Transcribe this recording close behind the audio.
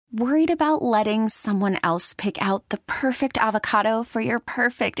Worried about letting someone else pick out the perfect avocado for your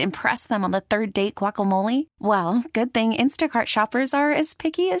perfect impress them on the third date guacamole? Well, good thing Instacart shoppers are as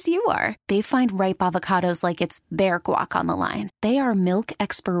picky as you are. They find ripe avocados like it's their guac on the line. They are milk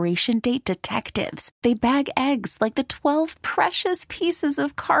expiration date detectives. They bag eggs like the 12 precious pieces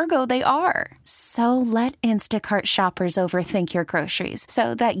of cargo they are. So let Instacart shoppers overthink your groceries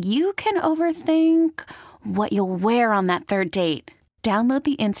so that you can overthink what you'll wear on that third date. Download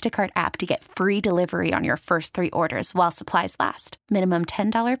the Instacart app to get free delivery on your first 3 orders while supplies last. Minimum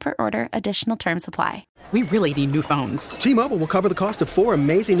 $10 per order. Additional terms apply. We really need new phones. T-Mobile will cover the cost of 4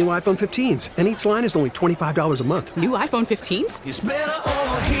 amazing new iPhone 15s, and each line is only $25 a month. New iPhone 15s? It's better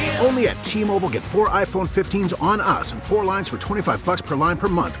over here. Only at T-Mobile, get 4 iPhone 15s on us and 4 lines for $25 per line per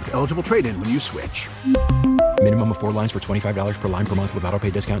month with eligible trade-in when you switch. Minimum of 4 lines for $25 per line per month with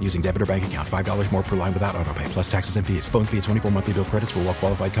autopay discount using debit or bank account. $5 more per line without autopay, plus taxes and fees. Phone fee at 24 monthly bill credits for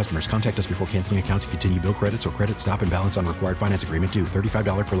well-qualified customers. Contact us before canceling account to continue bill credits or credit stop and balance on required finance agreement due.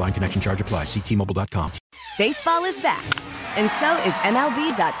 $35 per line connection charge applies. See T-Mobile.com. Baseball is back, and so is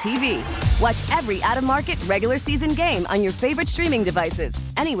MLB.tv. Watch every out-of-market regular season game on your favorite streaming devices.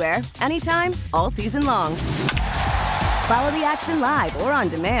 Anywhere, anytime, all season long. Follow the action live or on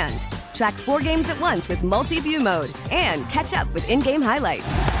demand. Track 4 games at once with multi-view mode and catch up with in-game highlights.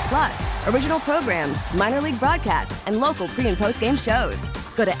 Plus, original programs, minor league broadcasts, and local pre- and post-game shows.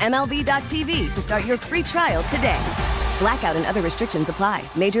 Go to MLB.tv to start your free trial today. Blackout and other restrictions apply.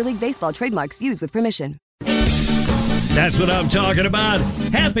 Major League Baseball trademarks used with permission. That's what I'm talking about.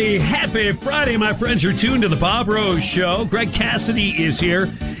 Happy Friday, my friends. You're tuned to the Bob Rose Show. Greg Cassidy is here.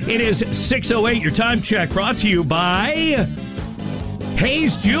 It is 6:08. Your time check brought to you by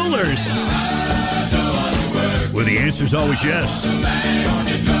Hayes Jewelers. Well, the answer's always yes.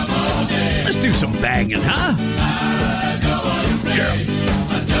 Let's do some banging, huh? Yeah.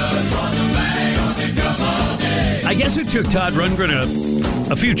 I guess it took Todd Rundgren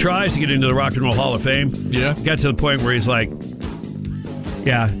a few tries to get into the Rock and Roll Hall of Fame. Yeah. Got to the point where he's like,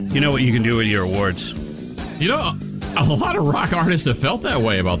 yeah, you know what you can do with your awards. You know, a lot of rock artists have felt that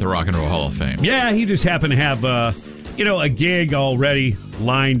way about the Rock and Roll Hall of Fame. Yeah, he just happened to have, a gig already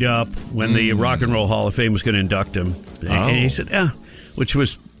lined up when the Rock and Roll Hall of Fame was going to induct him. And he said, yeah, which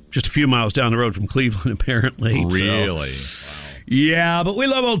was just a few miles down the road from Cleveland, apparently. Really? So, yeah, but we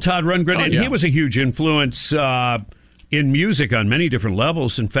love old Todd Rundgren, and he was a huge influence in music on many different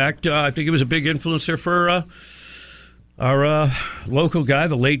levels. In fact, I think he was a big influencer for our local guy,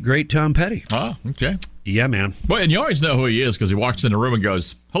 the late, great Tom Petty. Oh, okay. Yeah, man. Well, and you always know who he is because he walks in the room and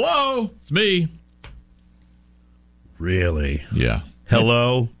goes, hello, it's me. Really? Yeah.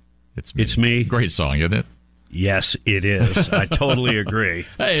 Hello, it's me. Great song, isn't it? Yes, it is. I totally agree.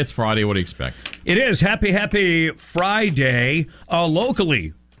 Hey, it's Friday. What do you expect? It is. Happy Friday.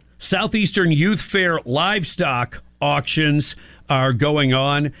 Locally, Southeastern Youth Fair livestock auctions are going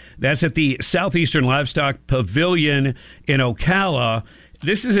on. That's at the Southeastern Livestock Pavilion in Ocala.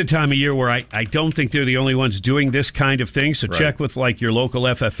 This is a time of year where I don't think they're the only ones doing this kind of thing. So check with like your local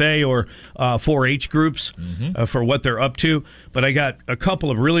FFA or 4-H groups for what they're up to. But I got a couple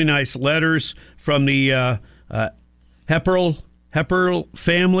of really nice letters from the Hepperl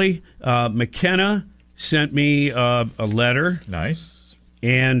family. McKenna sent me a letter. Nice.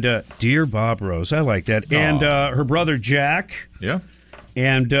 And Dear Bob Rose, I like that. And her brother Jack. Yeah.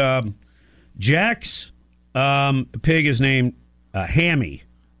 And Jack's pig is named Hammy.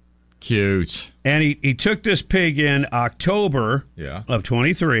 Cute. And he took this pig in October of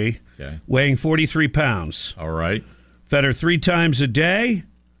 23, weighing 43 pounds. All right. Fed her 3 times a day.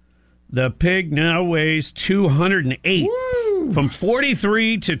 The pig now weighs 208. Woo! From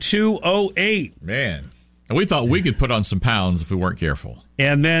 43 to 208. Man. And we thought we could put on some pounds if we weren't careful.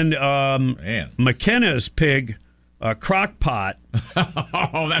 And then McKenna's pig, Crockpot.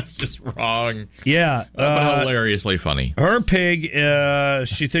 Oh, that's just wrong. Yeah. But hilariously funny. Her pig,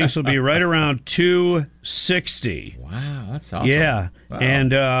 she thinks will be right around 260. Wow, that's awesome. Yeah. Wow.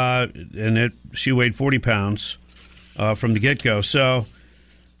 And she weighed 40 pounds from the get-go. So,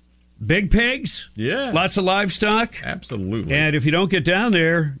 big pigs. Yeah. Lots of livestock. Absolutely. And if you don't get down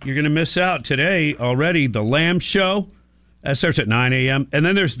there, you're going to miss out today already. The Lamb Show. That starts at 9 a.m. And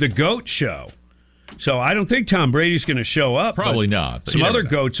then there's the Goat Show. So I don't think Tom Brady's going to show up. Probably not. Some other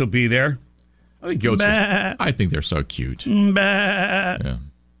goats will be there. I think goats. I think they're so cute. Yeah.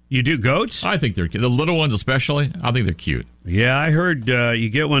 You do goats? I think they're cute. The little ones especially. I think they're cute. Yeah, I heard you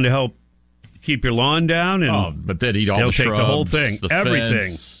get one to help keep your lawn down, and but they'd eat all the shrubs, take the whole thing, everything.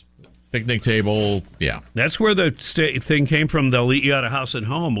 Fence, picnic table. Yeah, that's where the thing came from. They'll eat you out of house and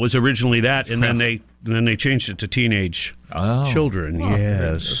home was originally that, and then they then they changed it to teenage children.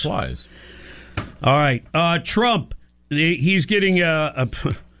 Yes. That's wise. All right. Trump, he's getting a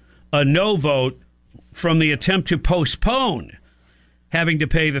no vote from the attempt to postpone having to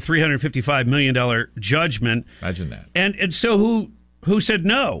pay the $355 million judgment. Imagine that. And so who said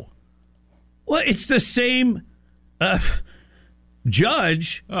no? Well, it's the same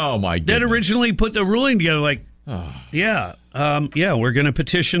judge Oh, my goodness. that originally put the ruling together. Like, we're going to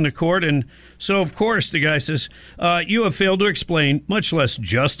petition the court. And so, of course, the guy says, you have failed to explain, much less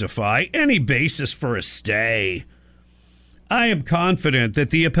justify, any basis for a stay. I am confident that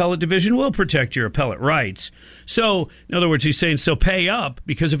the appellate division will protect your appellate rights. So, in other words, he's saying, so pay up,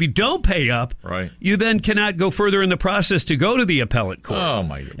 because if you don't pay up, right, you then cannot go further in the process to go to the appellate court. Oh,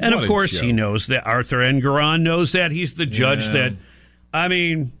 my God. And, of course, he knows that. Arthur Engoron knows that. He's the judge that, I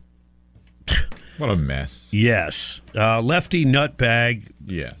mean... What a mess. Yes. Lefty nutbag.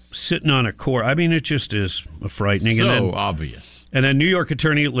 Yes. Sitting on a court. I mean, it just is frightening. So obvious. And then New York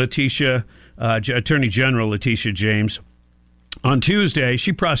Attorney General Letitia James, on Tuesday,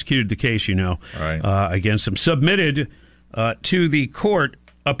 she prosecuted the case, against him, submitted to the court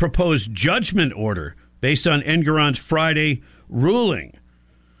a proposed judgment order based on Engoron's Friday ruling.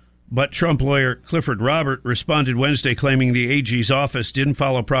 But Trump lawyer Clifford Robert responded Wednesday claiming the AG's office didn't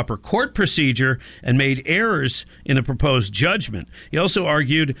follow proper court procedure and made errors in the proposed judgment. He also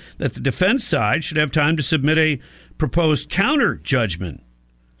argued that the defense side should have time to submit a proposed counter judgment.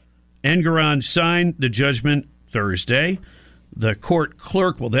 Engoron signed the judgment Thursday. The court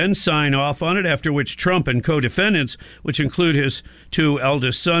clerk will then sign off on it, after which Trump and co-defendants, which include his two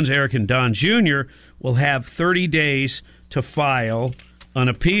eldest sons, Eric and Don Jr., will have 30 days to file an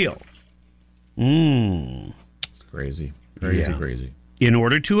appeal. It's crazy. Crazy. In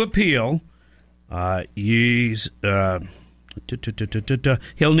order to appeal, he'll need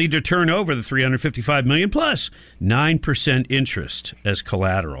to turn over the $355 million plus 9% interest as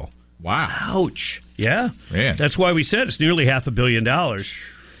collateral. Wow. Ouch. Yeah. Man. That's why we said it's nearly $500 million.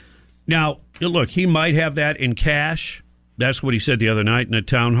 Now, look, he might have that in cash. That's what he said the other night in a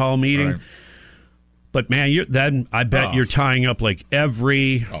town hall meeting. Right. But, man, I bet you're tying up like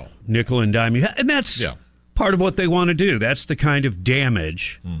every nickel and dime you have. And that's part of what they want to do. That's the kind of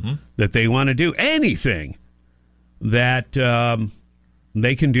damage that they want to do. Anything that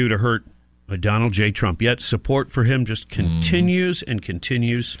they can do to hurt Donald J. Trump. Yet support for him just continues and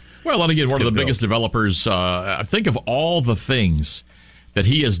continues. Well, and again, one of the build. biggest developers, think of all the things that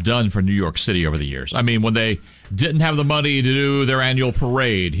he has done for New York City over the years. I mean, when they didn't have the money to do their annual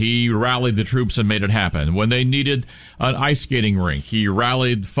parade, he rallied the troops and made it happen. When they needed an ice skating rink, he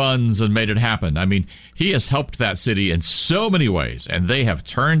rallied funds and made it happen. I mean, he has helped that city in so many ways, and they have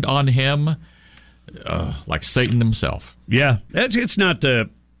turned on him like Satan himself. Yeah, it's not the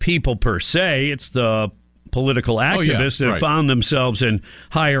people per se, it's the political activists that have found themselves in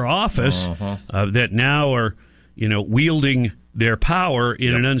higher office that now are, wielding their power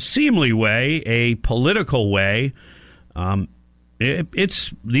in an unseemly way, a political way.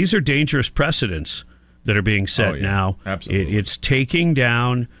 These are dangerous precedents that are being set now. Absolutely. It's taking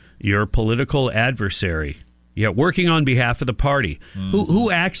down your political adversary. Working on behalf of the party.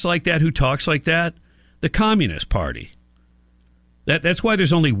 Who acts like that? Who talks like that? The Communist Party. That's why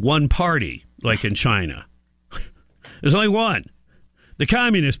there's only one party, like in China. There's only one, the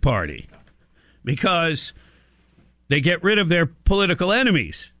Communist Party, because they get rid of their political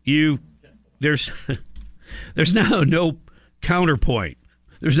enemies. There's now no counterpoint.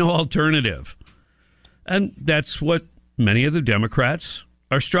 There's no alternative. And that's what many of the Democrats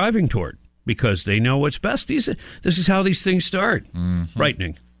are striving toward, because they know what's best. This is how these things start.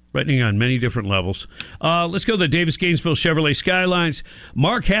 Frightening on many different levels. Let's go to the Davis Gainesville Chevrolet Skylines.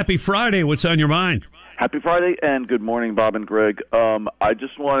 Mark, happy Friday. What's on your mind? Happy Friday, and good morning, Bob and Greg. I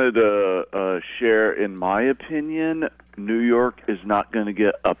just wanted to share, in my opinion, New York is not going to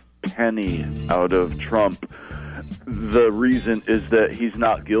get a penny out of Trump. The reason is that he's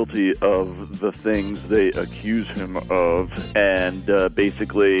not guilty of the things they accuse him of, and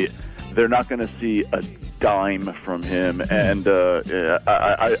basically they're not going to see a dime from him, and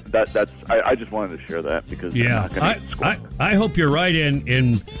I just wanted to share that because they're not going to get scored. I hope you're right,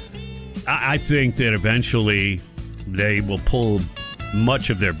 and I think that eventually they will pull much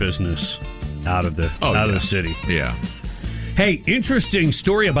of their business out of the city. Yeah. Hey, interesting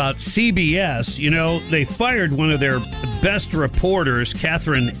story about CBS. They fired one of their best reporters,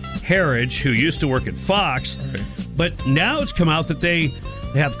 Catherine Herridge, who used to work at Fox. Okay. But now it's come out that they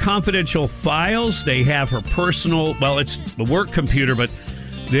have confidential files. They have her personal, it's a work computer, but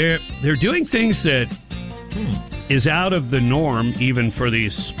they're doing things that is out of the norm, even for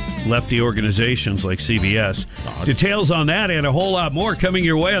these lefty organizations like CBS. Details on that and a whole lot more coming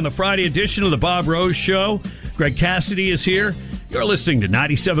your way on the Friday edition of the Bob Rose Show. Greg Cassidy is here. You're listening to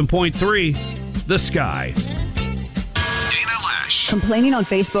 97.3 The Sky. Complaining on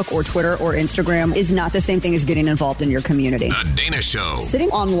Facebook or Twitter or Instagram is not the same thing as getting involved in your community. The Dana Show. Sitting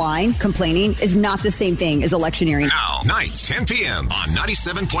online complaining is not the same thing as electioneering. Now, night, 10 p.m. on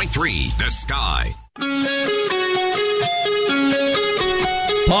 97.3 The Sky.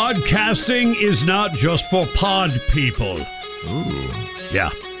 Podcasting is not just for pod people. Ooh.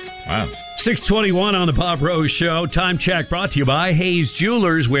 Yeah. Wow. 6:21 on the Bob Rose Show. Time check brought to you by Hayes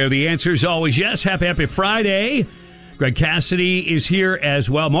Jewelers, where the answer is always yes. Happy Friday. Greg Cassidy is here as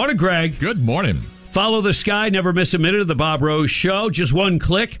well. Morning, Greg. Good morning. Follow The Sky. Never miss a minute of the Bob Rose Show. Just one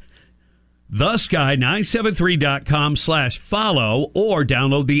click. thesky973.com/follow or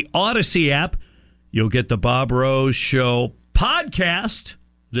download the Odyssey app. You'll get the Bob Rose Show podcast.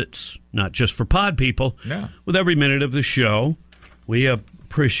 That's not just for pod people. Yeah. With every minute of the show, we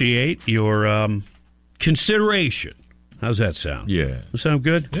appreciate your consideration. How's that sound? Yeah. Does that sound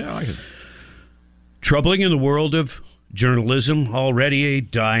good? Yeah, I like it. Troubling in the world of journalism, already a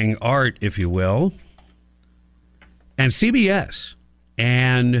dying art, if you will. And CBS,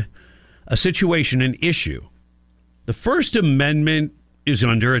 and a situation, an issue. The First Amendment is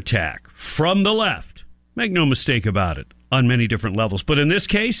under attack from the left. Make no mistake about it, on many different levels. But in this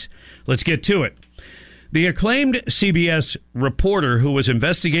case, let's get to it. The acclaimed CBS reporter who was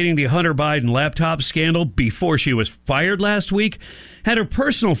investigating the Hunter Biden laptop scandal before she was fired last week had her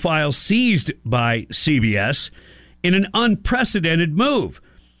personal files seized by CBS in an unprecedented move.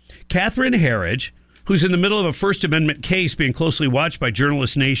 Catherine Herridge, who's in the middle of a First Amendment case being closely watched by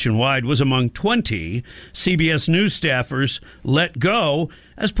journalists nationwide, was among 20 CBS News staffers let go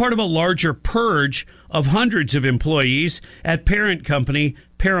as part of a larger purge of hundreds of employees at parent company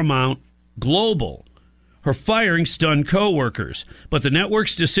Paramount Global. Her firing stunned co-workers, but the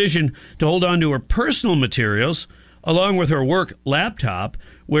network's decision to hold on to her personal materials, along with her work laptop,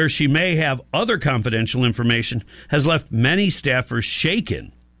 where she may have other confidential information, has left many staffers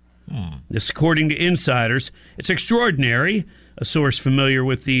shaken. This, according to insiders, it's extraordinary. A source familiar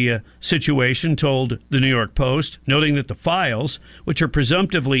with the situation told the New York Post, noting that the files, which are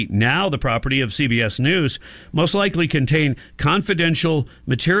presumptively now the property of CBS News, most likely contain confidential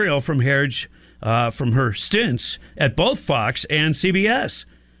material from Herridge from her stints at both Fox and CBS.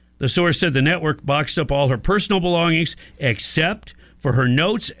 The source said the network boxed up all her personal belongings except for her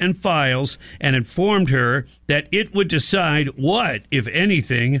notes and files and informed her that it would decide what, if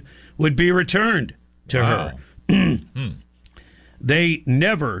anything, would be returned to her. They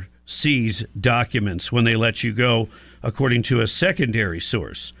never seize documents when they let you go, according to a secondary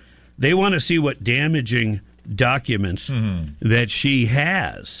source. They want to see what damaging documents that she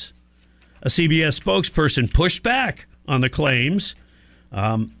has. A CBS spokesperson pushed back on the claims.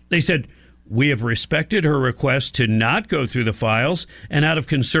 They said, "We have respected her request to not go through the files, and out of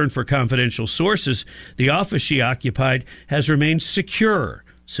concern for confidential sources, the office she occupied has remained secure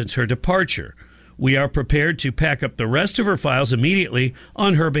since her departure. We are prepared to pack up the rest of her files immediately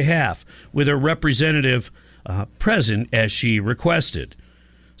on her behalf, with a representative present as she requested."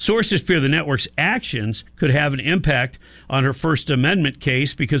 Sources fear the network's actions could have an impact on her First Amendment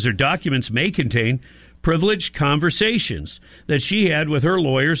case because her documents may contain privileged conversations that she had with her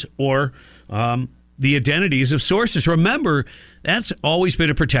lawyers or the identities of sources. Remember, that's always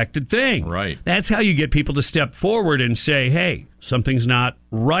been a protected thing. Right. That's how you get people to step forward and say, hey, something's not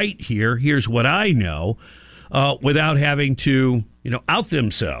right here. Here's what I know, without having to, out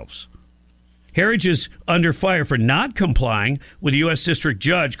themselves. Herridge is under fire for not complying with U.S. District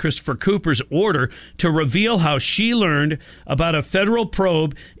Judge Christopher Cooper's order to reveal how she learned about a federal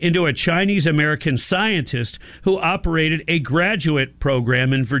probe into a Chinese-American scientist who operated a graduate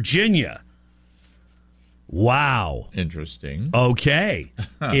program in Virginia. Wow. Interesting. Okay.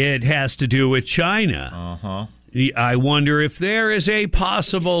 It has to do with China. Uh-huh. I wonder if there is a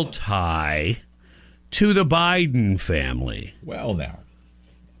possible tie to the Biden family. Well, now.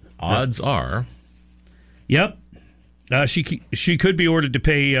 Odds are. Yep. She could be ordered to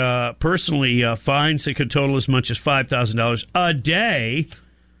pay personally fines that could total as much as $5,000 a day.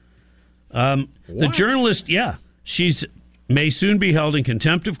 The journalist, she's may soon be held in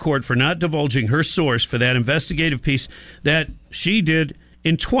contempt of court for not divulging her source for that investigative piece that she did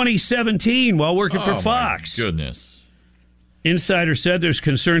in 2017 while working for Fox. My goodness. Insider said there's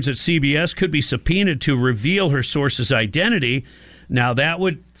concerns that CBS could be subpoenaed to reveal her source's identity. Now, that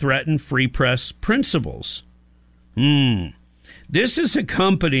would threaten free press principles. This is a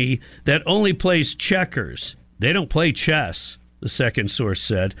company that only plays checkers. They don't play chess. the second source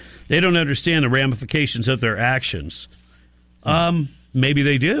said. They don't understand the ramifications of their actions. Maybe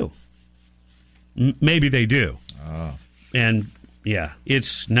they do. Maybe they do. And, yeah,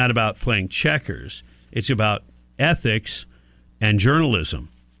 it's not about playing checkers. It's about ethics and journalism.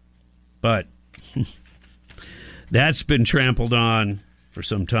 But that's been trampled on for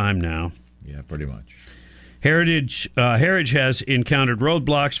some time now. Yeah, pretty much. Heritage has encountered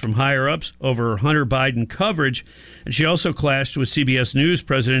roadblocks from higher-ups over Hunter Biden coverage, and she also clashed with CBS News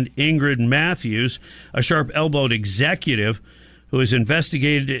President Ingrid Matthews, a sharp-elbowed executive who was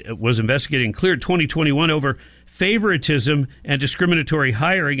investigating and cleared 2021 over favoritism and discriminatory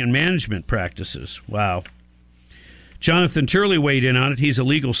hiring and management practices. Wow. Jonathan Turley weighed in on it. He's a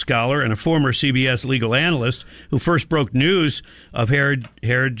legal scholar and a former CBS legal analyst who first broke news of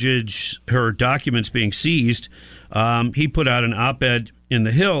her documents being seized. He put out an op-ed in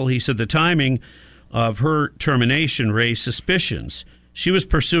The Hill. He said the timing of her termination raised suspicions. She was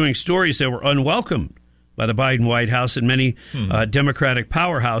pursuing stories that were unwelcome by the Biden White House and many Democratic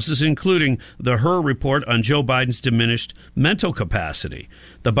powerhouses, including the Her report on Joe Biden's diminished mental capacity,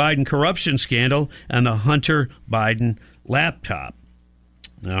 the Biden corruption scandal, and the Hunter Biden laptop.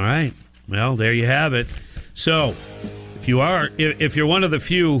 All right. Well, there you have it. So, if you're one of the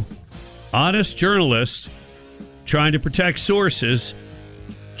few honest journalists trying to protect sources,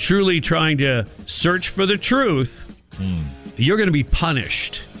 truly trying to search for the truth, you're going to be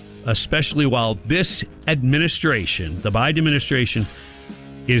punished. Especially while this administration, the Biden administration,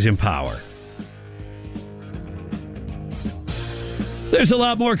 is in power. There's a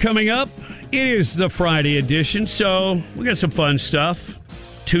lot more coming up. It is the Friday edition, so we got some fun stuff.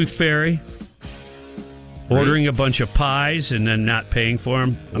 Tooth Fairy. Ordering a bunch of pies and then not paying for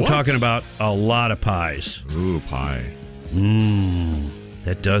them. I'm talking about a lot of pies. Ooh, pie.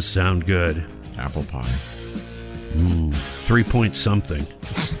 That does sound good. Apple pie. 3-point something.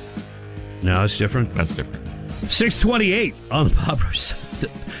 No, it's different? That's different. 628 on the Bob Ross.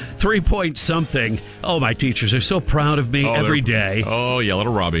 3-point something. Oh, my teachers are so proud of me every day. Oh, yeah,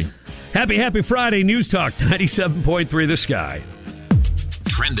 little Robbie. Happy Friday. News Talk 97.3 The Sky.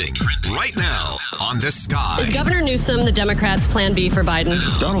 Trending right now on The Sky. Is Governor Newsom the Democrats' plan B for Biden?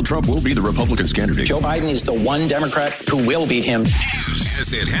 Donald Trump will be the Republicans' candidate. Joe Biden is the one Democrat who will beat him.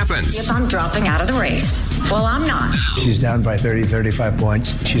 As it happens. If I'm dropping out of the race. Well, I'm not. She's down by 30, 35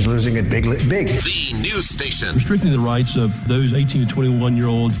 points. She's losing it big. The news station. Restricting the rights of those 18 to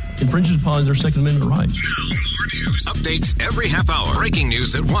 21-year-olds infringes upon their Second Amendment rights. News. Updates every half hour. Breaking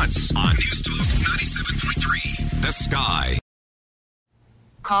news at once on News Talk 97.3. The Sky.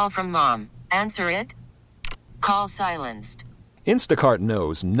 Call from mom. Answer it. Call silenced. Instacart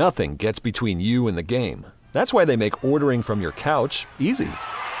knows nothing gets between you and the game. That's why they make ordering from your couch easy.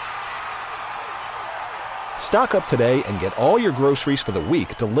 Stock up today and get all your groceries for the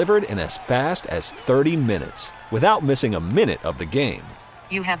week delivered in as fast as 30 minutes without missing a minute of the game.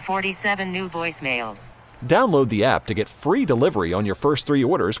 You have 47 new voicemails. Download the app to get free delivery on your first 3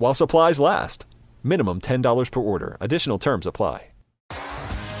 orders while supplies last. Minimum $10 per order. Additional terms apply.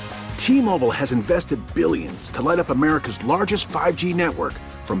 T-Mobile has invested billions to light up America's largest 5G network,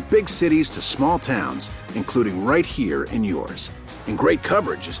 from big cities to small towns, including right here in yours. And great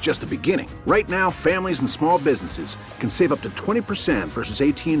coverage is just the beginning. Right now, families and small businesses can save up to 20% versus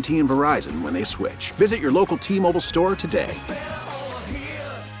AT&T and Verizon when they switch. Visit your local T-Mobile store today.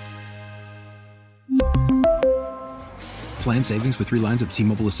 Plan savings with 3 lines of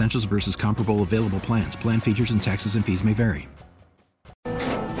T-Mobile Essentials versus comparable available plans. Plan features and taxes and fees may vary.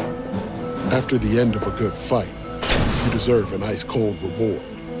 After the end of a good fight, you deserve an ice-cold reward.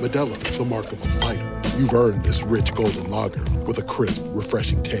 Modelo is the mark of a fighter. You've earned this rich golden lager with a crisp,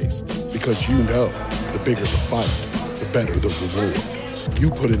 refreshing taste. Because you know, the bigger the fight, the better the reward. You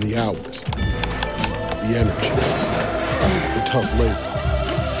put in the hours, the energy, the tough labor.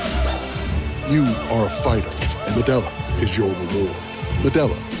 You are a fighter, and Modelo is your reward.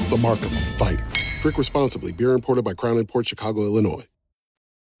 Modelo, the mark of a fighter. Drink responsibly. Beer imported by Crown Imports, Chicago, Illinois.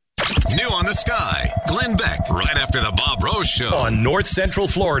 New on The Sky, Glenn Beck, right after the Bob Rose Show. On North Central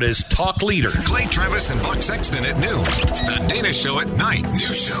Florida's talk leader. Clay Travis and Buck Sexton at noon. The Dana Show at night.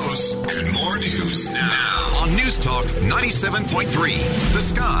 New shows and more news now on News Talk 97.3 The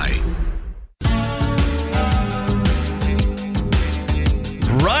Sky.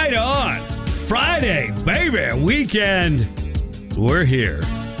 Right on. Friday, baby. Weekend. We're here.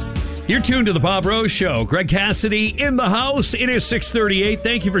 You're tuned to the Bob Rose Show. Greg Cassidy in the house. It is 6:38.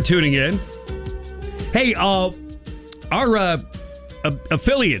 Thank you for tuning in. Hey, our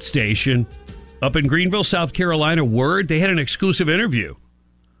affiliate station up in Greenville, South Carolina, Word, they had an exclusive interview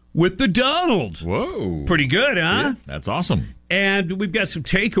with the Donald. Whoa. Pretty good, huh? Yeah, that's awesome. And we've got some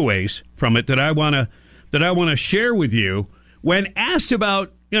takeaways from it that I want to share with you. When asked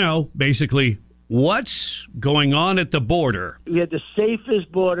about, basically what's going on at the border. We had the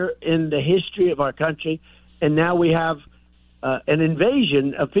safest border in the history of our country, and now we have an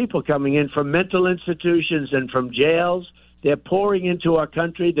invasion of people coming in from mental institutions and from jails. They're pouring into our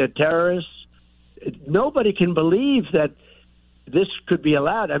country. They're terrorists. Nobody can believe that this could be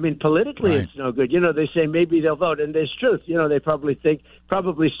allowed. I mean, politically, It's no good. They say maybe they'll vote, and there's truth. They probably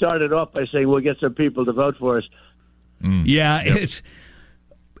started off by saying we'll get some people to vote for us. Yeah, yep.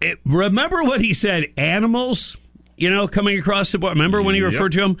 Remember what he said? Animals, coming across the border. Remember when he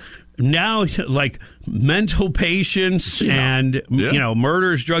referred to them? Now, like mental patients and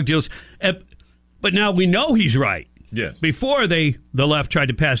murders, drug deals. But now we know he's right. Yes. Before the left tried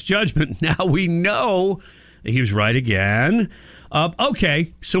to pass judgment, now we know that he was right again.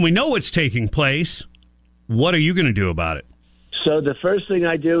 Okay, so we know what's taking place. What are you going to do about it? So the first thing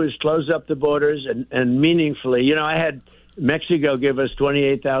I do is close up the borders and meaningfully. I had Mexico give us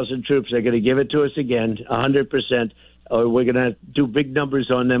 28,000 troops. They're going to give it to us again, 100%. Or we're going to do big numbers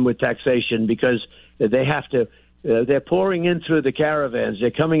on them with taxation because they have to. They're pouring in through the caravans.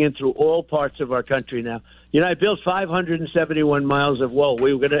 They're coming in through all parts of our country now. I built 571 miles of wall.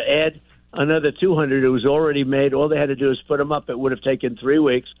 We were going to add another 200. It was already made. All they had to do is put them up. It would have taken 3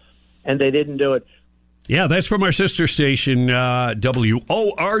 weeks, and they didn't do it. Yeah, that's from our sister station,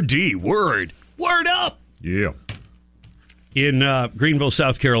 WORD. Word up. Yeah. In Greenville,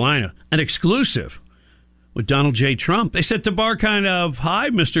 South Carolina. An exclusive with Donald J. Trump. They set the bar kind of high,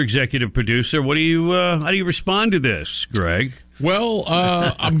 Mr. Executive Producer. How do you respond to this, Greg? Well,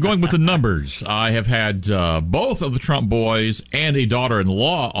 I'm going with the numbers. I have had both of the Trump boys and a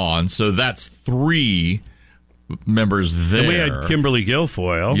daughter-in-law on, so that's 3 members there. And we had Kimberly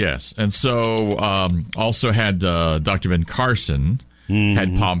Guilfoyle. Yes, and so also had Dr. Ben Carson,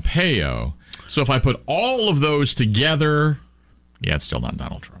 had Pompeo. So if I put all of those together, it's still not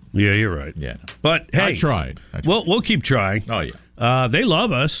Donald Trump. Yeah, you're right. Yeah, but hey, I tried. We'll keep trying. Oh yeah, they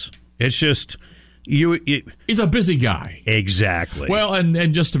love us. It's just he's a busy guy. Exactly. Well,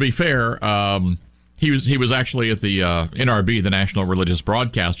 and just to be fair, he was actually at the NRB, the National Religious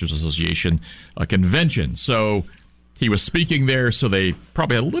Broadcasters Association, convention. So he was speaking there. So they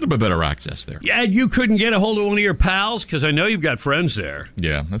probably had a little bit better access there. Yeah, you couldn't get a hold of one of your pals because I know you've got friends there.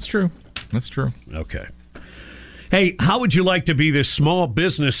 Yeah, that's true. That's true. Okay. Hey, how would you like to be this small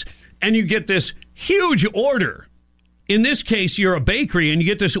business and you get this huge order? In this case, you're a bakery and you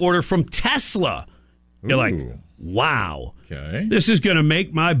get this order from Tesla. You're like, wow, okay, this is going to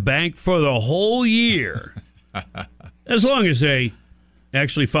make my bank for the whole year. As long as they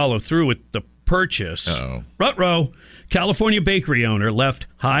actually follow through with the purchase. Ruh-roh. California bakery owner left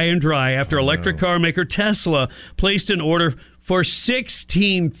high and dry after electric car maker Tesla placed an order for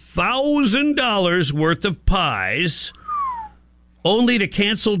 $16,000 worth of pies, only to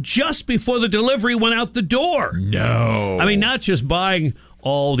cancel just before the delivery went out the door. No. I mean, not just buying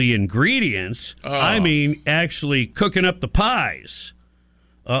all the ingredients. I mean, actually cooking up the pies.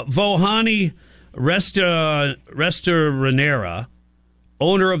 Vohani Restaurantera,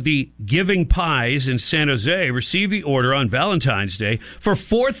 owner of the Giving Pies in San Jose, received the order on Valentine's Day for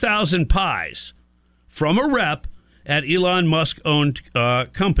 4,000 pies from a rep at Elon Musk-owned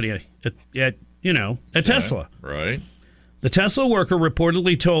company at Tesla. Right. The Tesla worker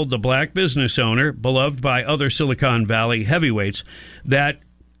reportedly told the black business owner, beloved by other Silicon Valley heavyweights, that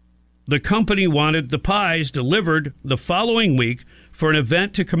the company wanted the pies delivered the following week for an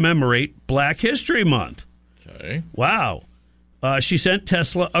event to commemorate Black History Month. Okay. Wow. She sent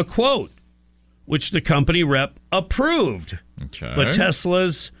Tesla a quote, which the company rep approved. Okay. But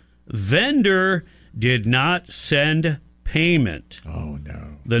Tesla's vendor did not send payment. Oh,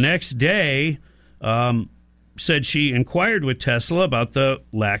 no. The next day, said she inquired with Tesla about the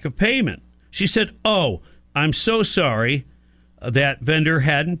lack of payment. She said, I'm so sorry that vendor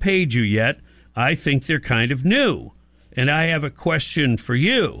hadn't paid you yet. I think they're kind of new. And I have a question for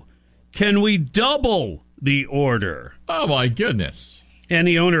you. Can we double the order? Oh, my goodness. And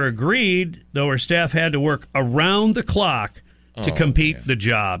the owner agreed, though her staff had to work around the clock to complete the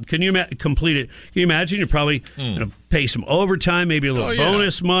job. Can you complete it? Can you imagine? You're probably going to pay some overtime, maybe a little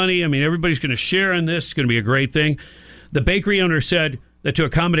bonus money. I mean, everybody's going to share in this. It's going to be a great thing. The bakery owner said that to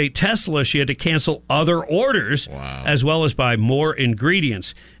accommodate Tesla, she had to cancel other orders as well as buy more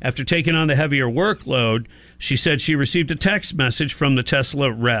ingredients. After taking on the heavier workload, she said she received a text message from the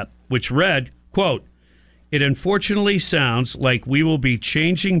Tesla rep, which read, quote, "It unfortunately sounds like we will be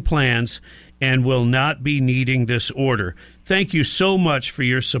changing plans and will not be needing this order. thank you so much for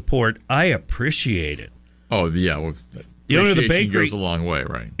your support. I appreciate it. Oh, yeah. Well, the owner of the bakery goes a long way,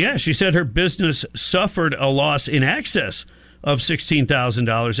 right? Yeah, she said her business suffered a loss in excess of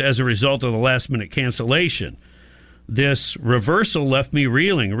 $16,000 as a result of the last-minute cancellation. This reversal left me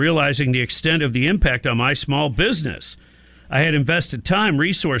reeling, realizing the extent of the impact on my small business. I had invested time,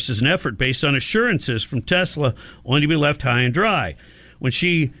 resources, and effort based on assurances from Tesla, only to be left high and dry. When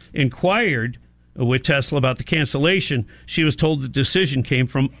she inquired with Tesla about the cancellation, she was told the decision came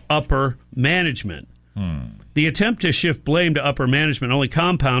from upper management. The attempt to shift blame to upper management only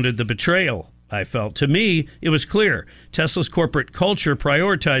compounded the betrayal, I felt. To me, it was clear. Tesla's corporate culture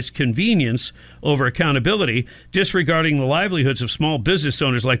prioritized convenience over accountability, disregarding the livelihoods of small business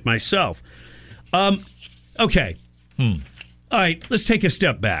owners like myself. Okay. All right, let's take a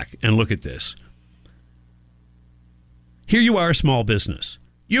step back and look at this. Here you are, a small business.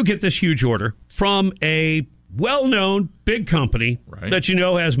 You get this huge order from a well-known big company that you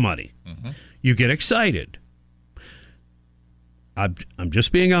know has money. You get excited. I'm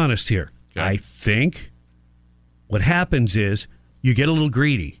just being honest here. Okay. I think what happens is you get a little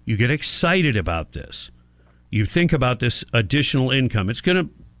greedy. You get excited about this. You think about this additional income. It's going to,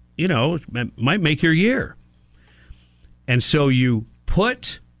 it might make your year. And so you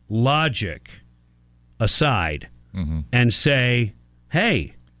put logic aside and say,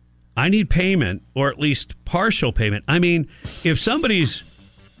 hey, I need payment, or at least partial payment. I mean, if somebody's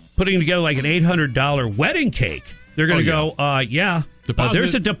putting together like an $800 wedding cake, they're going to go,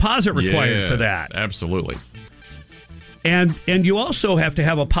 there's a deposit required for that. Absolutely. And you also have to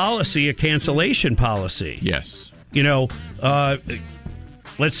have a policy, a cancellation policy. Yes. Let's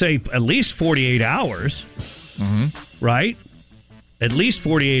say at least 48 hours, right? At least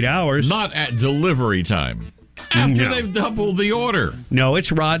 48 hours. Not at delivery time. After they've doubled the order. No,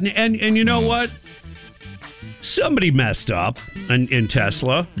 it's rotten. And you know what? Somebody messed up in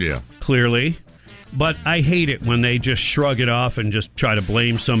Tesla. Yeah. Clearly. But I hate it when they just shrug it off and just try to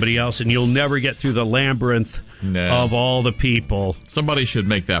blame somebody else, and you'll never get through the labyrinth of all the people. Somebody should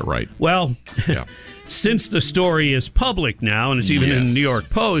make that right. Well, since the story is public now, and it's even in the New York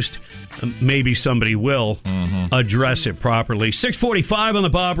Post, maybe somebody will address it properly. 6:45 on the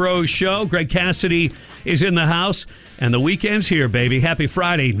Bob Rose Show. Greg Cassidy is in the house, and the weekend's here, baby. Happy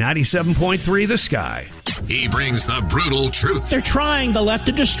Friday, 97.3 The Sky. He brings the brutal truth. They're trying the left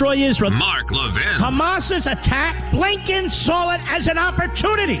to destroy Israel. Mark Levin. Hamas's attack, Blinken saw it as an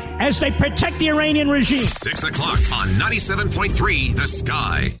opportunity as they protect the Iranian regime. 6 o'clock on 97.3 The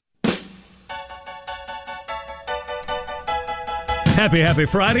Sky. Happy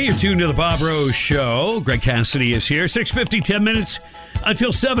Friday. You're tuned to the Bob Rose Show. Greg Cassidy is here. 6:50, 10 minutes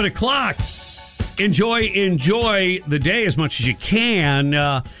until 7 o'clock. Enjoy the day as much as you can.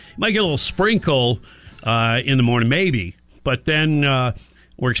 You might get a little sprinkle in the morning, maybe. But then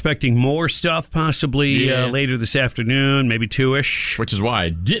we're expecting more stuff possibly later this afternoon, maybe 2-ish. Which is why I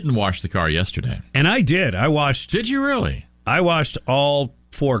didn't wash the car yesterday. And I did. Did you really? I washed all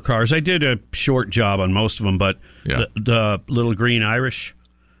 4 cars. I did a short job on most of them, but the little green Irish,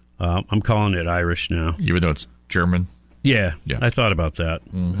 I'm calling it Irish now. Even though it's German? Yeah. I thought about that.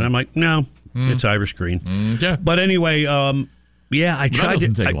 And I'm like, no, it's Irish green. Yeah. But anyway, I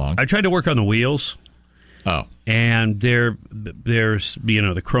tried I tried to work on the wheels. Oh. And there's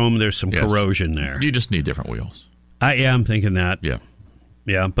the chrome, there's some corrosion there. You just need different wheels. I am thinking that. Yeah.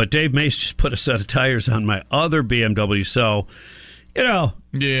 Yeah, but Dave Mace just put a set of tires on my other BMW, so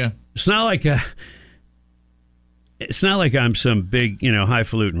it's not like I'm some big,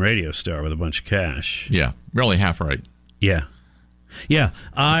 highfalutin radio star with a bunch of cash. Yeah, you're only half right. Yeah.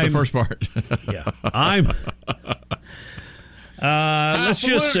 The first part. I'm. Let's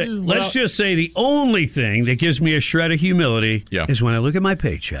just say the only thing that gives me a shred of humility is when I look at my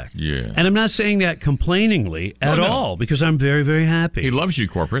paycheck. Yeah. And I'm not saying that complainingly at all, because I'm very, very happy. He loves you,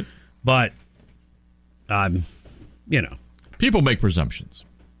 corporate. But I'm, people make presumptions.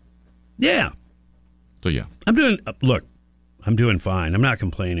 Yeah. So I'm doing fine. I'm not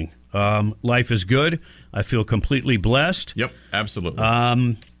complaining. Life is good. I feel completely blessed. Yep, absolutely.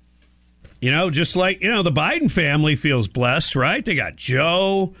 Just like, the Biden family feels blessed, right? They got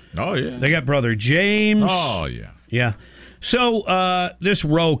Joe. Oh, yeah. They got brother James. Oh, yeah. Yeah. So this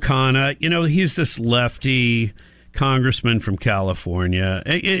Ro Khanna, he's this lefty congressman from California.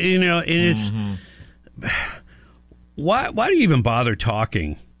 And it's... Why do you even bother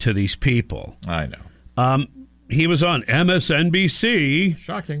talking to these people? I know. He was on MSNBC.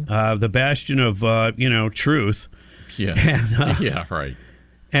 Shocking. The bastion of, truth. Yeah. And, yeah, right.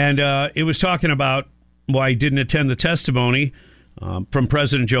 And it was talking about why he didn't attend the testimony from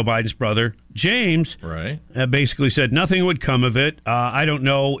President Joe Biden's brother, James, basically said nothing would come of it. I don't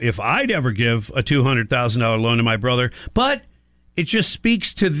know if I'd ever give a $200,000 loan to my brother, but it just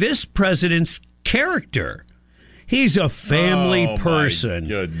speaks to this president's character. He's a family person. My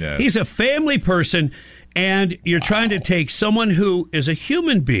goodness. He's a family person, and you're trying to take someone who is a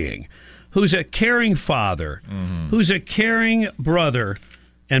human being, who's a caring father, who's a caring brother,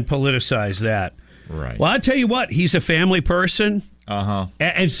 and politicize that. Right. Well, I tell you what, he's a family person.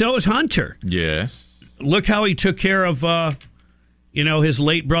 And so is Hunter. Yes. Look how he took care of, his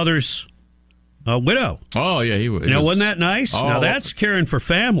late brother's widow. Oh, yeah, he was. Wasn't that nice? Now, that's caring for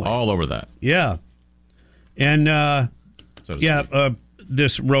family. All over that. Yeah. And,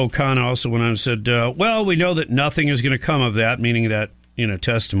 this Ro Khanna also went on and said, well, we know that nothing is going to come of that, meaning that,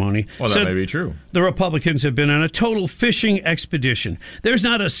 testimony. Well, that may be true. The Republicans have been on a total fishing expedition. There's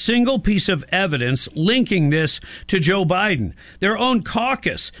not a single piece of evidence linking this to Joe Biden. Their own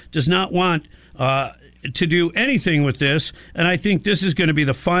caucus does not want to do anything with this, and I think this is going to be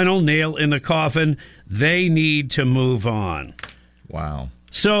the final nail in the coffin. They need to move on. Wow.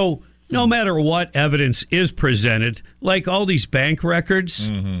 So no matter what evidence is presented, like all these bank records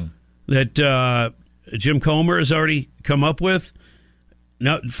that Jim Comer has already come up with,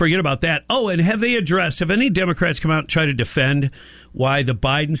 no, forget about that. Oh, and have any Democrats come out and try to defend why the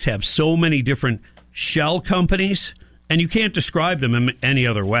Bidens have so many different shell companies? And you can't describe them in any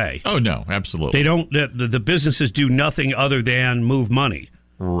other way. Oh, no, absolutely. They don't, the businesses do nothing other than move money.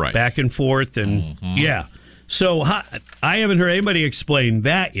 Right. Back and forth. And yeah. So I haven't heard anybody explain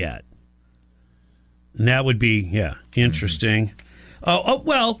that yet. And that would be, interesting.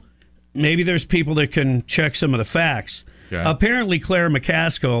 Well, maybe there's people that can check some of the facts. Okay. Apparently, Claire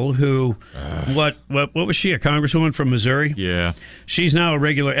McCaskill, who, what was she, a congresswoman from Missouri? Yeah. She's now a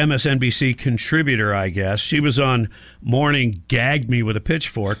regular MSNBC contributor, I guess. She was on Morning Gagged Me with a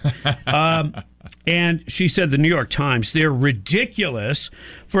Pitchfork. And she said the New York Times, they're ridiculous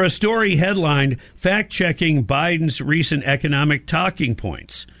for a story headlined, fact-checking Biden's recent economic talking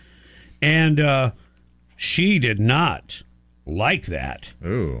points. And she did not like that.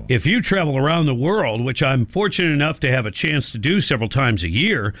 Ooh. If you travel around the world, which I'm fortunate enough to have a chance to do several times a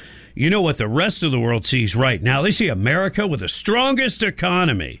year, you know what the rest of the world sees right now. They see America with the strongest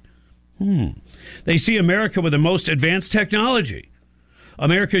economy. They see America with the most advanced technology.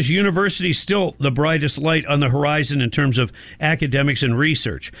 America's university is still the brightest light on the horizon in terms of academics and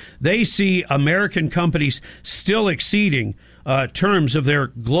research. They see American companies still exceeding terms of their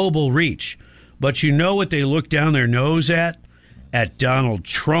global reach. But you know what they look down their nose at? At Donald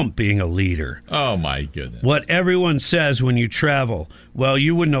Trump being a leader. Oh, my goodness. What everyone says when you travel, well,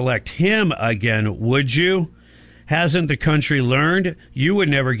 you wouldn't elect him again, would you? Hasn't the country learned? You would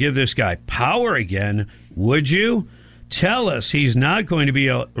never give this guy power again, would you? Tell us he's not going to be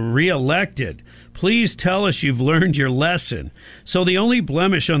reelected. Please tell us you've learned your lesson. So the only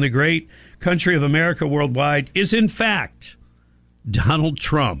blemish on the great country of America worldwide is, in fact, Donald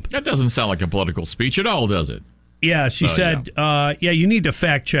Trump. That doesn't sound like a political speech at all, does it? Yeah, she said, you need to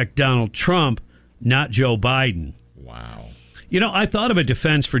fact-check Donald Trump, not Joe Biden. Wow. I thought of a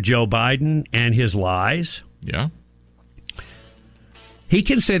defense for Joe Biden and his lies. Yeah. He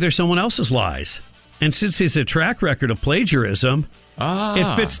can say they're someone else's lies. And since he's a track record of plagiarism,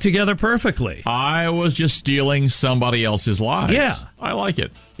 it fits together perfectly. I was just stealing somebody else's lies. Yeah. I like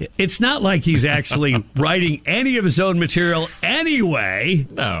it. It's not like he's actually writing any of his own material anyway.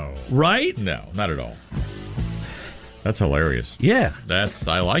 No. Right? No, not at all. That's hilarious. Yeah.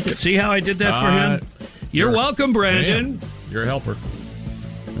 I like it. See how I did that for him? You're welcome, Brandon. Yeah, you're a helper.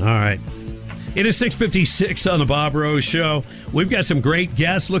 All right. It is 6:56 on the Bob Rose Show. We've got some great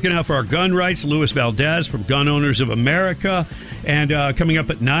guests looking out for our gun rights. Louis Valdez from Gun Owners of America. And coming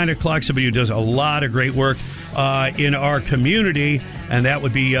up at 9 o'clock, somebody who does a lot of great work in our community. And that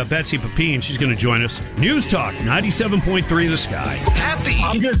would be Betsy Pepin. She's going to join us. News Talk 97.3 The Sky. Happy.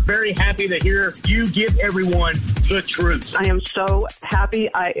 I'm just very happy to hear you give everyone the truth. I am so happy.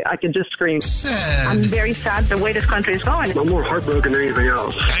 I could just scream. Sad. I'm very sad the way this country is going. I'm more heartbroken than anything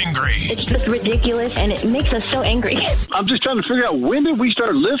else. Angry. It's just ridiculous, and it makes us so angry. I'm just trying to figure out, when did we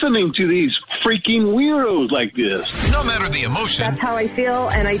start listening to these freaking weirdos like this? No matter the emotion. That's how I feel,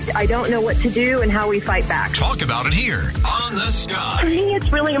 and I don't know what to do and how we fight back. Talk about it here on The Sky. To me,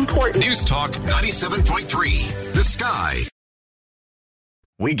 it's really important. News Talk 97.3 The Sky.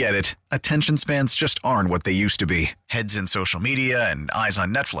 We get it. Attention spans just aren't what they used to be. Heads in social media and eyes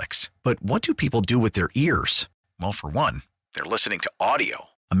on Netflix. But what do people do with their ears? Well, for one, they're listening to audio.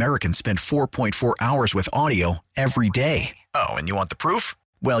 Americans spend 4.4 hours with audio every day. Oh, and you want the proof?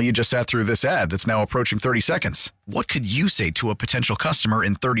 Well, you just sat through this ad that's now approaching 30 seconds. What could you say to a potential customer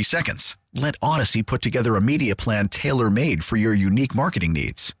in 30 seconds? Let Odyssey put together a media plan tailor-made for your unique marketing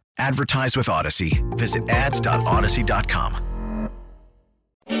needs. Advertise with Odyssey. Visit ads.odyssey.com.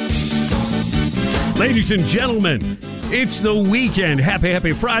 Ladies and gentlemen, it's the weekend.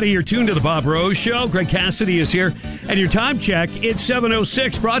 Happy Friday. You're tuned to the Bob Rose Show. Greg Cassidy is here. And your time check, it's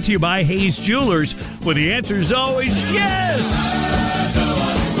 7:06, brought to you by Hayes Jewelers, where the answer is always yes.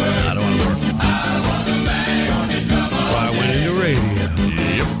 I don't want to work. Well, I went into radio.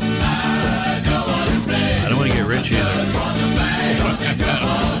 Yep. I don't want to get rich either.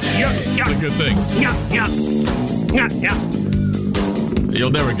 It's a good thing. Yeah. You'll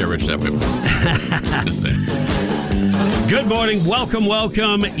never get rich that way. Just saying. Good morning. Welcome.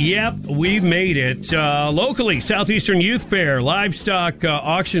 Yep, we've made it. Locally, Southeastern Youth Fair, livestock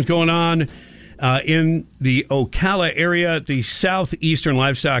auctions going on in the Ocala area at the Southeastern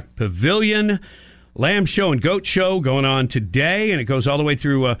Livestock Pavilion. Lamb show and goat show going on today, and it goes all the way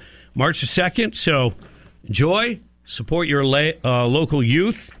through March the 2nd. So enjoy, support your local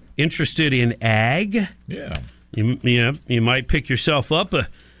youth interested in ag. Yeah. You might pick yourself up a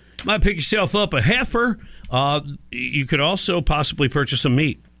heifer. You could also possibly purchase some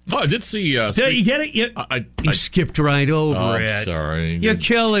meat. Oh, I did see. Did you get it? You skipped right over it. I'm sorry. You're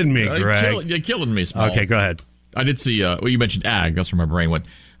killing me, Greg. You're killing me, Small. Okay, go ahead. I did see. Well, you mentioned ag. That's where my brain went.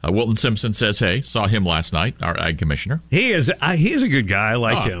 Wilton Simpson says, "Hey, saw him last night. Our ag commissioner. He's a good guy. I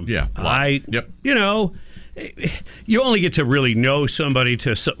like him. Yeah. Yep. You only get to really know somebody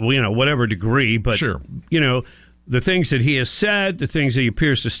to whatever degree, but sure. The things that he has said, the things that he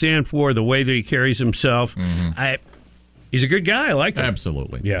appears to stand for, the way that he carries himself. Mm-hmm. He's a good guy. I like him.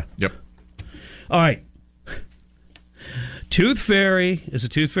 Absolutely. Yeah. Yep. All right. Tooth Fairy. Is a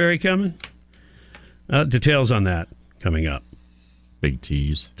Tooth Fairy coming? Details on that coming up. Big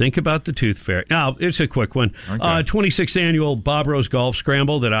tease. Think about the Tooth Fairy. Now, it's a quick one. Okay. 26th annual Bob Rose Golf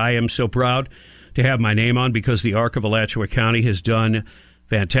Scramble that I am so proud to have my name on because the Arc of Alachua County has done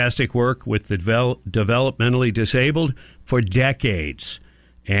fantastic work with the developmentally disabled for decades.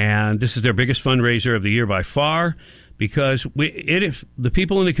 And this is their biggest fundraiser of the year by far because the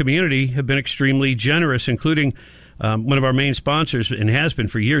people in the community have been extremely generous, including one of our main sponsors, and has been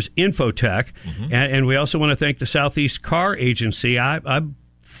for years, Infotech. Mm-hmm. And we also want to thank the Southeast Car Agency. I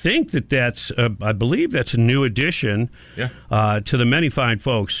think I believe that's a new addition to the many fine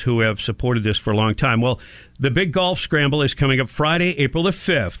folks who have supported this for a long time. Well, the big golf scramble is coming up Friday, April the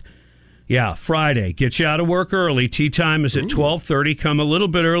 5th. Yeah, Friday. Get you out of work early. Tee time is at 12:30. Come a little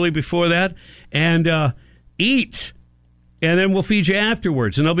bit early before that and eat. And then we'll feed you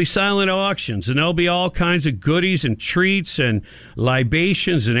afterwards. And there'll be silent auctions. And there'll be all kinds of goodies and treats and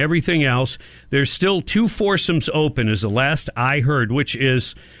libations and everything else. There's still 2 foursomes open is the last I heard, which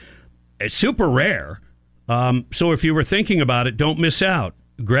is super rare. So if you were thinking about it, don't miss out.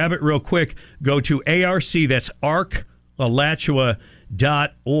 Grab it real quick. Go to ARC, that's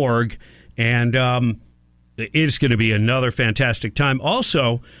arcalachua.org. And it's going to be another fantastic time.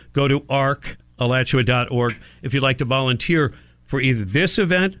 Also, go to arcalachua.org if you'd like to volunteer for either this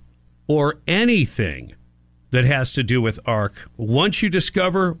event or anything that has to do with ARC. Once you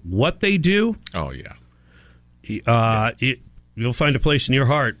discover what they do, you'll find a place in your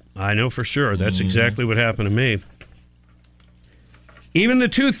heart. I know for sure. That's exactly what happened to me. Even the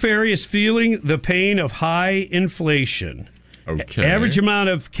Tooth Fairy is feeling the pain of high inflation. Okay. Average amount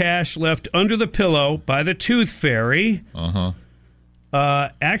of cash left under the pillow by the Tooth Fairy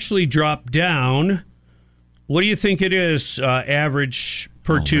actually dropped down. What do you think it is, average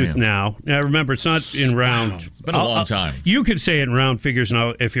per tooth now? Now, remember, it's not in round. Wow, it's been a long time. You could say it in round figures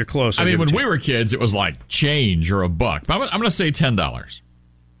now if you're close. I mean, when we were kids, it was like change or a buck. But I'm going to say $10.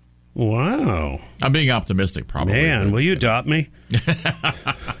 Wow. I'm being optimistic, probably. Man, will you adopt me?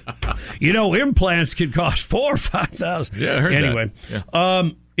 Implants could cost $4,000 or $5,000. Yeah, I heard anyway, that.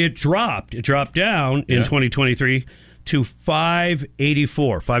 Yeah. It dropped down in 2023 to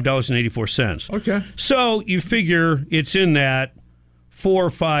 $5.84. Okay. So you figure it's in that $4,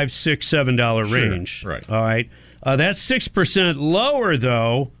 $5, $6, $7 range. Sure. Right. All right. That's 6% lower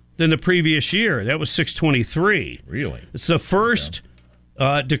though than the previous year. That was $6.23. Really? It's the first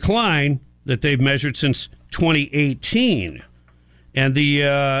decline that they've measured since 2018. And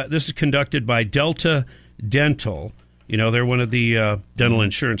this is conducted by Delta Dental. They're one of the dental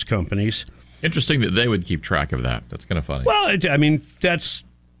insurance companies. Interesting that they would keep track of that. That's kind of funny. Well, that's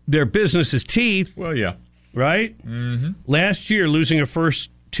their business is teeth. Well, yeah. Right? Mm-hmm. Last year, losing a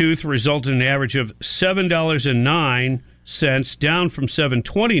first tooth resulted in an average of $7.09, down from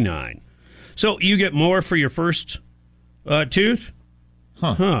 $7.29. So you get more for your first tooth?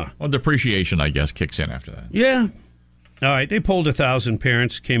 Huh. Well, depreciation, I guess, kicks in after that. Yeah. All right. They polled 1,000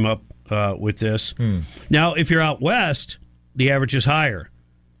 parents, came up with this. Now, if you're out west, the average is higher.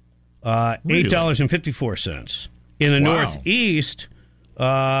 $8.54. In the Northeast,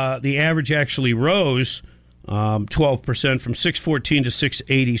 the average actually rose 12% from $6.14 to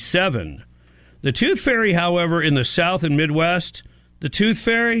 $6.87. The Tooth Fairy, however, in the South and Midwest, the Tooth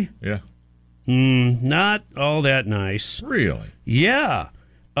Fairy, not all that nice. Really? Yeah.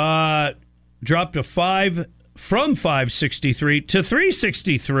 Dropped to from $5.63 to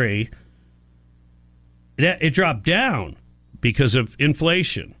 $3.63. It dropped down because of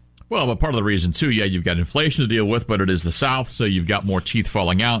inflation. Well, but part of the reason, too, you've got inflation to deal with, but it is the South, so you've got more teeth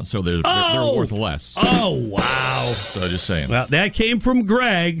falling out, so they're worth less. Oh, wow. So just saying. Well, that came from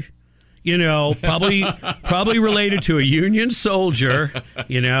Greg, probably related to a Union soldier,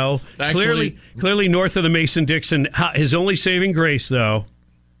 Actually, clearly north of the Mason-Dixon. His only saving grace, though,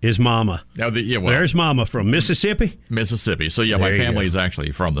 is Mama. There's Mama from Mississippi? Mississippi. So, my family is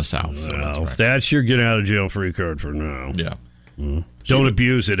actually from the South. So that's right. That's your get-out-of-jail-free card for now. Yeah. Don't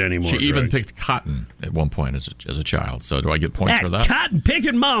abuse it anymore. She even picked cotton at one point as a child. So do I get points for that?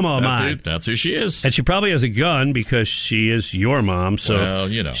 Cotton-picking mama of mine. That's who she is. And she probably has a gun because she is your mom. So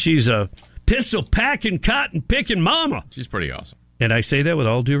she's a pistol-packing, cotton-picking mama. She's pretty awesome. And I say that with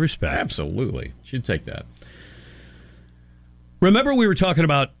all due respect. Absolutely. She'd take that. Remember we were talking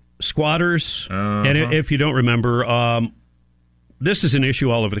about squatters? And if you don't remember, this is an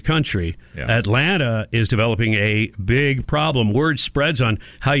issue all over the country. Yeah. Atlanta is developing a big problem. Word spreads on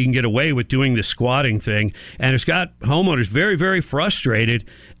how you can get away with doing the squatting thing, and it's got homeowners very, very frustrated,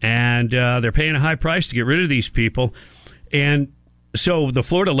 and they're paying a high price to get rid of these people. And so the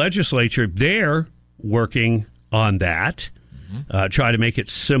Florida legislature, they're working on that, try to make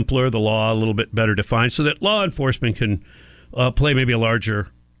it simpler, the law a little bit better defined, so that law enforcement can play maybe a larger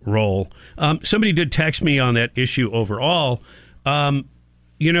role. Somebody did text me on that issue overall. Law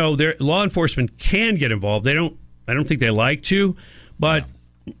enforcement can get involved. I don't think they like to, but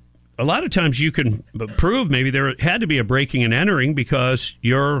a lot of times you can prove maybe there had to be a breaking and entering because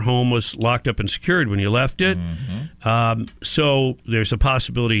your home was locked up and secured when you left it. So there's a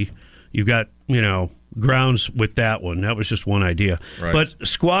possibility you've got, grounds with that one. That was just one idea. Right. But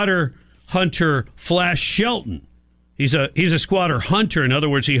squatter hunter Flash Shelton, he's a squatter hunter. In other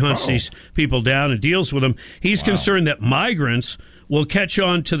words, he hunts these people down and deals with them. He's concerned that migrants will catch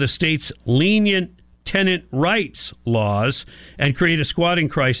on to the state's lenient tenant rights laws and create a squatting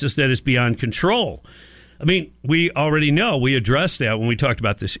crisis that is beyond control. I mean, we already know, we addressed that when we talked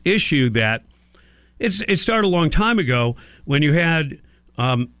about this issue, that it started a long time ago when you had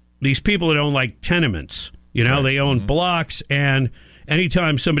these people that own like tenements. They own blocks, and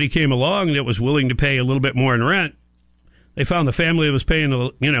anytime somebody came along that was willing to pay a little bit more in rent, they found the family that was paying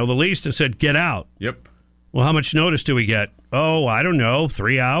the least and said, get out. Yep. Well, how much notice do we get? Oh, I don't know,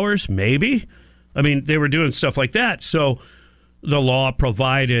 3 hours, maybe? I mean, they were doing stuff like that. So the law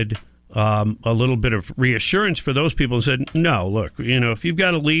provided a little bit of reassurance for those people and said, no, look, if you've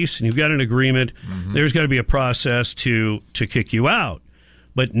got a lease and you've got an agreement, there's got to be a process to kick you out.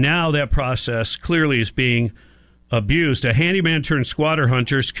 But now that process clearly is being abused. A handyman turned squatter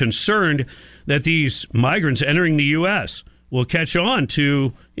hunter's concerned that these migrants entering the U.S. will catch on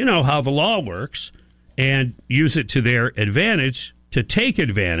to, how the law works and use it to their advantage, to take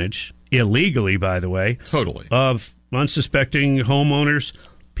advantage, illegally, by the way, of unsuspecting homeowners.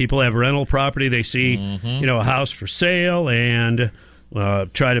 People have rental property. They see, a house for sale and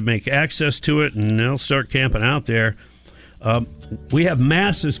try to make access to it, and they'll start camping out there. We have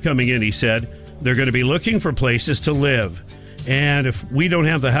masses coming in, he said. They're going to be looking for places to live. And if we don't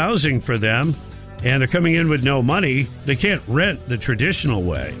have the housing for them and they're coming in with no money, they can't rent the traditional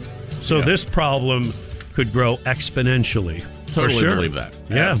way. So this problem could grow exponentially. Totally believe that.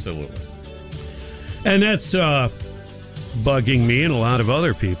 Yeah. Absolutely. And that's bugging me and a lot of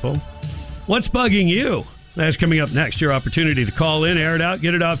other people. What's bugging you? That's coming up next. Your opportunity to call in, air it out,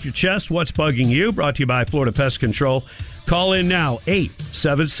 get it off your chest. What's bugging you? Brought to you by Florida Pest Control. Call in now,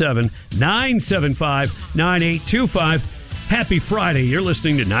 877-975-9825. Happy Friday. You're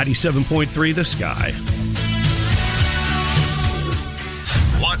listening to 97.3 The Sky.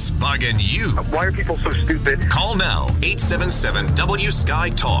 What's bugging you? Why are people so stupid? Call now,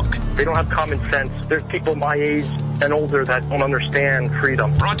 877-WSKY-TALK. They don't have common sense. There's people my age and older that don't understand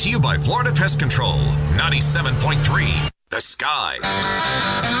freedom. Brought to you by Florida Pest Control, 97.3 The Sky.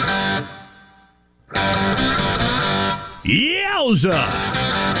 Yowza!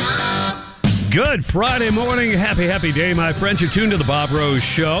 Good Friday morning. Happy day, my friends. You're tuned to the Bob Rose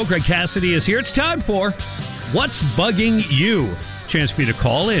Show. Greg Cassidy is here. It's time for What's Bugging You? Chance for you to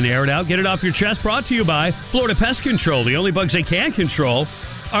call in, air it out, get it off your chest. Brought to you by Florida Pest Control. The only bugs they can control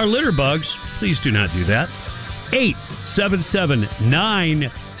are litter bugs. Please do not do that.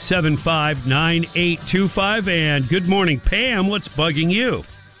 877-975-9825. And good morning, Pam. What's bugging you?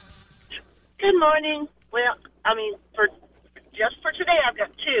 Good morning. Well, for today, I've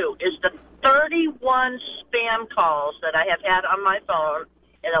got two. Is the 31 spam calls that I have had on my phone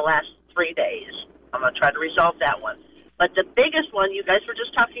in the last 3 days. I'm going to try to resolve that one. But the biggest one, you guys were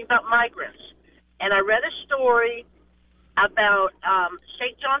just talking about migrants. And I read a story about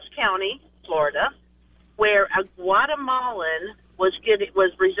St. Johns County, Florida, where a Guatemalan was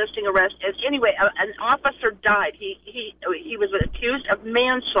resisting arrest. And anyway, an officer died. He was accused of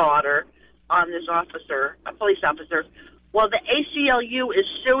manslaughter on this officer, a police officer. Well, the ACLU is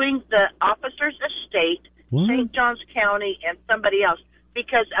suing the officer's estate, St. Johns County, and somebody else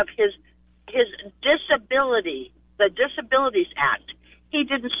because of his disability, the Disabilities Act. He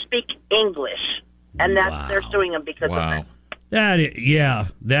didn't speak English, and they're suing him because of that. That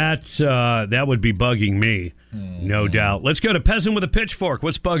would be bugging me, no doubt. Let's go to Peasant with a Pitchfork.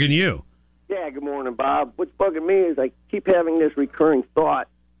 What's bugging you? Yeah, good morning, Bob. What's bugging me is I keep having this recurring thought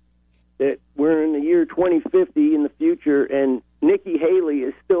that we're in the year 2050 in the future, and Nikki Haley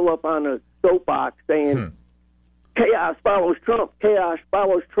is still up on a soapbox saying, chaos follows Trump,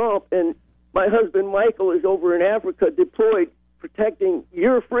 and my husband Michael is over in Africa deployed protecting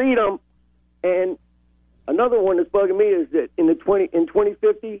your freedom. And another one that's bugging me is that in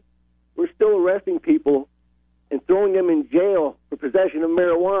 2050, we're still arresting people and throwing them in jail for possession of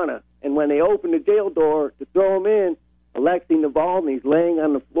marijuana. And when they open the jail door to throw them in, Alexei Navalny's laying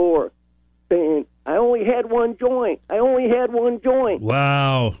on the floor saying, I only had one joint.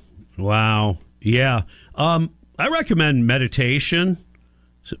 Wow. Yeah. I recommend meditation,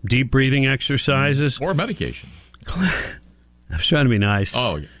 some deep breathing exercises. Or medication. I was trying to be nice.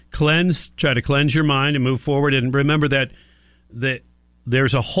 Oh, yeah. Try to cleanse your mind and move forward. And remember that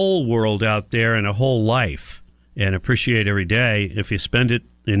there's a whole world out there and a whole life, and appreciate every day. If you spend it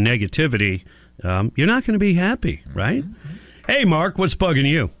in negativity, you're not going to be happy, right? Mm-hmm. Hey, Mark, what's bugging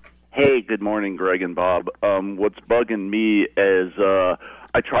you? Hey, good morning, Greg and Bob. What's bugging me is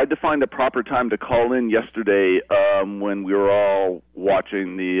I tried to find a proper time to call in yesterday when we were all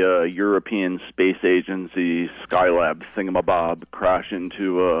watching the European Space Agency Skylab thingamabob crash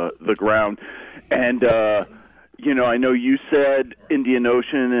into the ground. And, I know you said Indian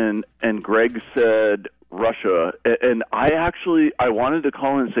Ocean and Greg said Russia. And I wanted to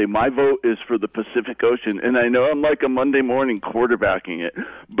call in and say my vote is for the Pacific Ocean. And I know I'm like a Monday morning quarterbacking it,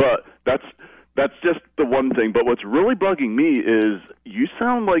 but that's just the one thing. But what's really bugging me is you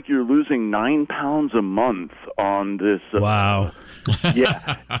sound like you're losing 9 pounds a month on this. Wow.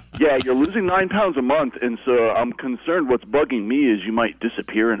 Yeah, you're losing 9 pounds a month. And so I'm concerned what's bugging me is you might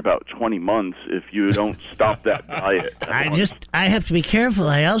disappear in about 20 months if you don't stop that diet. I have to be careful.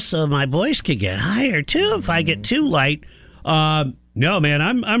 My voice could get higher, too, if I get too light. No, man,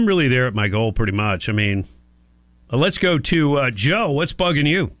 I'm really there at my goal pretty much. I mean, let's go to Joe. What's bugging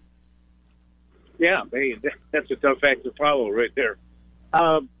you? Yeah, hey, that's a tough act to follow right there.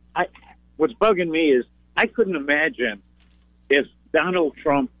 What's bugging me is I couldn't imagine if Donald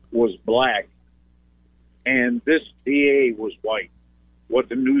Trump was black and this DA was white, what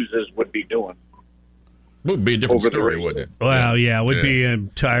the news would be doing. It would be a different story, wouldn't it? Well, yeah, it would be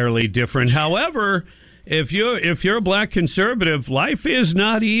entirely different. However, if you're a black conservative, life is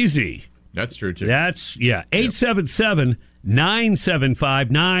not easy. That's true, too.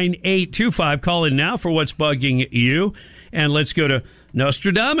 877-975-9825. Call in now for what's bugging you. And let's go to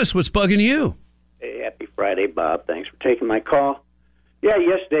Nostradamus. What's bugging you? Hey, happy Friday, Bob. Thanks for taking my call. Yeah,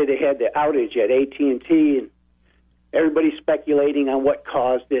 yesterday they had the outage at AT&T, and everybody's speculating on what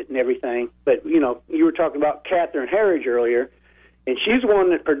caused it and everything. But, you were talking about Catherine Herridge earlier, and she's the one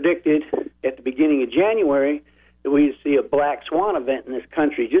that predicted at the beginning of January that we'd see a black swan event in this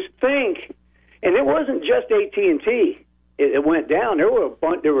country. Just think. And it wasn't just AT&T. It went down. There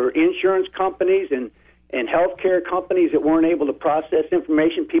were insurance companies and healthcare companies that weren't able to process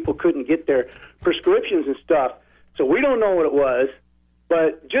information. People couldn't get their prescriptions and stuff. So we don't know what it was.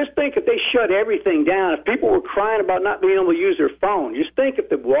 But just think if they shut everything down, if people were crying about not being able to use their phone, just think if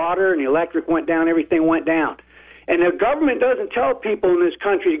the water and the electric went down, everything went down. And the government doesn't tell people in this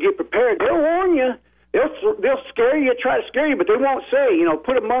country to get prepared. They'll warn you. They'll scare you, try to scare you, but they won't say,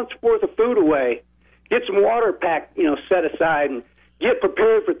 put a month's worth of food away. Get some water packed, set aside, and get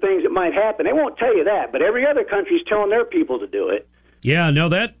prepared for things that might happen. They won't tell you that, but every other country is telling their people to do it. Yeah, no,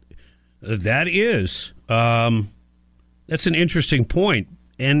 that is that's an interesting point.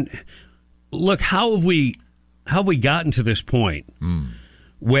 And look, how have we have we gotten to this point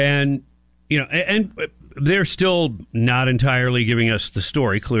when, and they're still not entirely giving us the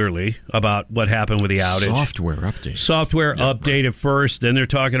story clearly about what happened with the outage. Software update. Update at first. Then they're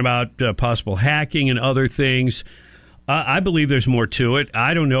talking about possible hacking and other things. I believe there's more to it.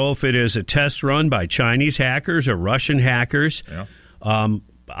 I don't know if it is a test run by Chinese hackers or Russian hackers. Yeah.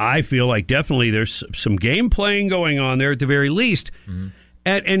 I feel like definitely there's some game playing going on there at the very least. Mm-hmm.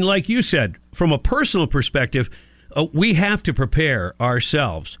 And like you said, from a personal perspective, we have to prepare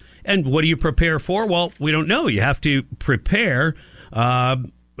ourselves. And what do you prepare for? Well, we don't know. You have to prepare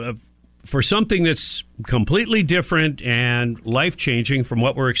for something that's completely different and life-changing from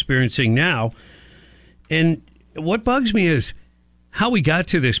what we're experiencing now. And what bugs me is how we got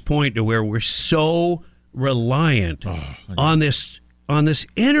to this point to where we're so reliant on this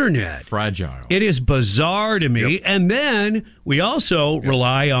internet. Fragile. It is bizarre to me. Yep. And then we also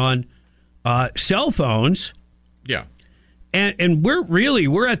rely on cell phones. Yeah. And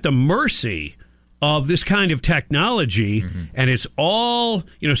we're at the mercy of this kind of technology, and it's all,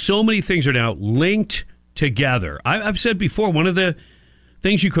 so many things are now linked together. I've said before, one of the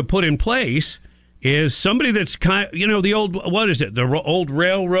things you could put in place is somebody that's the old, what is it, the old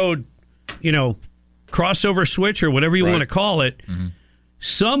railroad, crossover switch or whatever you want to call it. Mm-hmm.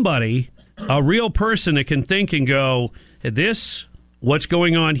 Somebody, a real person that can think and go, what's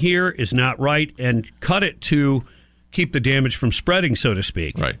going on here is not right, and cut it to keep the damage from spreading, so to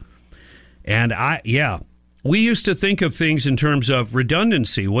speak. Right. And we used to think of things in terms of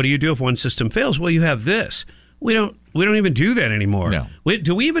redundancy. What do you do if one system fails? Well, you have this. We don't even do that anymore. No.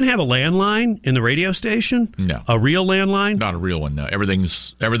 Do we even have a landline in the radio station? No. A real landline? Not a real one, no.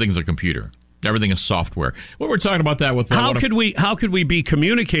 Everything's a computer. Everything is software. Well, we're talking about that with how could we be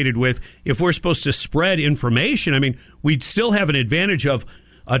communicated with if we're supposed to spread information? I mean, we'd still have an advantage of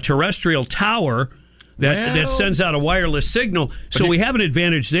a terrestrial tower that sends out a wireless signal. So we have an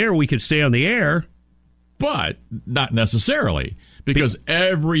advantage there. We could stay on the air. But not necessarily, because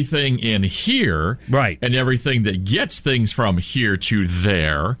everything in here and everything that gets things from here to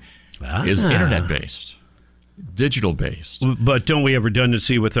there is internet-based, digital-based. But don't we have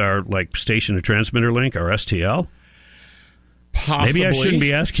redundancy with our station to transmitter link, our STL? Possibly. Maybe I shouldn't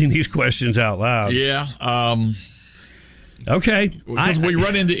be asking these questions out loud. Yeah. Okay. Because we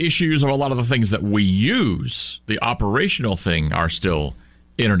run into issues of a lot of the things that we use. The operational thing are still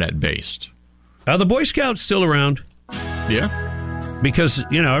internet-based. Are the Boy Scouts still around? Yeah. Because,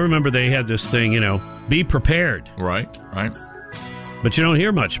 I remember they had this thing, be prepared. Right. But you don't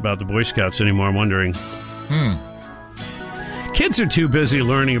hear much about the Boy Scouts anymore. I'm wondering. Kids are too busy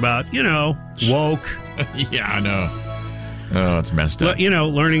learning about, woke. Yeah, I know. Oh, it's messed up.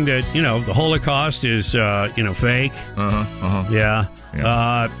 Learning that, the Holocaust is, fake. Yeah.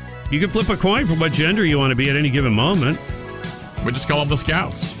 You can flip a coin for what gender you want to be at any given moment. We just call them the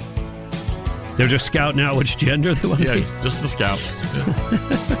Scouts. They're just scouting out which gender they want to be? Yeah, just the Scouts.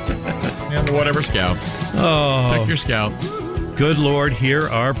 Yeah. Whatever Scouts. Oh. Pick your Scout. Good Lord, hear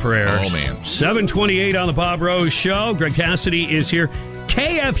our prayers. Oh, man. 7:28 on the Bob Rose Show. Greg Cassidy is here.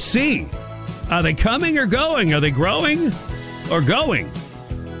 KFC. Are they coming or going? Are they growing or going?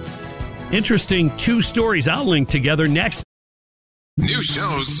 Interesting two stories I'll link together next. New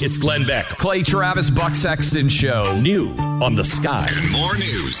shows. It's Glenn Beck, Clay Travis, Buck Sexton Show. New on the Sky. And more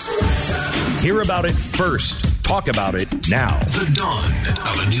news. Hear about it first. Talk about it now. The dawn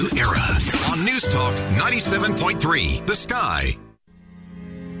of a new era on News Talk 97.3, The Sky.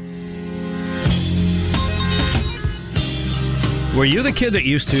 Were you the kid that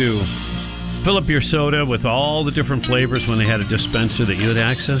used to fill up your soda with all the different flavors when they had a dispenser that you had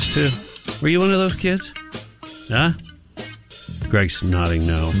access to? Were you one of those kids? Huh? Greg's nodding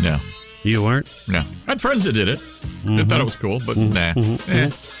no. No. You weren't? No. I had friends that did it. I thought it was cool, but nah.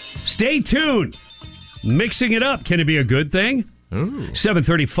 Stay tuned. Mixing it up. Can it be a good thing? Ooh.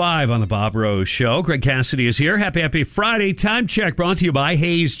 7:35 on the Bob Rose Show. Greg Cassidy is here. Happy Friday. Time check brought to you by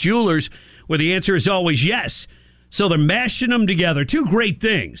Hayes Jewelers, where the answer is always yes. So they're mashing them together. Two great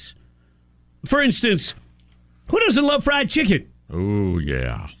things. For instance, who doesn't love fried chicken? Oh,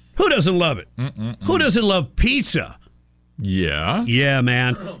 yeah. Who doesn't love it? Who doesn't love pizza? Yeah. Yeah,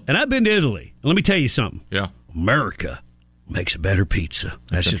 man. And I've been to Italy. Let me tell you something. Yeah. America makes a better pizza.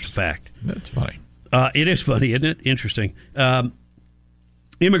 That's just a fact. That's funny. It is funny, isn't it? Interesting.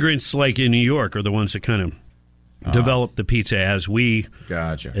 Immigrants like in New York are the ones that kind of developed the pizza as we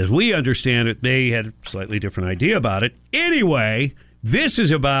understand it. They had a slightly different idea about it. Anyway, this is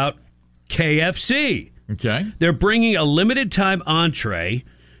about KFC. Okay. They're bringing a limited time entree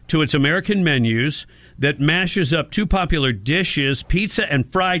to its American menus that mashes up two popular dishes, pizza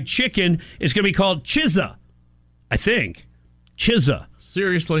and fried chicken. It's going to be called Chizza. I think. Chizza.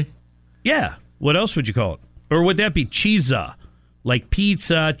 Seriously? Yeah. What else would you call it? Or would that be chizza? Like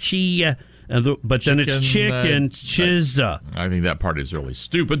pizza, chia, but then it's chicken, chizza. I think that part is really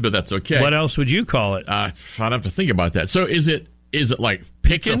stupid, but that's okay. What else would you call it? I'd have to think about that. So is it like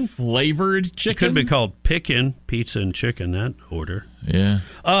pizza flavored chicken? It could be called pickin', pizza and chicken, that order. Yeah.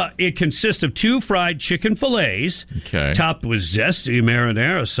 It consists of 2 fried chicken fillets, topped with zesty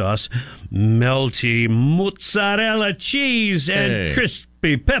marinara sauce, melty mozzarella cheese, and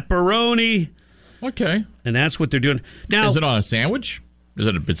crispy pepperoni. Okay. And that's what they're doing. Now, is it on a sandwich? Is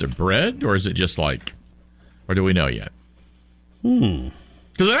it bread, or is it just like, or do we know yet?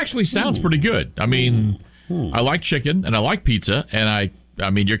 Because it actually sounds pretty good. I mean, I like chicken and I like pizza, and I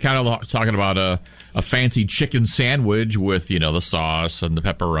mean, you're kind of talking about a fancy chicken sandwich with the sauce and the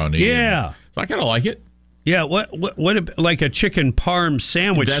pepperoni. Yeah. So I kind of like it. Yeah. What like a chicken parm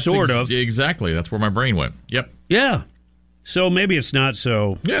sandwich, sort of. Exactly. That's where my brain went. Yep. Yeah. So maybe it's not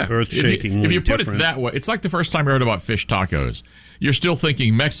so earth-shaking. If you put it that way, it's like the first time I heard about fish tacos. You're still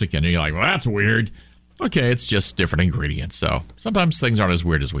thinking Mexican, and you're like, well, that's weird. Okay, it's just different ingredients. So sometimes things aren't as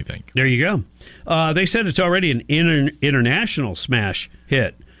weird as we think. There you go. They said it's already an international smash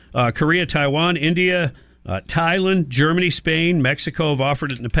hit. Korea, Taiwan, India, Thailand, Germany, Spain, Mexico have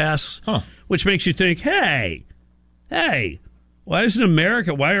offered it in the past, which makes you think, hey, why isn't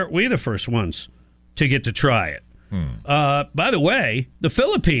America, why aren't we the first ones to get to try it? By the way, the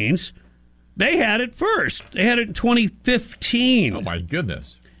Philippines, they had it first. They had it in 2015. Oh, my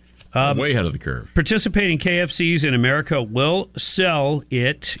goodness. Way ahead of the curve. Participating KFCs in America will sell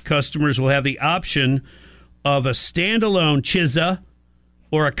it. Customers will have the option of a standalone chizza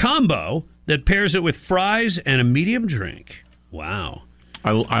or a combo that pairs it with fries and a medium drink. Wow.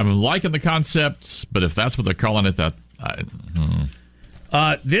 I'm liking the concepts, but if that's what they're calling it,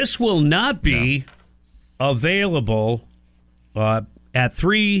 this will not be available at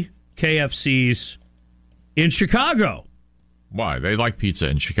 3 KFCs in Chicago. Why? They like pizza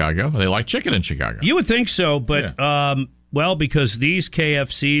in Chicago. They like chicken in Chicago. You would think so, but, because these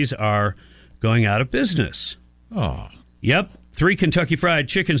KFCs are going out of business. Oh. Yep. 3 Kentucky Fried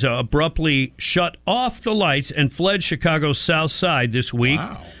Chickens abruptly shut off the lights and fled Chicago's South Side this week,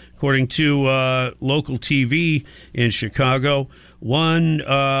 according to local TV in Chicago.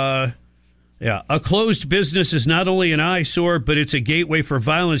 A closed business is not only an eyesore, but it's a gateway for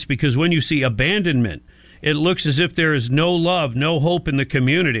violence, because when you see abandonment, it looks as if there is no love, no hope in the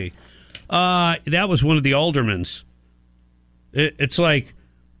community. That was one of the aldermans. It's like,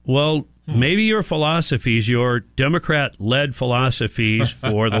 well, maybe your philosophies, your Democrat-led philosophies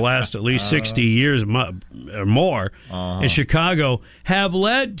for the last at least 60 years or more in Chicago have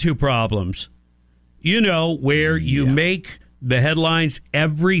led to problems. Where you make the headlines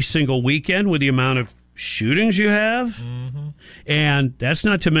every single weekend with the amount of shootings you have. And that's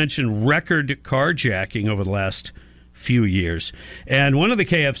not to mention record carjacking over the last few years. And one of the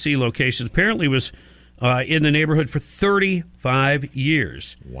KFC locations apparently was in the neighborhood for 35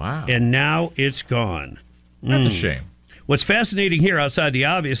 years. Wow. And now it's gone. That's a shame. What's fascinating here, outside the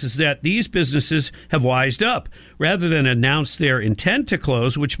obvious, is that these businesses have wised up. Rather than announce their intent to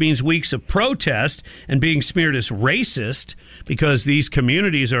close, which means weeks of protest and being smeared as racist, because these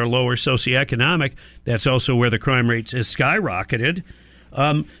communities are lower socioeconomic, that's also where the crime rate has skyrocketed.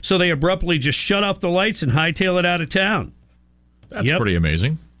 So they abruptly just shut off the lights and hightail it out of town. That's pretty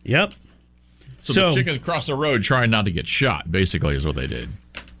amazing. Yep. So the chicken across the road trying not to get shot, basically, is what they did.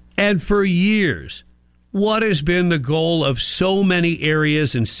 And for years, what has been the goal of so many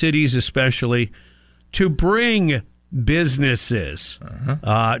areas and cities especially, to bring businesses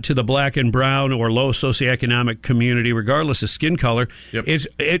to the black and brown or low socioeconomic community, regardless of skin color. Yep.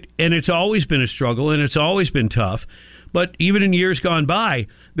 It's always been a struggle, and it's always been tough. But even in years gone by,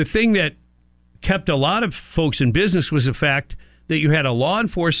 the thing that kept a lot of folks in business was the fact that you had a law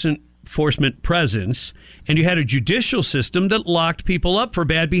enforcement presence and you had a judicial system that locked people up for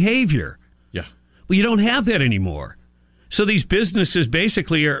bad behavior. Yeah. Well, you don't have that anymore. So these businesses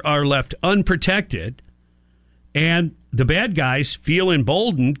basically are left unprotected, and the bad guys feel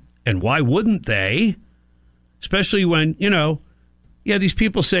emboldened, and why wouldn't they? Especially when, these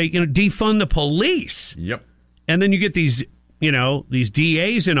people say, defund the police. Yep. And then you get these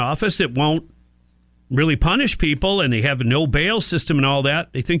DAs in office that won't really punish people, and they have a no bail system and all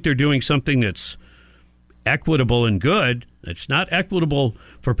that. They think they're doing something that's equitable and good. It's not equitable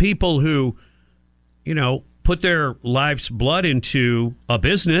for people who, put their life's blood into a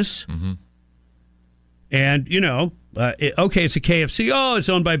business. Mm-hmm. And, it's a KFC. Oh, it's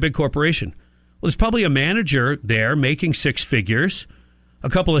owned by a big corporation. Well, there's probably a manager there making 6 figures a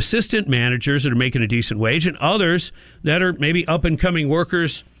couple assistant managers that are making a decent wage, and others that are maybe up-and-coming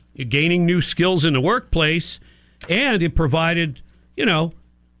workers gaining new skills in the workplace, and it provided,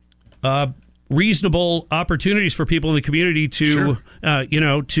 reasonable opportunities for people in the community to,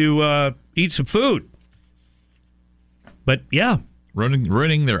 eat some food. But, yeah.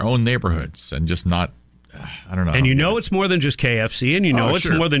 Ruining their own neighborhoods and just not, I don't know. And it's more than just KFC, and it's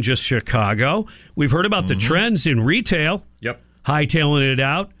more than just Chicago. We've heard about the trends in retail. Yep. Hightailing it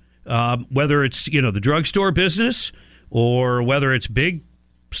out, whether it's, the drugstore business or whether it's big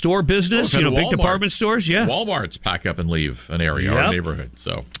store business, big department stores. Yeah. Walmarts pack up and leave an area or a neighborhood.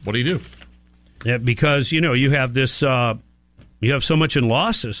 So what do you do? Yeah, because, you have this, you have so much in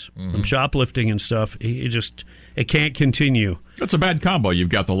losses from shoplifting and stuff. It can't continue. It's a bad combo. You've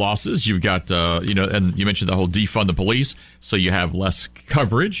got the losses. You've got, and you mentioned the whole defund the police. So you have less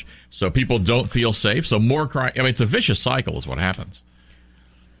coverage. So people don't feel safe. So more crime. I mean, it's a vicious cycle is what happens.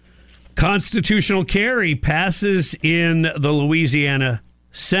 Constitutional carry passes in the Louisiana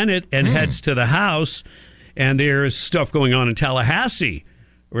Senate and heads to the House. And there's stuff going on in Tallahassee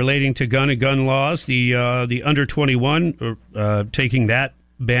relating to gun and gun laws. The under 21 taking that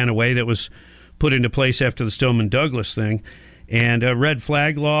ban away that was put into place after the Stoneman Douglas thing. And red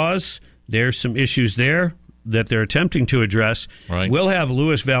flag laws, there's some issues there that they're attempting to address. Right. We'll have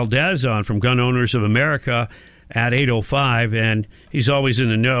Luis Valdez on from Gun Owners of America at 8:05, and he's always in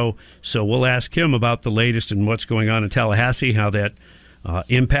the know, so we'll ask him about the latest and what's going on in Tallahassee, how that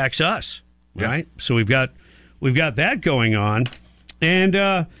impacts us, right? Yeah. So we've got that going on. And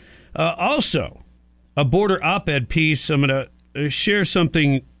also, a border op-ed piece, I'm going to share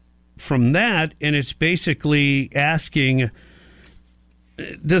something from that, and it's basically asking,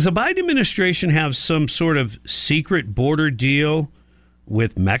 does the Biden administration have some sort of secret border deal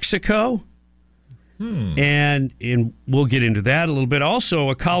with Mexico? And we'll get into that a little bit.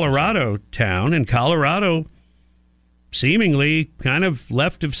 Also, a Colorado town, and Colorado seemingly kind of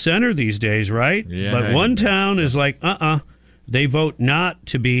left of center these days, right? Yeah, but one town is like, they vote not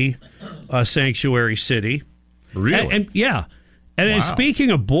to be a sanctuary city. Really? And speaking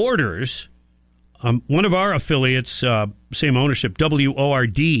of borders, one of our affiliates, same ownership,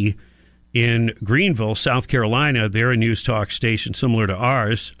 WORD in Greenville, South Carolina, they're a news talk station similar to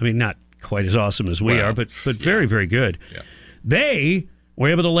ours. I mean, not quite as awesome as we are, but very, very good. Yeah. They were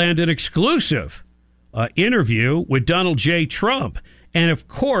able to land an exclusive interview with Donald J. Trump. And, of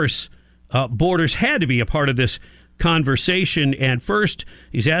course, borders had to be a part of this conversation. And first,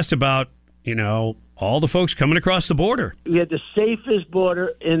 he's asked about, all the folks coming across the border. We had the safest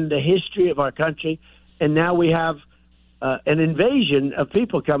border in the history of our country, and now we have an invasion of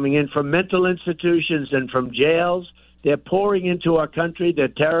people coming in from mental institutions and from jails. They're pouring into our country. They're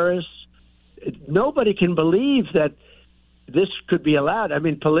terrorists. Nobody can believe that this could be allowed. I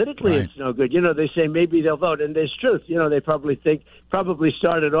mean, politically, It's no good. They say maybe they'll vote, and there's truth. They probably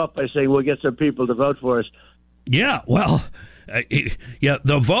started off by saying we'll get some people to vote for us. Yeah, well,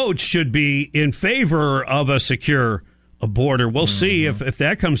 the votes should be in favor of a secure border. We'll see if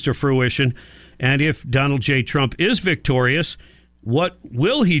that comes to fruition. And if Donald J. Trump is victorious, what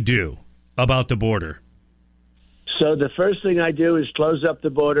will he do about the border? So the first thing I do is close up the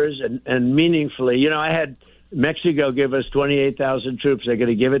borders and meaningfully. I had Mexico give us 28,000 troops. They're going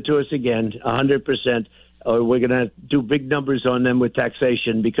to give it to us again, 100%. Or we're going to do big numbers on them with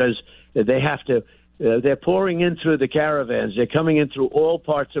taxation because they have to. They're pouring in through the caravans. They're coming in through all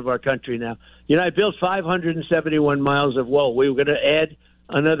parts of our country now. I built 571 miles of wall. We were going to add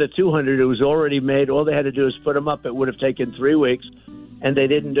another 200. It was already made. All they had to do is put them up. It would have taken 3 weeks, and they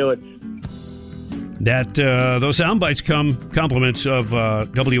didn't do it. Those sound bites come compliments of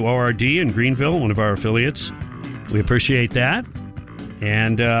WORD in Greenville, one of our affiliates. We appreciate that.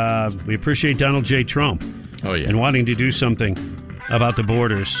 And we appreciate Donald J. Trump and wanting to do something about the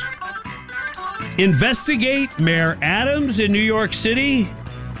borders. Investigate Mayor Adams in New York City.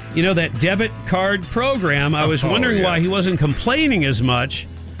 That debit card program. I was wondering why he wasn't complaining as much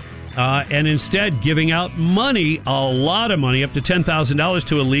and instead giving out money, a lot of money, up to $10,000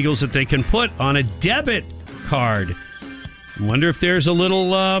 to illegals that they can put on a debit card. I wonder if there's a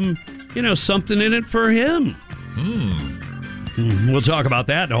little, something in it for him. We'll talk about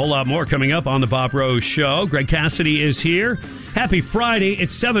that and a whole lot more coming up on the Bob Rose Show. Greg Cassidy is here. Happy Friday.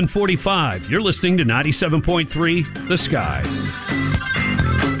 It's 7:45. You're listening to 97.3 The Sky.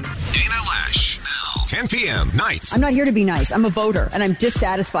 Dana Lash, now 10 p.m. nights. I'm not here to be nice. I'm a voter, and I'm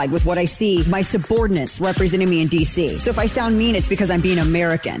dissatisfied with what I see my subordinates representing me in D.C. So if I sound mean, it's because I'm being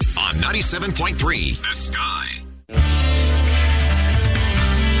American. On 97.3 The Sky.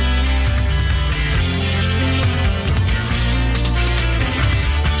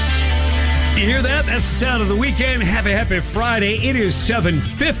 You hear that? That's the sound of the weekend. Happy Friday. It is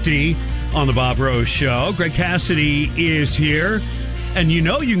 7:50 on the Bob Rose Show. Greg Cassidy is here. And you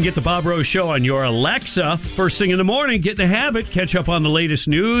know you can get the Bob Rose Show on your Alexa first thing in the morning. Get in the habit. Catch up on the latest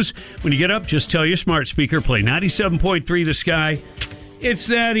news. When you get up, just tell your smart speaker, play 97.3 The Sky. It's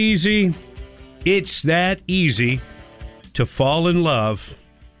that easy. It's that easy to fall in love.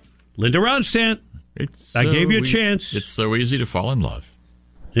 Linda Ronstadt, I gave you a chance. It's so easy to fall in love.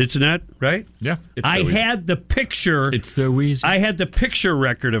 Isn't that right? Yeah. I had the picture. It's so easy. I had the picture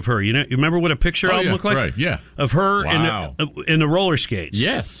record of her. You remember what a picture album looked like? Right, yeah. Of her in the roller skates.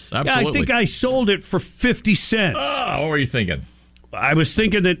 Yes, absolutely. Yeah, I think I sold it for 50 cents. Oh, what were you thinking? I was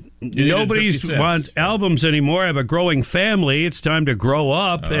thinking that nobody's wants albums anymore. I have a growing family. It's time to grow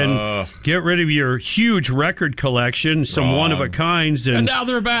up and get rid of your huge record collection, some one-of-a-kinds. And now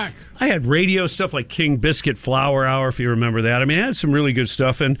they're back. I had radio stuff like King Biscuit Flower Hour, if you remember that. I mean, I had some really good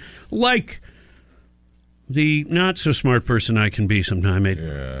stuff. And like the not-so-smart person I can be sometime.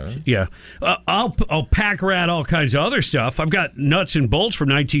 I'll pack rat all kinds of other stuff. I've got nuts and bolts from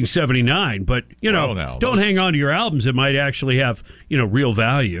 1979. But, don't hang on to your albums. It might actually have, real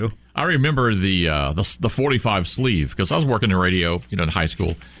value. I remember the 45 sleeve because I was working in radio, in high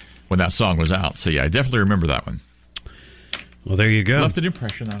school when that song was out. So, yeah, I definitely remember that one. Well, there you go. Left an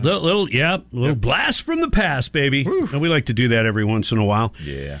impression on it. Little blast from the past, baby. And we like to do that every once in a while.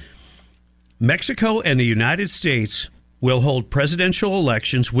 Yeah. Mexico and the United States will hold presidential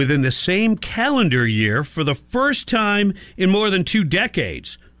elections within the same calendar year for the first time in more than 2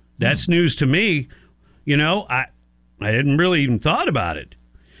 decades. That's news to me. I hadn't really even thought about it.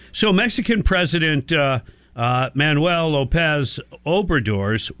 So Mexican President Manuel López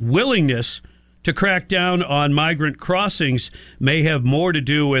Obrador's willingness to crack down on migrant crossings may have more to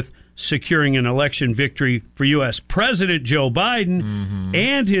do with securing an election victory for U.S. President Joe Biden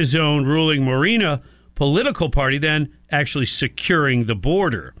and his own ruling Morena political party than actually securing the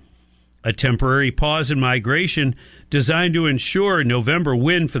border. A temporary pause in migration designed to ensure a November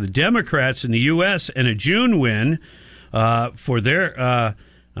win for the Democrats in the U.S. and a June win for the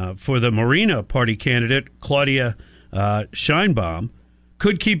Morena party candidate Claudia Sheinbaum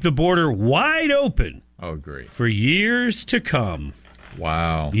could keep the border wide open for years to come.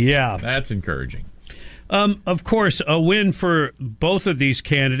 Wow. Yeah. That's encouraging. Of course, a win for both of these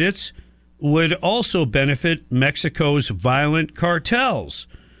candidates would also benefit Mexico's violent cartels,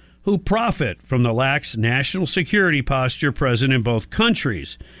 who profit from the lax national security posture present in both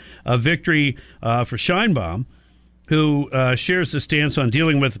countries. A victory for Sheinbaum, who shares the stance on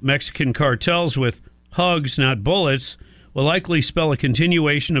dealing with Mexican cartels with hugs, not bullets, will likely spell a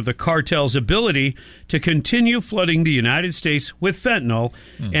continuation of the cartel's ability to continue flooding the United States with fentanyl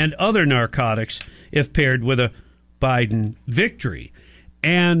and other narcotics if paired with a Biden victory.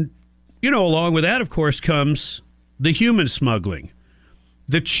 And, along with that, of course, comes the human smuggling,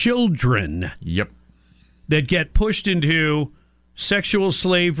 the children that get pushed into sexual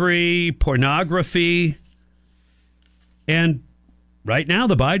slavery, pornography. And right now,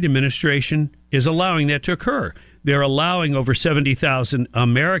 the Biden administration is allowing that to occur. They're allowing over 70,000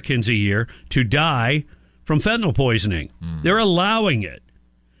 Americans a year to die from fentanyl poisoning. They're allowing it.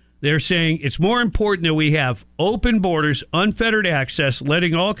 They're saying it's more important that we have open borders, unfettered access,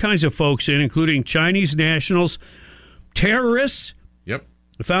 letting all kinds of folks in, including Chinese nationals, terrorists. Yep.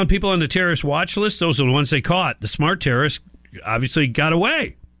 I found people on the terrorist watch list. Those are the ones they caught. The smart terrorists obviously got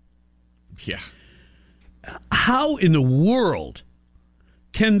away. Yeah. How in the world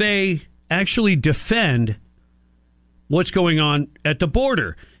can they actually defend what's going on at the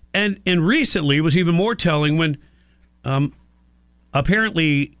border? And recently it was even more telling when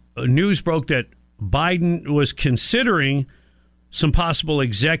apparently news broke that Biden was considering some possible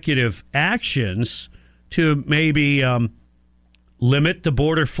executive actions to maybe limit the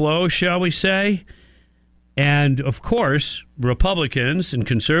border flow, shall we say. And, of course, Republicans and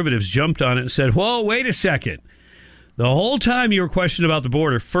conservatives jumped on it and said, whoa, wait a second. The whole time you were questioning about the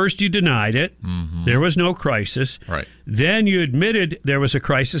border, first you denied it. There was no crisis. Right. Then you admitted there was a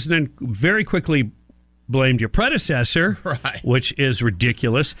crisis and then very quickly blamed your predecessor, which is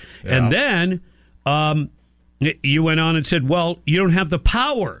ridiculous. Yeah. And then you went on and said, well, you don't have the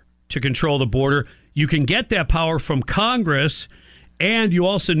power to control the border. You can get that power from Congress, and you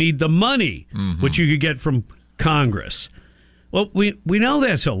also need the money, which you could get from Congress. Well, we know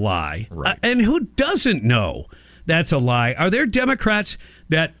that's a lie. Right. And who doesn't know that's a lie? Are there Democrats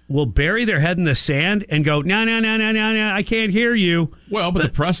that will bury their head in the sand and go, no, I can't hear you? Well, but the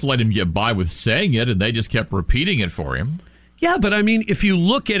press let him get by with saying it, and they just kept repeating it for him. Yeah, but I mean, if you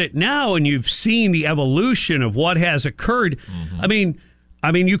look at it now and you've seen the evolution of what has occurred, I mean,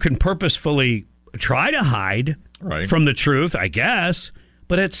 I mean, you can purposefully try to hide from the truth, I guess,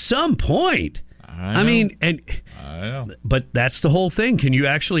 but at some point, I know. But that's the whole thing. Can you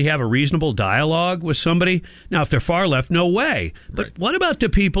actually have a reasonable dialogue with somebody? Now, if they're far left, no way. But what about the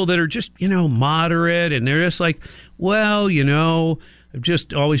people that are just, moderate, and they're just like, well, I've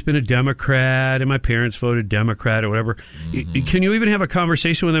just always been a Democrat, and my parents voted Democrat or whatever. Mm-hmm. Can you even have a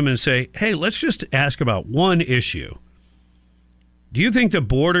conversation with them and say, hey, let's just ask about one issue? Do you think the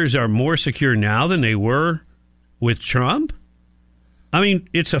borders are more secure now than they were with Trump? I mean,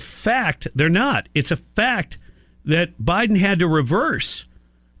 it's a fact. They're not. It's a fact that Biden had to reverse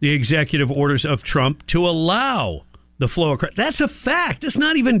the executive orders of Trump to allow the flow of... That's a fact. It's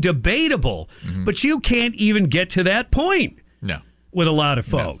not even debatable. Mm-hmm. But you can't even get to that point. No. With a lot of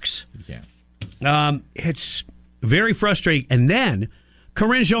folks. No, you can't. It's very frustrating. And then,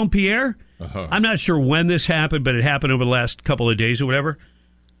 Karine Jean-Pierre, I'm not sure when this happened, but it happened over the last couple of days or whatever.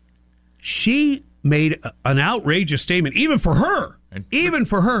 She made an outrageous statement, even for her.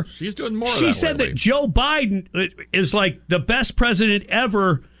 She's doing more of that. She said that Joe Biden is like the best president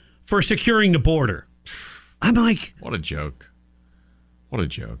ever for securing the border. I'm like... What a joke. What a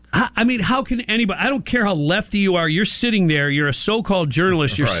joke. I mean, how can anybody... I don't care how lefty you are. You're sitting there. You're a so-called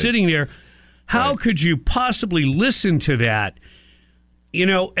journalist. You're sitting there. How could you possibly listen to that?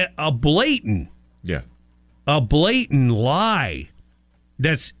 A blatant lie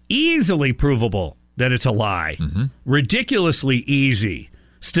that's easily provable that it's a lie. Mm-hmm. Ridiculously easy.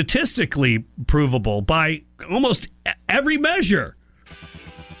 Statistically provable by almost every measure.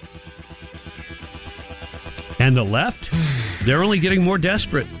 And the left, they're only getting more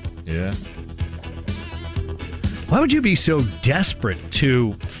desperate. Yeah. Why would you be so desperate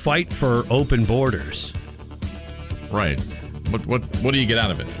to fight for open borders? Right. What do you get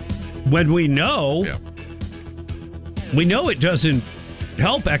out of it? When we know it doesn't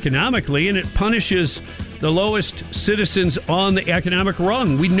help economically, and it punishes the lowest citizens on the economic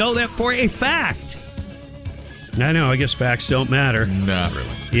rung. We know that for a fact. I know, I guess facts don't matter. Not really.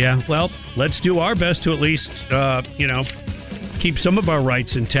 Yeah, well, let's do our best to at least, keep some of our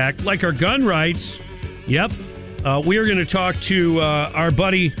rights intact, like our gun rights. Yep. We are going to talk to our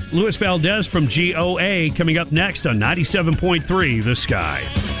buddy Luis Valdez from GOA coming up next on 97.3 The Sky.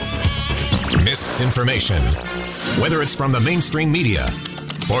 Misinformation. Whether it's from the mainstream media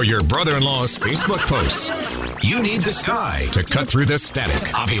or your brother-in-law's Facebook posts, you need The Sky to cut through the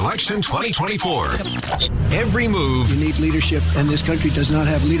static of election 2024. Every move. You need leadership, and this country does not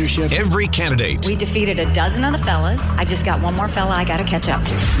have leadership. Every candidate. We defeated a dozen of the fellas. I just got one more fella I got to catch up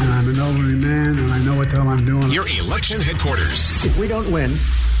to. I'm an elderly man, and I know what the hell I'm doing. Your election headquarters. If we don't win,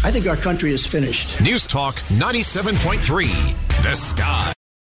 I think our country is finished. News Talk 97.3. The Sky.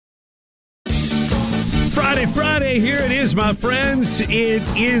 Friday, here it is, my friends. It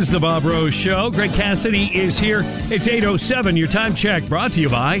is the Bob Rose Show. Greg Cassidy is here. It's 8:07. Your time check brought to you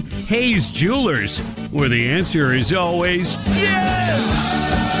by Hayes Jewelers, where the answer is always yes.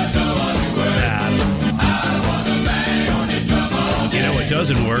 You know what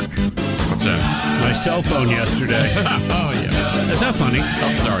doesn't work? What's that? My cell phone yesterday. Oh, yeah. That's not funny.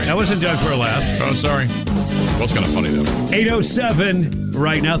 Oh, sorry. That wasn't done for a laugh. Oh, sorry. What's kind of funny, though? 8:07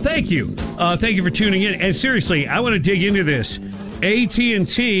 right now. Thank you. Thank you for tuning in. And seriously, I want to dig into this.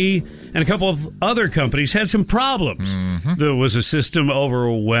 AT&T and a couple of other companies had some problems. Mm-hmm. Was a system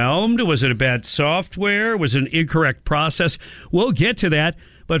overwhelmed? Was it a bad software? Was it an incorrect process? We'll get to that.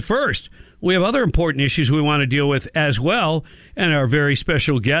 But first, we have other important issues we want to deal with as well. And our very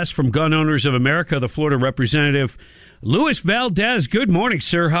special guest from Gun Owners of America, the Florida representative, Luis Valdez. Good morning,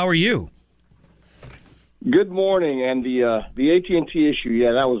 sir. How are you? Good morning. And the AT&T issue,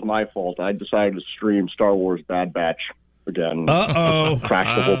 that was my fault. I decided to stream Star Wars Bad Batch again.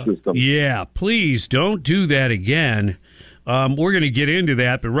 Crashed the whole system. Yeah, please don't do that again. We're going to get into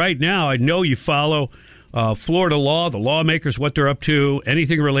that. But right now, I know you follow Florida law, the lawmakers, what they're up to,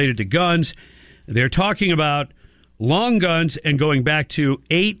 anything related to guns. They're talking about long guns and going back to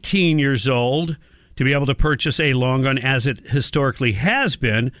 18 years old to be able to purchase a long gun as it historically has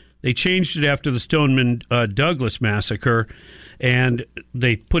been. They changed it after the Stoneman Douglas massacre, and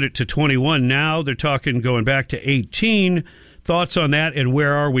they put it to 21. Now they're talking going back to 18. Thoughts on that, and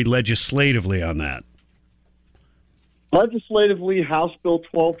where are we legislatively on that? Legislatively, House Bill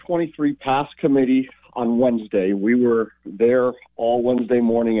 1223 passed committee on Wednesday. We were there all Wednesday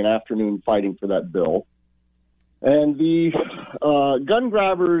morning and afternoon fighting for that bill. And the gun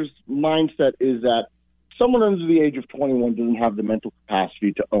grabbers' mindset is that someone under the age of 21 doesn't have the mental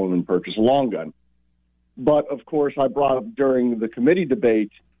capacity to own and purchase a long gun. But, of course, I brought up during the committee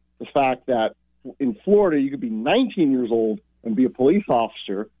debate the fact that in Florida you could be 19 years old and be a police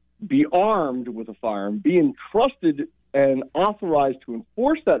officer, be armed with a firearm, be entrusted and authorized to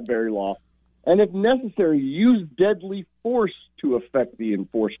enforce that very law, and if necessary, use deadly force to effect the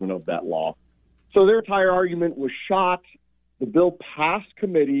enforcement of that law. So their entire argument was shot. The bill passed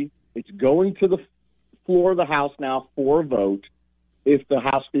committee. It's going to the floor of the House now for a vote. If the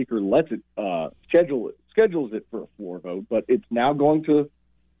House Speaker lets it, schedules it for a floor vote, but it's now going to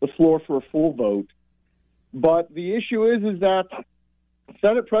the floor for a full vote. But the issue is that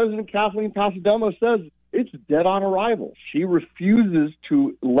Senate President Kathleen Passidomo says it's dead on arrival. She refuses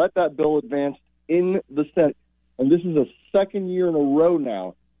to let that bill advance in the Senate. And this is the second year in a row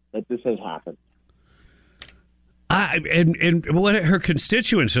now that this has happened. And what her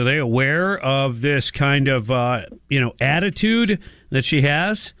constituents, are they aware of this kind of attitude that she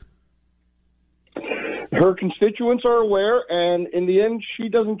has? Her constituents are aware, and in the end, she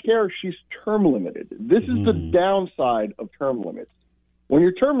doesn't care. She's term limited. This is the downside of term limits. When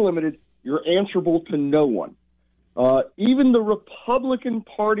you're term limited, you're answerable to no one. Even the Republican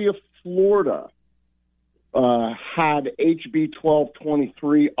Party of Florida had HB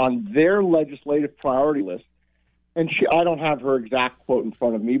 1223 on their legislative priority list. And I don't have her exact quote in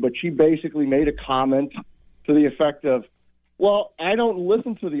front of me, but she basically made a comment to the effect of, well, I don't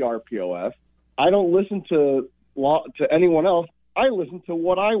listen to the RPOF. I don't listen to anyone else. I listen to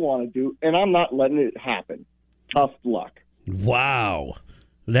what I want to do, and I'm not letting it happen. Tough luck. Wow.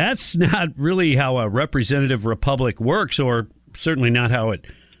 That's not really how a representative republic works, or certainly not how it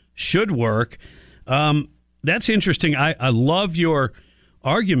should work. That's interesting. I love your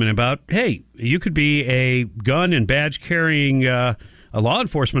argument about, hey, you could be a gun and badge carrying a law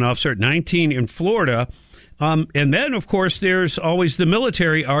enforcement officer at 19 in Florida. And then, of course, there's always the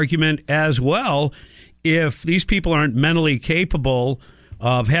military argument as well. If these people aren't mentally capable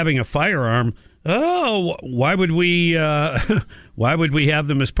of having a firearm, why would we have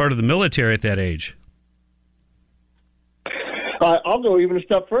them as part of the military at that age? I'll go even a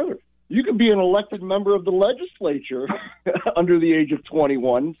step further. You can be an elected member of the legislature under the age of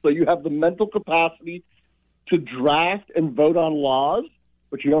 21, so you have the mental capacity to draft and vote on laws,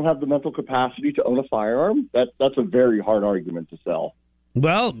 but you don't have the mental capacity to own a firearm. That's a very hard argument to sell.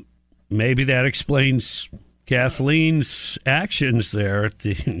 Well, maybe that explains Kathleen's actions there. At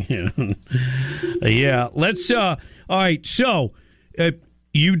the, yeah, let's. All right, so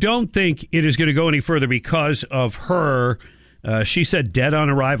you don't think it is going to go any further because of her? She said dead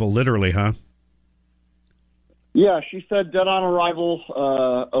on arrival, literally, huh? Yeah, she said dead on arrival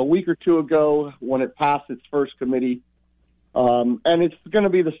a week or two ago when it passed its first committee. And it's going to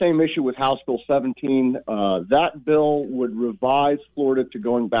be the same issue with House Bill 17. That bill would revise Florida to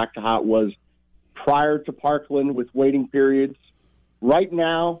going back to how it was prior to Parkland with waiting periods. Right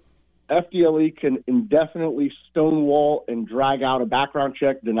now, FDLE can indefinitely stonewall and drag out a background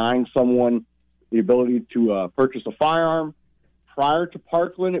check denying someone the ability to purchase a firearm. Prior to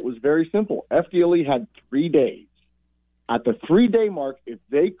Parkland, it was very simple. FDLE had 3 days. At the 3-day mark, if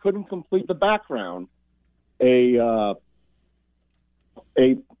they couldn't complete the background, an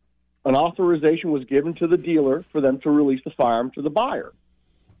authorization was given to the dealer for them to release the firearm to the buyer.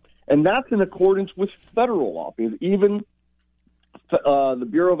 And that's in accordance with federal law, because even the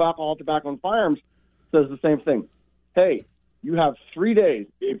Bureau of Alcohol, Tobacco, and Firearms says the same thing. Hey, you have 3 days.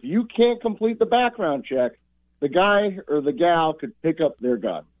 If you can't complete the background check, the guy or the gal could pick up their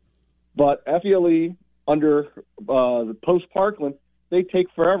gun. But FDLE, under the post-Parkland, they take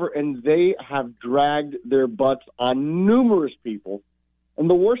forever, and they have dragged their butts on numerous people. And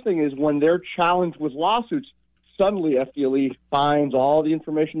the worst thing is when they're challenged with lawsuits, suddenly FDLE finds all the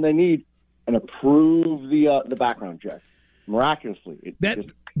information they need and approve the background check. Miraculously, it just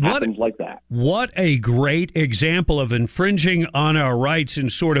happens like that. What a great example of infringing on our rights in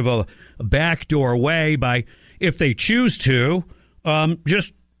sort of a backdoor way by, if they choose to,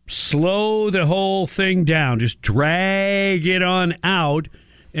 just slow the whole thing down, just drag it on out.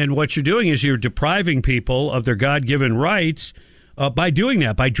 And what you're doing is you're depriving people of their God-given rights by doing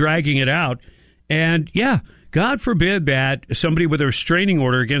that, by dragging it out. And, yeah, God forbid that somebody with a restraining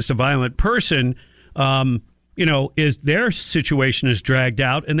order against a violent person, is their situation is dragged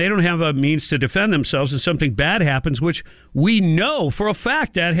out and they don't have a means to defend themselves and something bad happens, which we know for a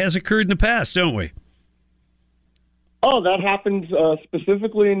fact that has occurred in the past, don't we? Oh, that happened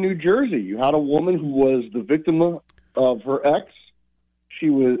specifically in New Jersey. You had a woman who was the victim of her ex.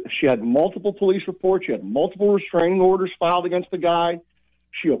 She had multiple police reports. She had multiple restraining orders filed against the guy.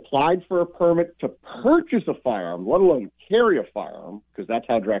 She applied for a permit to purchase a firearm, let alone carry a firearm, because that's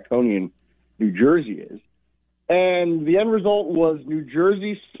how draconian New Jersey is. And the end result was New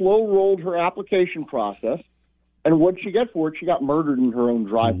Jersey slow-rolled her application process. And what did she get for it? She got murdered in her own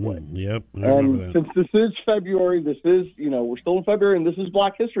driveway. Yep. And since this is February, we're still in February, and this is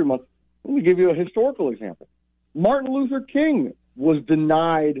Black History Month, let me give you a historical example. Martin Luther King was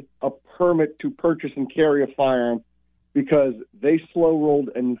denied a permit to purchase and carry a firearm because they slow-rolled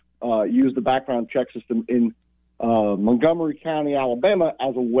and used the background check system in Montgomery County, Alabama,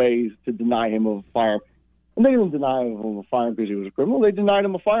 as a way to deny him of a firearm. And they didn't deny him of a firearm because he was a criminal. They denied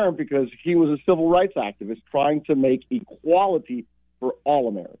him a firearm because he was a civil rights activist trying to make equality for all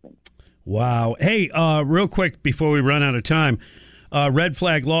Americans. Wow. Hey, real quick before we run out of time, red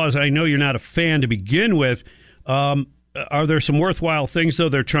flag laws, I know you're not a fan to begin with. Are there some worthwhile things, though,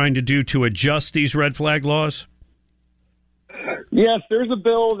 they're trying to do to adjust these red flag laws? Yes, there's a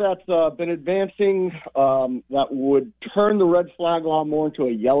bill that's been advancing that would turn the red flag law more into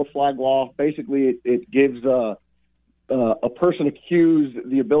a yellow flag law. Basically, it gives a person accused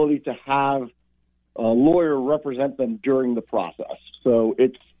the ability to have a lawyer represent them during the process. So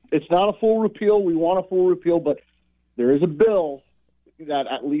it's not a full repeal. We want a full repeal, but there is a bill that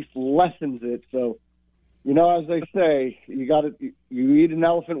at least lessens it. So, as they say, you eat an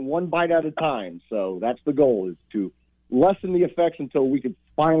elephant one bite at a time. So that's the goal, is to lessen the effects until we can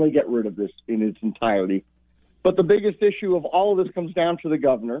finally get rid of this in its entirety. But the biggest issue of all of this comes down to the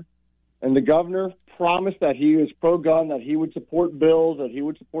governor. And the governor promised that he is pro-gun, that he would support bills, that he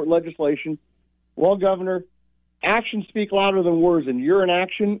would support legislation. Well, Governor, actions speak louder than words, and your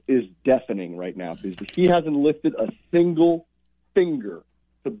inaction is deafening right now because he hasn't lifted a single finger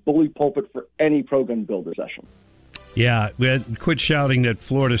to bully pulpit for any pro-gun bill this session. Yeah, we had quit shouting that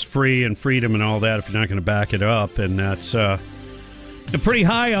Florida's free and freedom and all that if you're not going to back it up, and that's pretty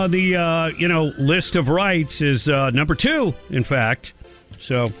high on the list of rights. Is number 2, in fact.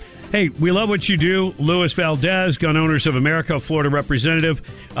 So, hey, we love what you do, Luis Valdez, Gun Owners of America, Florida representative.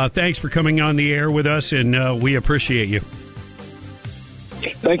 Thanks for coming on the air with us, and we appreciate you.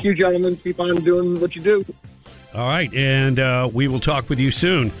 Thank you, gentlemen. Keep on doing what you do. All right, and we will talk with you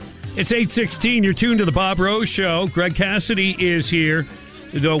soon. It's 8:16. You're tuned to the Bob Rose Show. Greg Cassidy is here.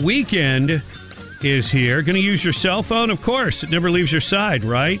 The weekend is here. Going to use your cell phone? Of course. It never leaves your side,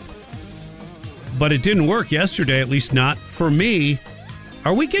 right? But it didn't work yesterday, at least not for me.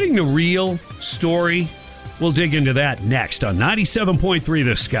 Are we getting the real story? We'll dig into that next on 97.3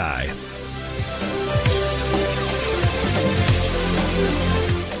 The Sky.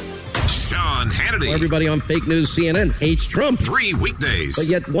 Hannity. Everybody on fake news CNN hates Trump. 3 weekdays. But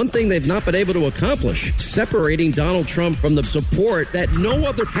yet one thing they've not been able to accomplish, separating Donald Trump from the support that no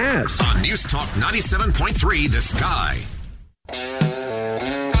other has. On News Talk 97.3 The Sky.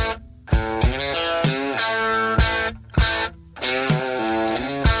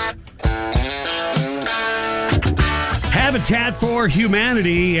 Habitat for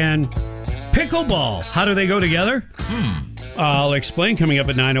Humanity and pickleball. How do they go together? I'll explain coming up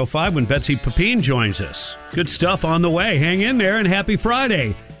at 9:05 when Betsy Pepin joins us. Good stuff on the way. Hang in there and happy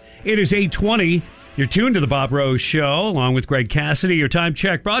Friday. It is 8:20. You're tuned to the Bob Rose Show along with Greg Cassidy. Your time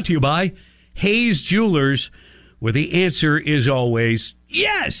check brought to you by Hayes Jewelers, where the answer is always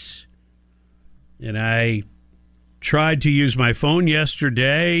yes. And I tried to use my phone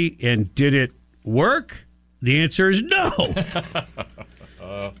yesterday, and did it work? The answer is no.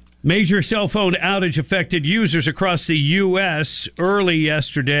 Major cell phone outage affected users across the U.S. early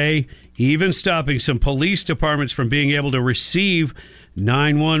yesterday, even stopping some police departments from being able to receive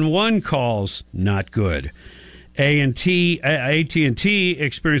 911 calls. Not good. AT&T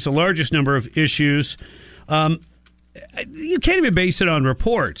experienced the largest number of issues. You can't even base it on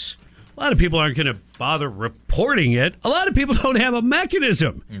reports. A lot of people aren't going to bother reporting it. A lot of people don't have a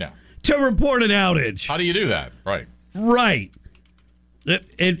mechanism to report an outage. How do you do that? Right. Right.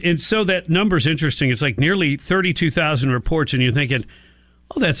 And so that number's interesting. It's like nearly 32,000 reports, and you're thinking,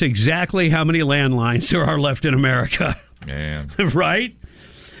 oh, that's exactly how many landlines there are left in America. Man. Right?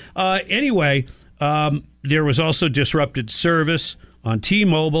 Anyway, there was also disrupted service on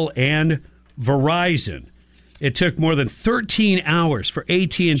T-Mobile and Verizon. It took more than 13 hours for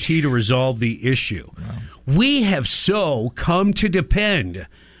AT&T to resolve the issue. Wow. We have so come to depend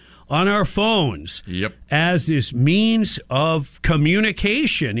on our phones as this means of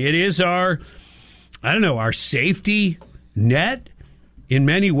communication. It is our safety net in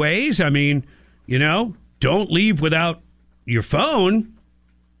many ways. I mean, don't leave without your phone.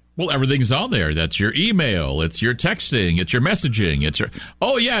 Well, everything's on there. That's your email. It's your texting. It's your messaging.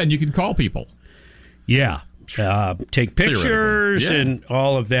 And you can call people. Yeah. Take pictures and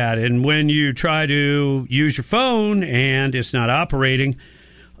all of that. And when you try to use your phone and it's not operating,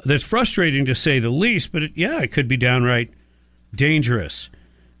 that's frustrating to say the least, but it could be downright dangerous.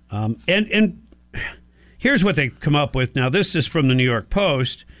 And here's what they come up with. Now, this is from the New York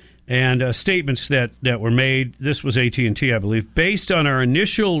Post, and statements that were made. This was AT&T, I believe. Based on our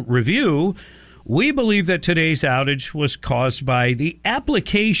initial review, we believe that today's outage was caused by the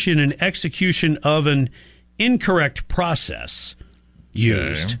application and execution of an incorrect process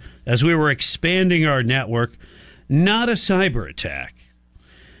used as we were expanding our network, not a cyber attack.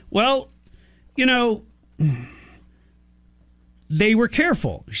 Well, you know, they were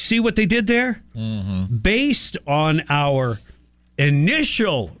careful. See what they did there? Mm-hmm. Based on our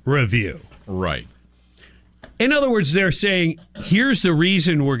initial review. Right. In other words, they're saying, here's the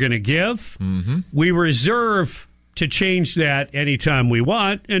reason we're going to give. Mm-hmm. We reserve to change that anytime we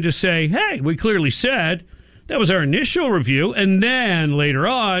want and to say, hey, we clearly said that was our initial review. And then later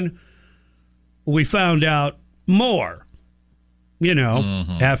on, we found out more, you know,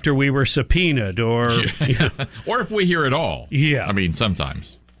 after we were subpoenaed or... You know. Or if we hear it all. Yeah. I mean,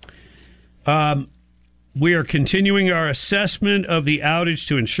 sometimes. We are continuing our assessment of the outage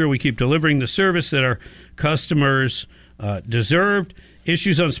to ensure we keep delivering the service that our customers deserved.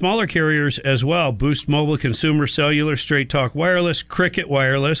 Issues on smaller carriers as well. Boost Mobile, Consumer Cellular, Straight Talk Wireless, Cricket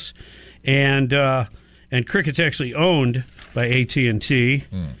Wireless, and Cricket's actually owned by AT&T.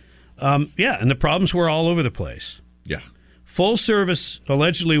 And the problems were all over the place. Yeah. Full service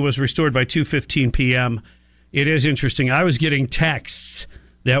allegedly was restored by 2:15 p.m. It is interesting. I was getting texts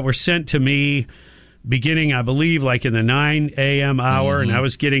that were sent to me beginning, I believe, like in the 9 a.m. hour, and I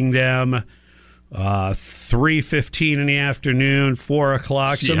was getting them 3:15 in the afternoon, 4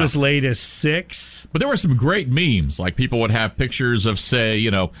 o'clock, some as late as 6. But there were some great memes. Like people would have pictures of, say,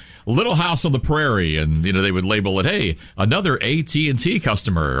 you know, Little House on the Prairie, and you know they would label it, "Hey, another AT&T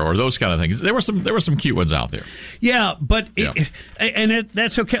customer," or those kind of things. There were some cute ones out there. Yeah, but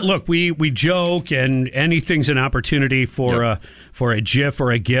that's okay. Look, we joke, and anything's an opportunity for a GIF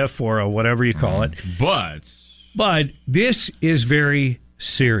or a GIF or a whatever you call it. But this is very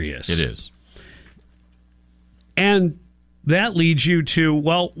serious. It is. And that leads you to,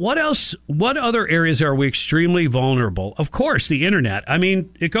 well, what else? What other areas are we extremely vulnerable? Of course, the internet. I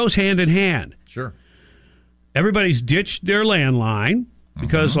mean, it goes hand in hand. Sure. Everybody's ditched their landline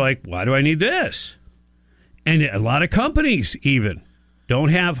because, like, why do I need this? And a lot of companies even don't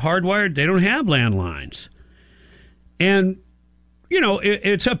have hardwired, they don't have landlines. And, you know,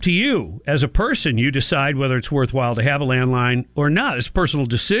 it's up to you as a person. You decide whether it's worthwhile to have a landline or not. It's a personal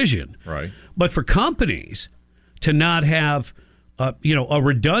decision. Right. But for companies to not have, a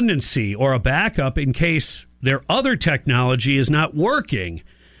redundancy or a backup in case their other technology is not working,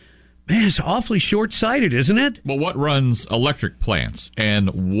 man, it's awfully short-sighted, isn't it? Well, what runs electric plants and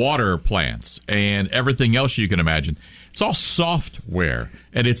water plants and everything else you can imagine? It's all software,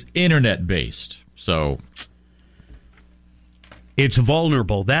 and it's internet-based. So it's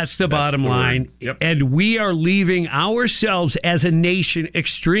vulnerable. That's the bottom line. Yep. And we are leaving ourselves as a nation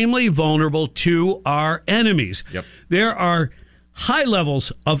extremely vulnerable to our enemies. Yep. There are high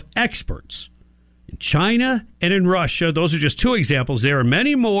levels of experts in China and in Russia. Those are just two examples. There are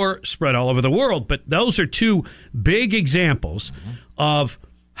many more spread all over the world, but those are two big examples of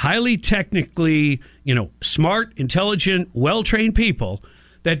highly technically, smart, intelligent, well-trained people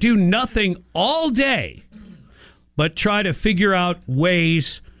that do nothing all day but try to figure out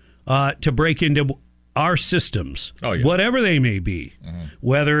ways to break into our systems, whatever they may be,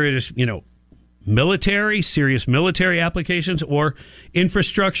 whether it is, military, serious military applications, or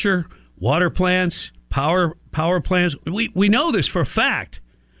infrastructure, water plants, power plants. We know this for a fact,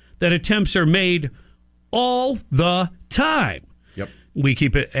 that attempts are made all the time. Yep. We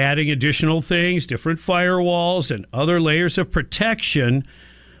keep adding additional things, different firewalls and other layers of protection,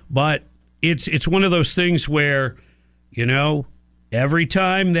 but it's one of those things where, every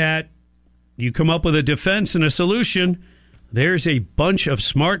time that you come up with a defense and a solution, there's a bunch of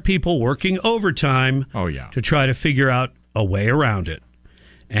smart people working overtime to try to figure out a way around it.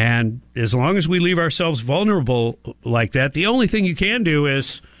 And as long as we leave ourselves vulnerable like that, the only thing you can do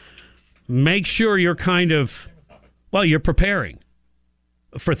is make sure you're you're preparing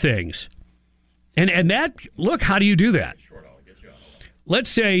for things. And that, look, how do you do that? Let's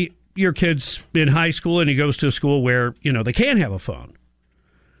say your kid's in high school and he goes to a school where, they can't have a phone.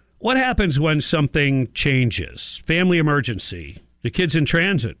 What happens when something changes? Family emergency. The kid's in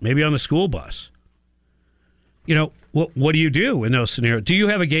transit, maybe on the school bus. What do you do in those scenarios? Do you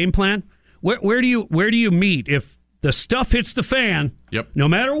have a game plan? Where do you meet if the stuff hits the fan? Yep. No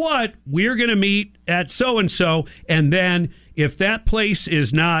matter what, we're going to meet at so-and-so, and then if that place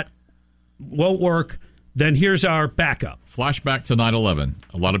won't work, then here's our backup. Flashback to 9/11.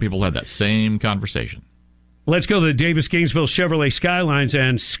 A lot of people had that same conversation. Let's go to the Davis Gainesville Chevrolet Skylines,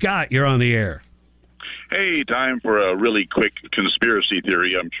 and Scott, you're on the air. Hey, time for a really quick conspiracy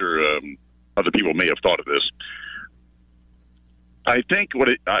theory. I'm sure other people may have thought of this. I think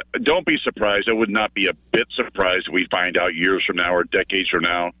don't be surprised. I would not be a bit surprised if we find out years from now or decades from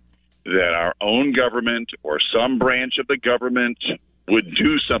now that our own government or some branch of the government would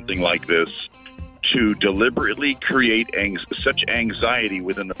do something like this to deliberately create such anxiety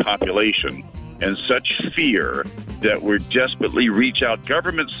within the population and such fear that we're desperately reach out.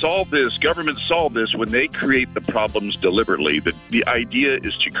 Government solve this, when they create the problems deliberately. The idea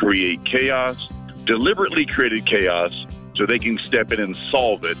is to create chaos, deliberately created chaos, so they can step in and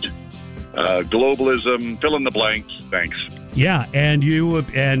solve it. Globalism, fill in the blanks. Thanks. Yeah,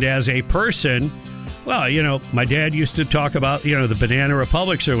 and as a person, well, my dad used to talk about, the banana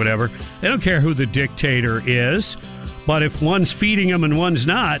republics or whatever. They don't care who the dictator is, but if one's feeding them and one's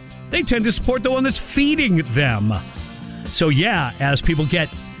not, they tend to support the one that's feeding them. So, yeah, as people get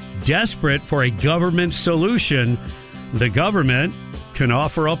desperate for a government solution, the government can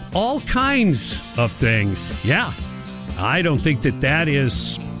offer up all kinds of things. Yeah, I don't think that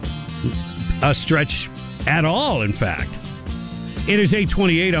is a stretch at all, in fact. It is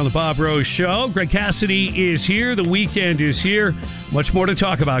 8:28 on the Bob Rose Show. Greg Cassidy is here. The weekend is here. Much more to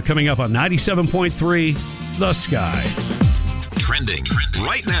talk about coming up on 97.3 The Sky. Trending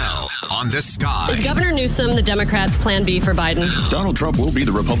right now on The Sky. Is Governor Newsom the Democrats' plan B for Biden? Donald Trump will be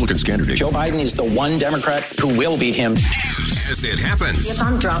the Republicans' candidate. Joe Biden is the one Democrat who will beat him. As it happens. If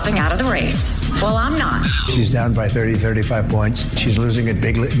I'm dropping out of the race, well, I'm not. She's down by 30, 35 points. She's losing it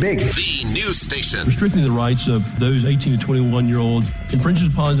big. The news station. Restricting the rights of those 18 to 21-year-olds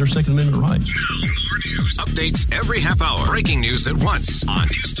infringes upon their Second Amendment rights. Updates every half hour. Breaking news at once on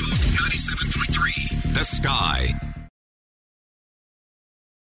News Talk 97.3 The Sky.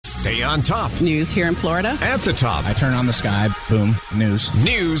 Stay on top. News here in Florida. At the top. I turn on the sky. Boom. News.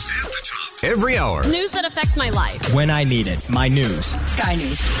 News at the top. Every hour. News that affects my life. When I need it. My news. Sky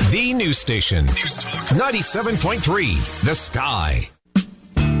News. The news station. News Talk 97.3 The Sky.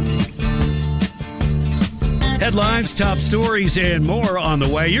 Headlines, top stories, and more on the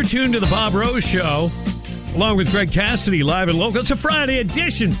way. You're tuned to the Bob Rose Show, along with Greg Cassidy, live and local. It's a Friday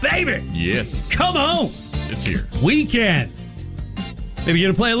edition, baby. Yes. Come on. It's here. Weekend. Maybe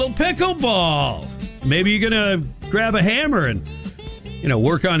you're going to play a little pickleball. Maybe you're going to grab a hammer and,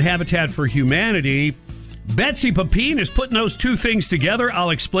 work on Habitat for Humanity. Betsy Pepin is putting those two things together.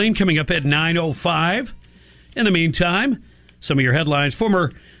 I'll explain coming up at 9:05. In the meantime, some of your headlines.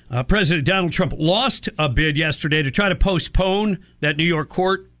 Former President Donald Trump lost a bid yesterday to try to postpone that New York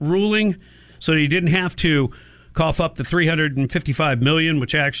court ruling so that he didn't have to cough up the $355 million,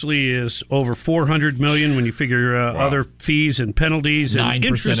 which actually is over $400 million when you figure other fees and penalties and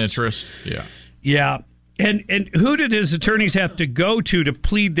 9% interest. Yeah. Yeah. And who did his attorneys have to go to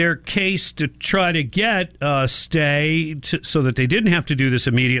plead their case to try to get a stay so that they didn't have to do this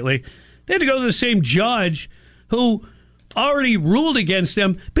immediately? They had to go to the same judge who already ruled against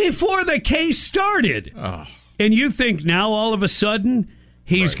them before the case started. Oh. And you think now all of a sudden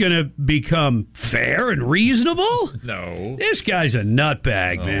he's going to become fair and reasonable? No. This guy's a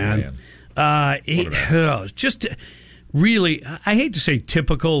nutbag, man. Just really, I hate to say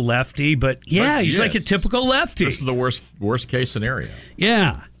typical lefty, but he's like a typical lefty. This is the worst case scenario.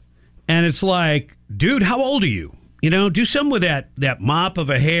 Yeah. And it's like, dude, how old are you? Do something with that mop of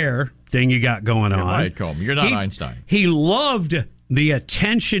a hair thing you got going on. Mike Combs. You're not Einstein. He loved the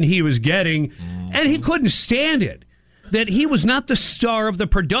attention he was getting, and he couldn't stand it. That he was not the star of the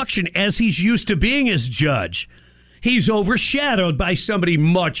production as he's used to being as judge. He's overshadowed by somebody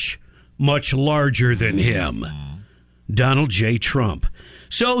much, much larger than him, Donald J. Trump.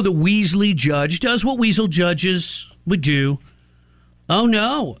 So the Weasley judge does what weasel judges would do. Oh,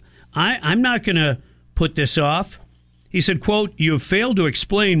 no, I'm not going to put this off. He said, quote, "You have failed to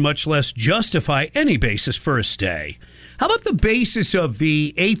explain, much less justify, any basis for a stay." How about the basis of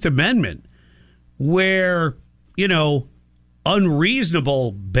the Eighth Amendment, where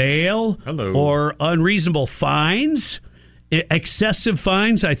unreasonable bail or unreasonable fines, excessive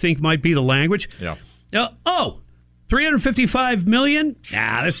fines, I think might be the language. Yeah. $355 million?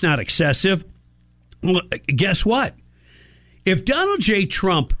 Nah, that's not excessive. Well, guess what? If Donald J.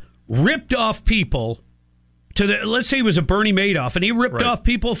 Trump ripped off people let's say he was a Bernie Madoff, and he ripped off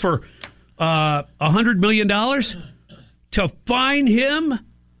people for $100 million to fine him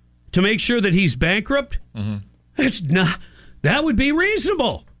to make sure that he's bankrupt, it's not. That would be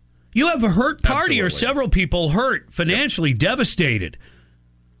reasonable. You have a hurt party or several people hurt, financially devastated.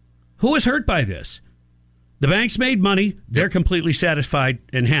 Who was hurt by this? The banks made money. They're completely satisfied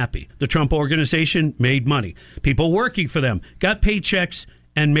and happy. The Trump Organization made money. People working for them got paychecks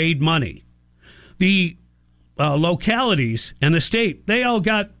and made money. The localities and the state, they all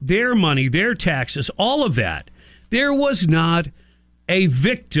got their money, their taxes, all of that. There was not a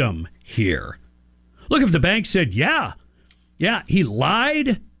victim here. Look, if the bank said, yeah, he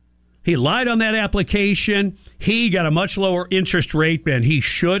lied on that application, he got a much lower interest rate than he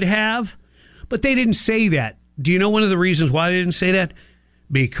should have, but they didn't say that. Do you know one of the reasons why they didn't say that?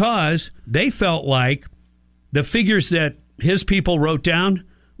 Because they felt like the figures that his people wrote down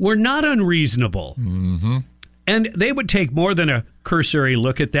were not unreasonable. Mm-hmm. And they would take more than a cursory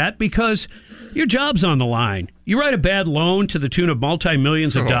look at that because your job's on the line. You write a bad loan to the tune of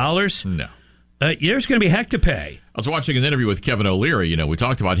multi-millions of dollars. No. There's going to be heck to pay. I was watching an interview with Kevin O'Leary. We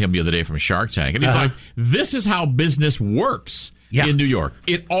talked about him the other day from Shark Tank. And he's like, this is how business works in New York.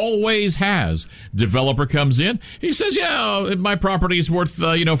 It always has. Developer comes in. He says, my property is worth,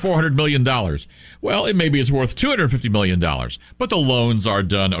 $400 million. Well, maybe it's worth $250 million. But the loans are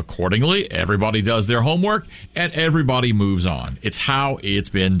done accordingly. Everybody does their homework, and everybody moves on. It's how it's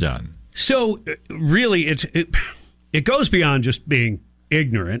been done. So, really, it goes beyond just being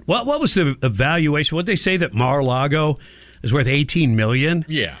ignorant. What was the evaluation? What did they say that Mar-a-Lago is worth $18 million?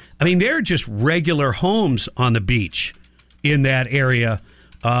 Yeah. I mean, they're just regular homes on the beach in that area,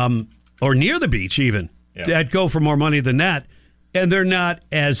 or near the beach even, that go for more money than that. And they're not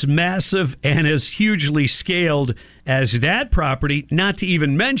as massive and as hugely scaled as that property, not to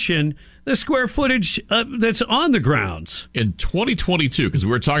even mention the square footage that's on the grounds. In 2022, because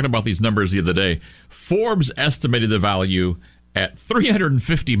we were talking about these numbers the other day, Forbes estimated the value at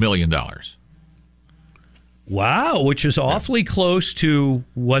 $350 million. Wow, which is awfully close to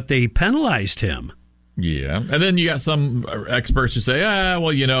what they penalized him. Yeah, and then you got some experts who say,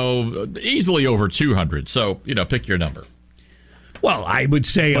 easily over 200. So, pick your number. Well, I would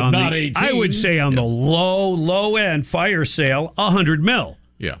say but on not the 18. I would say on the low end fire sale, $100 million.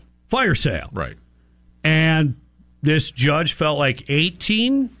 Yeah, fire sale. Right. And this judge felt like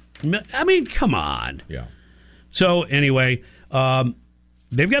 18. I mean, come on. Yeah. So anyway,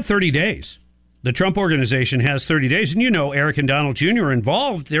 they've got 30 days. The Trump Organization has 30 days. And Eric and Donald Jr. are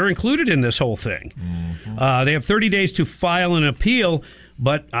involved. They're included in this whole thing. Mm-hmm. They have 30 days to file an appeal,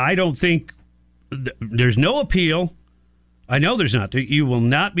 but I don't think there's no appeal. I know there's not. You will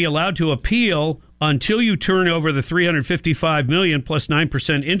not be allowed to appeal until you turn over the $355 million plus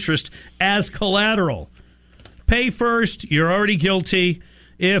 9% interest as collateral. Pay first. You're already guilty.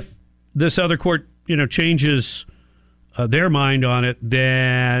 If this other court, changes their mind on it,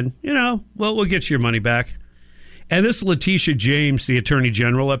 then, we'll get you your money back. And this Letitia James, the Attorney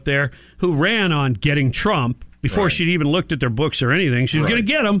General up there, who ran on getting Trump before she'd even looked at their books or anything, she was going to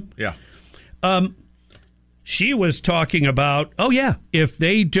get him. Yeah. She was talking about, if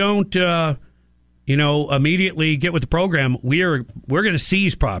they don't, immediately get with the program, we're going to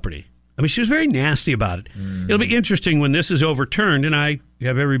seize property. I mean, she was very nasty about it. Mm. It'll be interesting when this is overturned, and I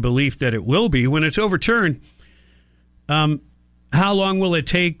have every belief that it will be. When it's overturned, how long will it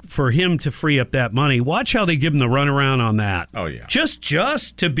take for him to free up that money? Watch how they give him the runaround on that. Oh, yeah.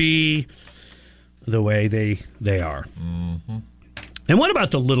 Just to be the way they are. Mm-hmm. And what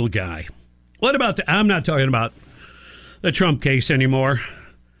about the little guy? What about I'm not talking about the Trump case anymore.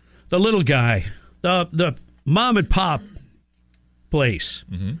 The little guy, the mom and pop place,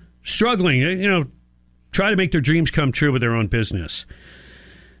 struggling, try to make their dreams come true with their own business.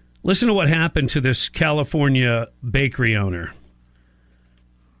 Listen to what happened to this California bakery owner.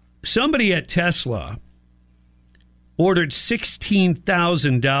 Somebody at Tesla ordered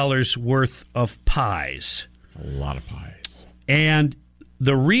 $16,000 worth of pies. That's a lot of pies. And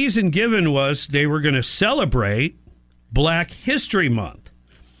the reason given was they were going to celebrate Black History Month.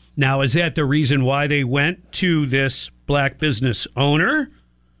 Now, is that the reason why they went to this black business owner?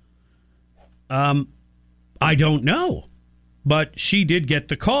 I don't know. But she did get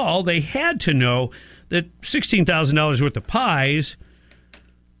the call. They had to know that $16,000 worth of pies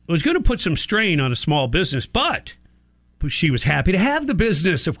was going to put some strain on a small business. But she was happy to have the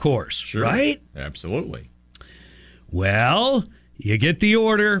business, of course. Sure. Right? Absolutely. Well, you get the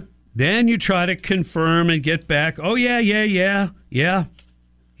order, then you try to confirm and get back. Oh, yeah,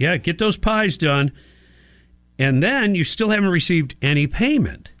 get those pies done. And then you still haven't received any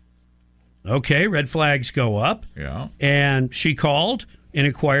payment. Okay, red flags go up. Yeah. And she called and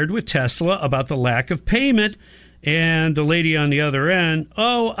inquired with Tesla about the lack of payment. And the lady on the other end,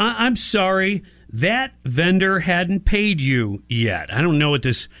 I'm sorry, that vendor hadn't paid you yet. I don't know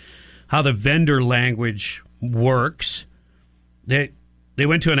how the vendor language works. They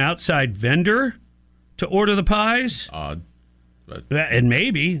went to an outside vendor to order the pies? And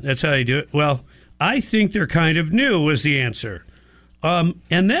maybe that's how they do it. Well, I think they're kind of new was the answer. And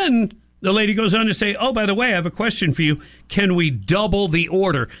then The lady goes on to say, oh, by the way, I have a question for you. Can we double the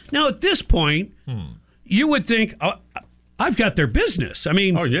order? Now, at this point, you would think, oh, I've got their business. I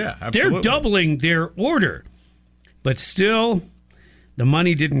mean, they're doubling their order. But still, the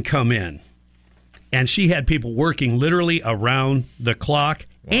money didn't come in. And she had people working literally around the clock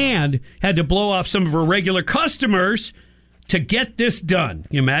and had to blow off some of her regular customers to get this done.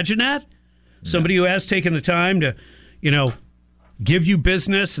 You imagine that? Somebody who has taken the time to, give you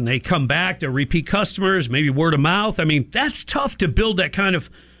business and they come back, they're repeat customers, maybe word of mouth. I mean, that's tough to build that kind of,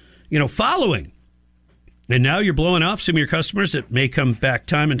 following. And now you're blowing off some of your customers that may come back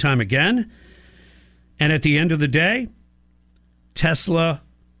time and time again. And at the end of the day, Tesla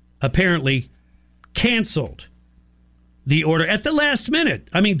apparently canceled the order at the last minute.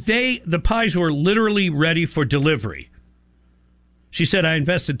 I mean, the pies were literally ready for delivery. She said, I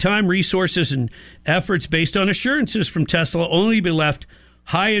invested time, resources, and efforts based on assurances from Tesla only to be left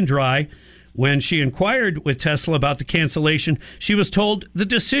high and dry. When she inquired with Tesla about the cancellation, she was told the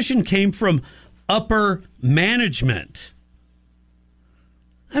decision came from upper management.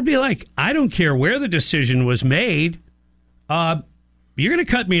 I'd be like, I don't care where the decision was made. You're going to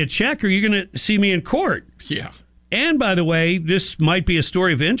cut me a check or you're going to see me in court. Yeah. And by the way, this might be a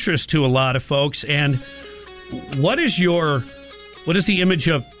story of interest to a lot of folks. And what is the image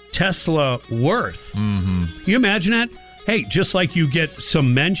of Tesla worth? Mm-hmm. You imagine that? Hey, just like you get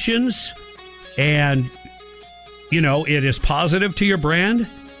some mentions and, it is positive to your brand,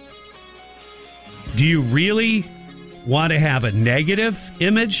 do you really want to have a negative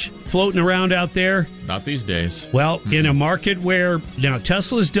image floating around out there? Not these days. Well, in a market where now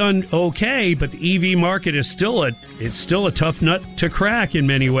Tesla's done okay, but the EV market is still a tough nut to crack in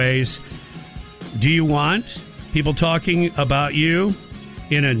many ways. Do you want people talking about you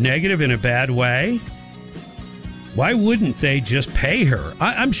in a negative, in a bad way? Why wouldn't they just pay her?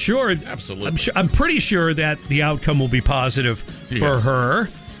 I'm sure. Absolutely. I'm pretty sure that the outcome will be positive for her.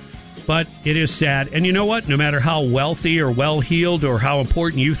 But it is sad. And you know what? No matter how wealthy or well-heeled or how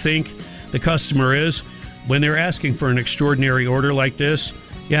important you think the customer is, when they're asking for an extraordinary order like this,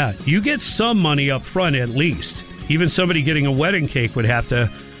 you get some money up front at least. Even somebody getting a wedding cake would have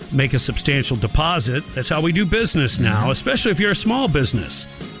to make a substantial deposit. That's how we do business now, especially if you're a small business.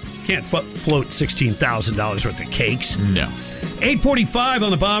 Can't float $16,000 worth of cakes. No. 8:45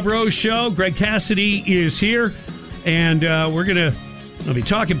 on the Bob Rose Show. Greg Cassidy is here, and we're going to be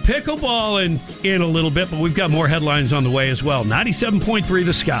talking pickleball in a little bit, but we've got more headlines on the way as well. 97.3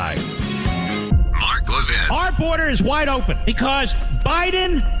 The Sky. Mark Levin. Our border is wide open because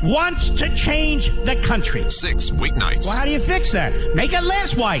Biden wants to change the country. 6 weeknights. Well, how do you fix that? Make it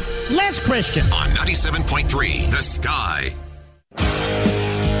less white, less Christian. On 97.3 The Sky.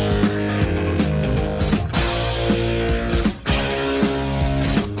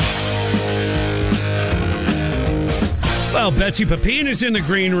 Well, Betsy Pepin is in the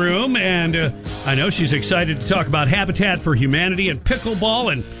green room, and I know she's excited to talk about Habitat for Humanity and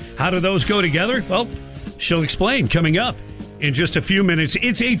pickleball, and how do those go together? Well, she'll explain coming up in just a few minutes.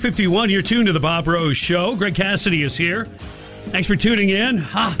 It's 8:51. You're tuned to the Bob Rose Show. Greg Cassidy is here. Thanks for tuning in.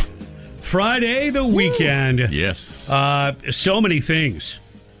 Friday, the weekend. Yes. So many things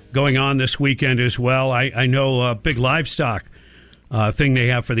going on this weekend as well. I know a big livestock thing they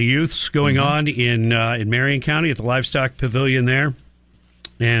have for the youths going on in Marion County at the Livestock Pavilion there.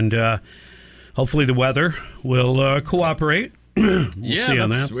 And hopefully the weather will cooperate. We'll see on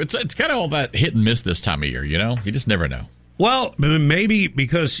that. It's kind of all that hit and miss this time of year, You just never know. Well, maybe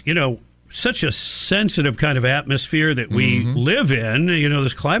because, such a sensitive kind of atmosphere that we live in,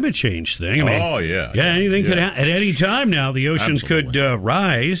 this climate change thing. I mean, yeah. Yeah, anything could happen. At any time now, the oceans could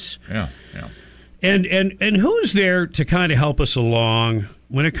rise. Yeah. And who's there to kind of help us along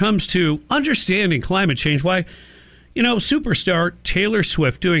when it comes to understanding climate change? Why, superstar Taylor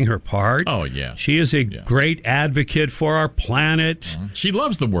Swift doing her part. Oh, yeah. She is a great advocate for our planet. She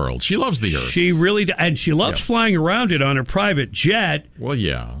loves the world. She loves the earth. She really does. And she loves flying around it on her private jet. Well,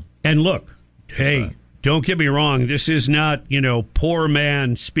 yeah. And look, hey, don't get me wrong. This is not, poor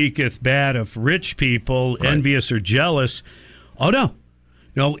man speaketh bad of rich people, envious or jealous. Oh, no.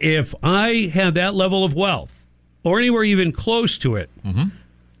 No, if I had that level of wealth, or anywhere even close to it,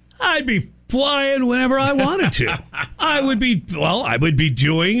 I'd be flying whenever I wanted to. I would be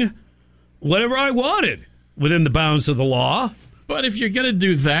doing whatever I wanted within the bounds of the law. But if you're going to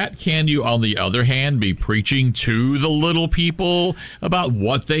do that, can you, on the other hand, be preaching to the little people about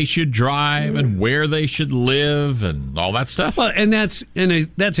what they should drive and where they should live and all that stuff? Well, and that's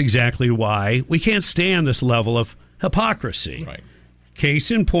exactly why we can't stand this level of hypocrisy. Right.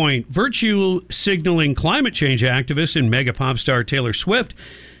 Case in point, virtue signaling climate change activist and mega pop star Taylor Swift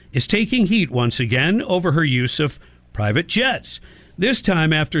is taking heat once again over her use of private jets. This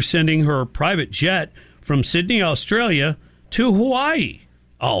time after sending her private jet from Sydney, Australia to Hawaii.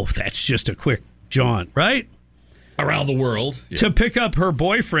 Oh, that's just a quick jaunt, right? Around the world. Yeah. To pick up her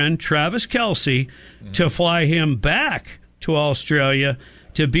boyfriend, Travis Kelce, to fly him back to Australia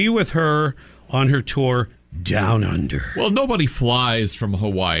to be with her on her tour down under. Well, nobody flies from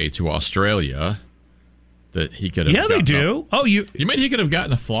Hawaii to Australia. That he could have. Yeah, they do. Oh, you mean he could have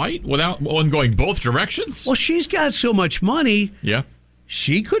gotten a flight without one going both directions? Well, she's got so much money. Yeah,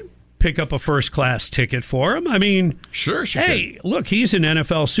 she could pick up a first class ticket for him. I mean, sure. Hey, look, he's an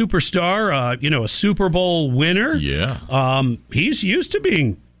NFL superstar. A Super Bowl winner. Yeah. He's used to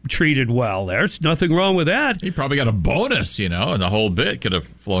being treated well. There's nothing wrong with that. He probably got a bonus, and the whole bit could have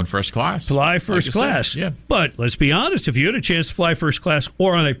flown first class. Fly first class. Yeah. But let's be honest, if you had a chance to fly first class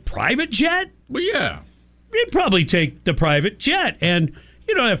or on a private jet, well, yeah, you'd probably take the private jet, and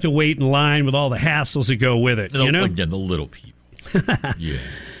you don't have to wait in line with all the hassles that go with it. Again, the little people. Yeah.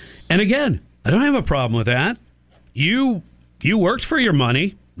 And again, I don't have a problem with that. You worked for your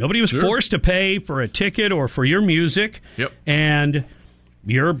money. Nobody was forced to pay for a ticket or for your music. Yep. And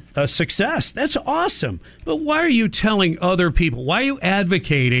you're a success. That's awesome. But why are you telling other people? Why are you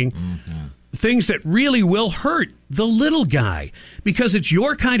advocating things that really will hurt the little guy? Because it's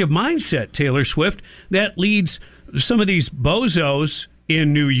your kind of mindset, Taylor Swift, that leads some of these bozos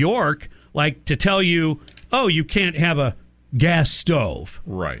in New York, like, to tell you, oh, you can't have a gas stove.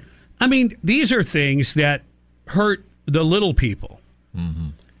 Right. I mean, these are things that hurt the little people. Mm-hmm.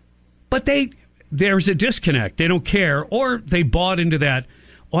 But there's a disconnect. They don't care, or they bought into that,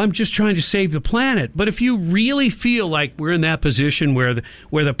 I'm just trying to save the planet. But if you really feel like we're in that position where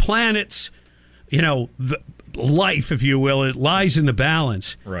the planet's, the life, if you will, it lies in the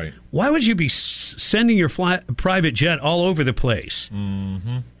balance. Right. Why would you be sending your private jet all over the place?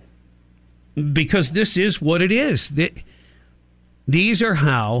 Mm-hmm. Because this is what it is. These are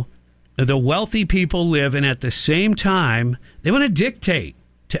how the wealthy people live, and at the same time, they want to dictate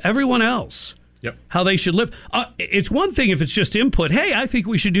to everyone else how they should live. It's one thing if it's just input. Hey, I think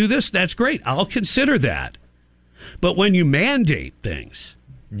we should do this. That's great. I'll consider that. But when you mandate things,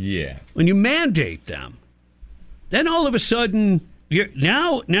 when you mandate them, then all of a sudden,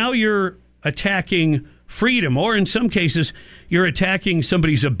 now you're attacking freedom, or in some cases, you're attacking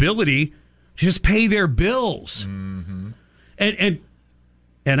somebody's ability to just pay their bills. Mm-hmm.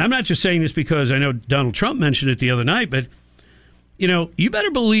 And I'm not just saying this because I know Donald Trump mentioned it the other night, but you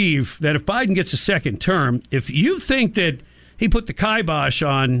better believe that if Biden gets a second term, if you think that he put the kibosh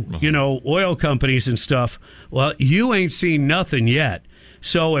on, oil companies and stuff, well, you ain't seen nothing yet.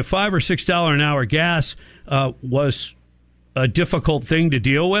 So if $5 or $6 an hour gas was a difficult thing to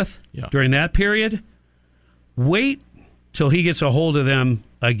deal with during that period, wait till he gets a hold of them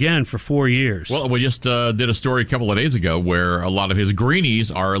again for 4 years. Well, we just did a story a couple of days ago where a lot of his greenies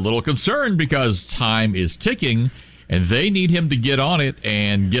are a little concerned because time is ticking, and they need him to get on it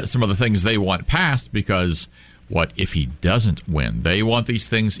and get some of the things they want passed, because what if he doesn't win? They want these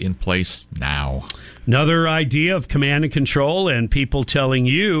things in place now. Another idea of command and control and people telling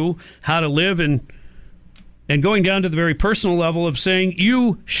you how to live, and going down to the very personal level of saying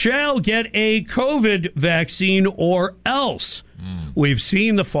you shall get a COVID vaccine or else. We've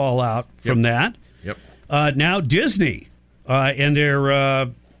seen the fallout from that. Yep. Now Disney and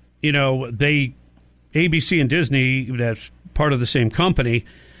their, ABC and Disney, that's part of the same company,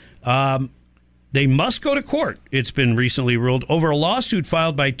 they must go to court, it's been recently ruled, over a lawsuit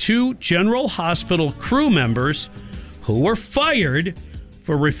filed by 2 General Hospital crew members who were fired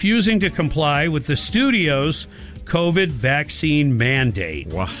for refusing to comply with the studio's COVID vaccine mandate.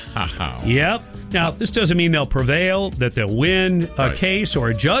 Wow. Yep. Now, this doesn't mean they'll prevail, that they'll win a case or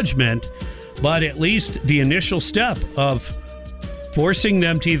a judgment, but at least the initial step of forcing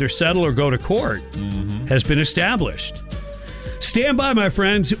them to either settle or go to court has been established. Stand by, my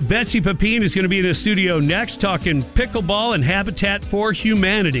friends. Betsy Pepin is going to be in the studio next, talking pickleball and Habitat for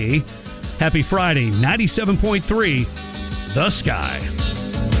Humanity. Happy Friday, 97.3, The Sky.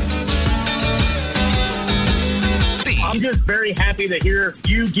 I'm just very happy to hear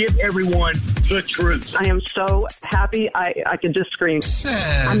you give everyone the truth. I am so happy. I could just scream.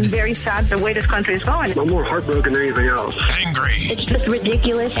 Sad. I'm very sad the way this country is going. I'm more heartbroken than anything else. Angry. It's just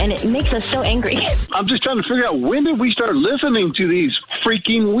ridiculous, and it makes us so angry. I'm just trying to figure out, when did we start listening to these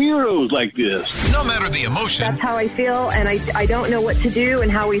freaking weirdos like this? No matter the emotion. That's how I feel, and I don't know what to do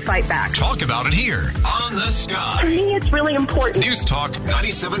and how we fight back. Talk about it here on The Sky. To me, it's really important. News Talk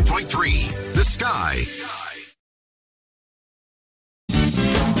 97.3, The Sky.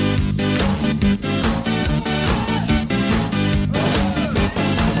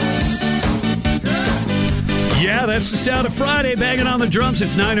 Yeah, that's the sound of Friday. Banging on the drums.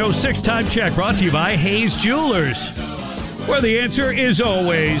 It's 9:06. Time check brought to you by Hayes Jewelers, where the answer is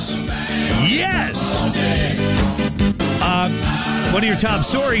always yes. One of your top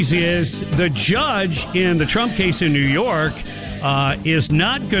stories is the judge in the Trump case in New York is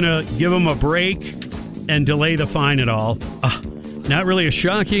not going to give him a break and delay the fine at all. Not really a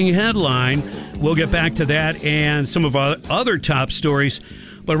shocking headline. We'll get back to that and some of our other top stories.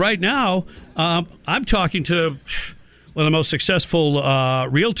 But right now, I'm talking to one of the most successful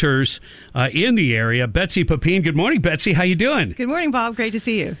realtors in the area, Betsy Pepin. Good morning, Betsy. How you doing? Good morning, Bob. Great to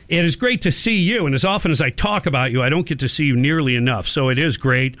see you. It is great to see you. And as often as I talk about you, I don't get to see you nearly enough. So it is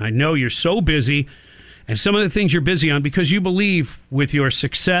great. I know you're so busy. And some of the things you're busy on, because you believe with your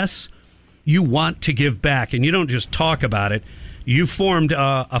success, you want to give back. And you don't just talk about it. You formed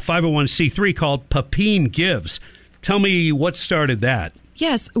a 501c3 called Pepin Gives. Tell me what started that.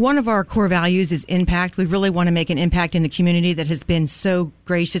 Yes, one of our core values is impact. We really want to make an impact in the community that has been so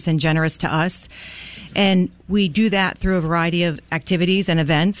gracious and generous to us. And we do that through a variety of activities and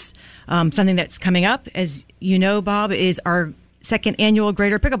events. Something that's coming up, as you know, Bob, is our second annual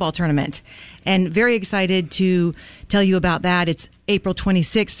Greater Pickleball Tournament. And very excited to tell you about that. It's April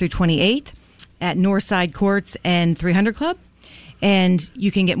 26th through 28th at Northside Courts and 300 Club. And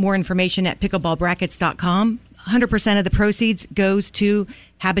you can get more information at pickleballbrackets.com. 100% of the proceeds goes to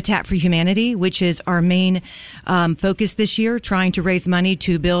Habitat for Humanity, which is our main focus this year, trying to raise money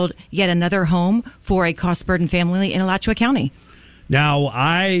to build yet another home for a cost-burdened family in Alachua County. Now,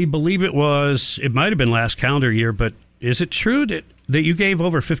 I believe it might have been last calendar year, but is it true that you gave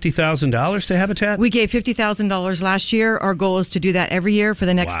over $50,000 to Habitat? We gave $50,000 last year. Our goal is to do that every year for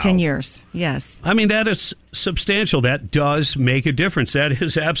the next 10 years. Yes. I mean, that is substantial. That does make a difference. That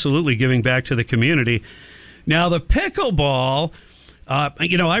is absolutely giving back to the community. Now, the pickleball,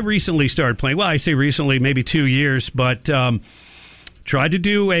 I recently started playing. Well, I say recently, maybe 2 years, but tried to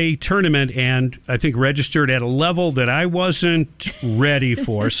do a tournament and I think registered at a level that I wasn't ready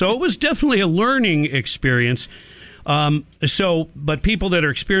for. So it was definitely a learning experience. But people that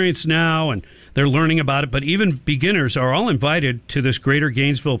are experienced now and they're learning about it, but even beginners are all invited to this Greater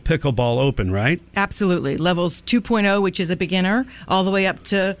Gainesville Pickleball Open, right? Absolutely. Levels 2.0, which is a beginner, all the way up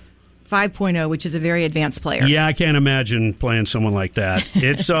to 5.0, which is a very advanced player. Yeah, I can't imagine playing someone like that.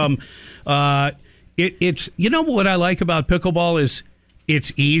 It's it's you know what I like about pickleball is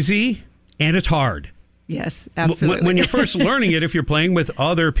it's easy and it's hard. Yes, absolutely. When you're first learning it, if you're playing with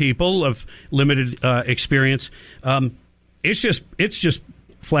other people of limited experience, it's just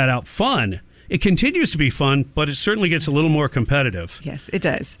flat out fun. It continues to be fun, but it certainly gets a little more competitive. Yes, it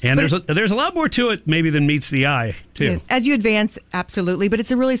does. And there's a lot more to it maybe than meets the eye, too. Yes. As you advance, absolutely. But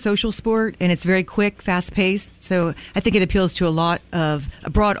it's a really social sport, and it's very quick, fast-paced. So I think it appeals to a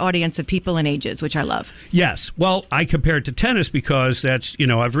broad audience of people and ages, which I love. Yes. Well, I compare it to tennis because that's,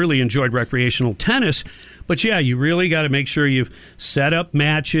 I've really enjoyed recreational tennis. But yeah, you really got to make sure you've set up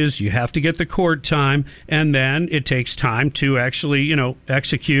matches. You have to get the court time, and then it takes time to actually,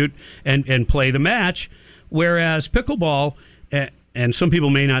 execute and play the match. Whereas pickleball, and some people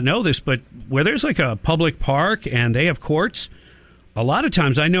may not know this, but where there's like a public park and they have courts, a lot of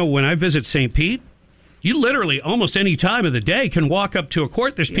times I know when I visit St. Pete, you literally almost any time of the day can walk up to a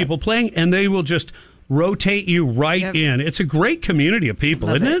court. There's people playing, and they will just rotate you right in. It's a great community of people,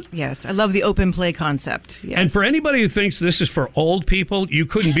 isn't it? Yes. I love the open play concept. Yes. And for anybody who thinks this is for old people, you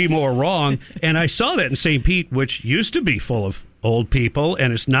couldn't be more wrong. And I saw that in St. Pete, which used to be full of old people,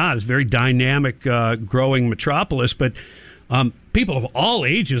 and it's not. It's a very dynamic, growing metropolis, but people of all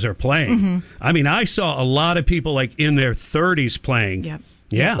ages are playing. Mm-hmm. I mean, I saw a lot of people like in their 30s playing. Yep.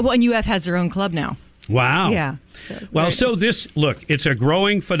 Yeah. Well, and UF has their own club now. Wow. Yeah. It's a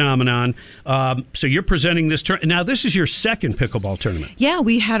growing phenomenon. So you're presenting this tournament. Now, this is your second pickleball tournament. Yeah,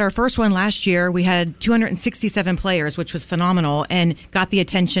 we had our first one last year. We had 267 players, which was phenomenal, and got the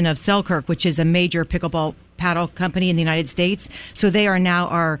attention of Selkirk, which is a major pickleball paddle company in the United States. So they are now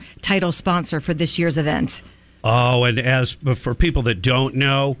our title sponsor for this year's event. Oh, and for people that don't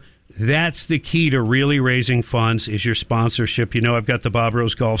know, that's the key to really raising funds is your sponsorship. I've got the Bob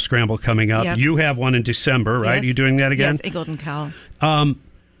Rose Golf Scramble coming up. Yep. You have one in December, right? Yes. Are you doing that again? Yes, a Golden Cow.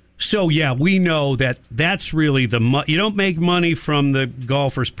 So, yeah, we know that's really you don't make money from the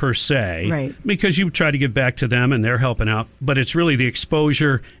golfers per se. Right. Because you try to give back to them and they're helping out. But it's really the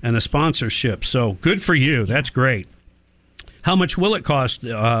exposure and the sponsorship. So, good for you. That's great. How much will it cost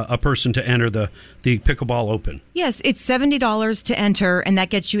a person to enter the Pickleball Open? Yes, it's $70 to enter, and that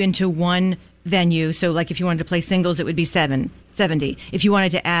gets you into one venue. So like if you wanted to play singles, it would be $70. If you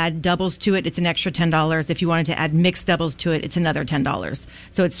wanted to add doubles to it, it's an extra $10. If you wanted to add mixed doubles to it, it's another $10.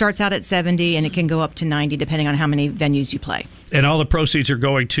 So it starts out at $70 and it can go up to $90 depending on how many venues you play. And all the proceeds are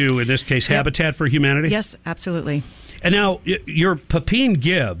going to, in this case, Habitat for Humanity? Yes, absolutely. And now your Pepin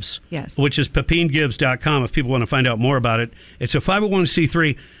Gives, yes, which is pepingives.com if people want to find out more about it. It's a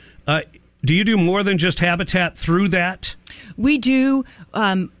 501c3. Do you do more than just Habitat through that? We do.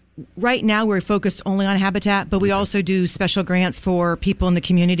 Right now, we're focused only on Habitat, but we also do special grants for people in the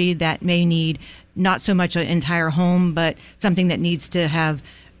community that may need not so much an entire home, but something that needs to have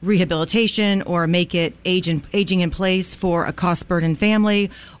rehabilitation or make it aging in place for a cost-burdened family,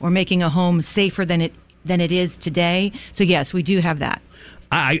 or making a home safer than it is today. So, yes, we do have that.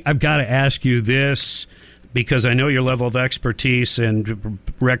 I've got to ask you this, because I know your level of expertise and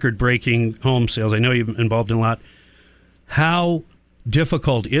record-breaking home sales. I know you've been involved in a lot. How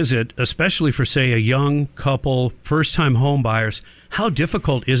difficult is it, especially for, say, a young couple, first-time home buyers, how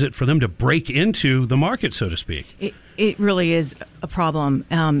difficult is it for them to break into the market, so to speak? It really is a problem.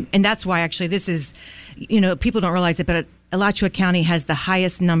 And that's why, actually, this is, people don't realize it, but Alachua County has the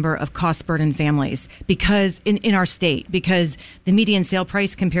highest number of cost-burdened families because in our state, because the median sale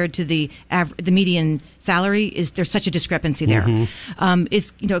price compared to the median salary there's such a discrepancy there. Mm-hmm.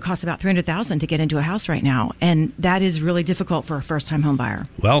 It costs about $300,000 to get into a house right now, and that is really difficult for a first-time home buyer.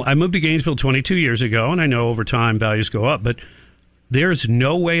 Well, I moved to Gainesville 22 years ago, and I know over time values go up, but there's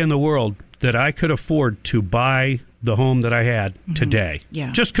no way in the world that I could afford to buy the home that I had today.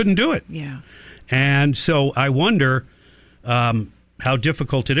 Yeah. Just couldn't do it. Yeah. And so I wonder how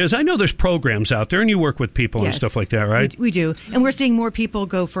difficult it is. I know there's programs out there, and you work with people and stuff like that, right? We do. And we're seeing more people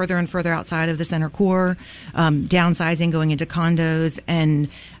go further and further outside of the center core, downsizing, going into condos and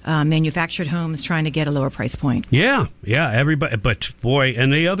manufactured homes, trying to get a lower price point. Yeah, everybody. But, boy,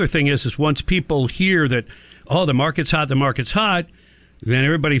 and the other thing is once people hear that, the market's hot, then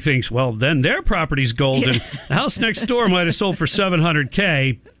everybody thinks, well, then their property's golden. The house next door might have sold for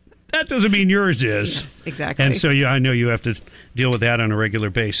 $700K. That doesn't mean yours is. Yes, exactly. And so, I know you have to deal with that on a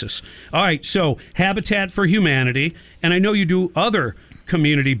regular basis. All right, so Habitat for Humanity, and I know you do other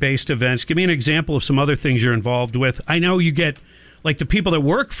community-based events. Give me an example of some other things you're involved with. I know you get, like, the people that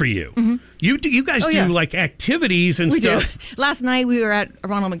work for you. Mm-hmm. You guys do, like, activities and stuff. We do. Last night, we were at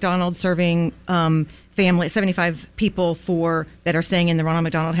Ronald McDonald serving 75 people that are staying in the Ronald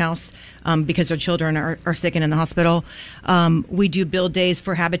McDonald House because their children are sick and in the hospital. We do build days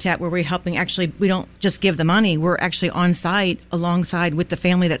for Habitat where we're helping. Actually, we don't just give the money. We're actually on site alongside with the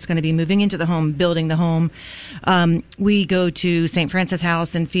family that's going to be moving into the home, building the home. We go to St. Francis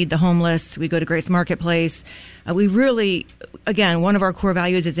House and feed the homeless. We go to Grace Marketplace. We really, again, one of our core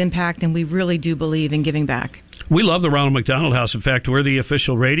values is impact, and we really do believe in giving back. We love the Ronald McDonald House. In fact, we're the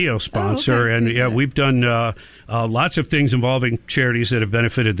official radio sponsor, and we've done lots of things involving charities that have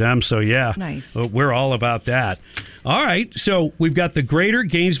benefited them. So nice. We're all about that. All right, so we've got the Greater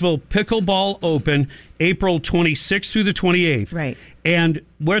Gainesville Pickleball Open, April 26th through the 28th. Right. And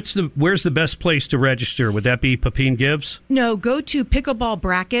where's the best place to register? Would that be Pepin Gives? No, go to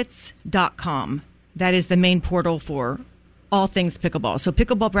pickleballbrackets.com. That is the main portal for all things pickleball. So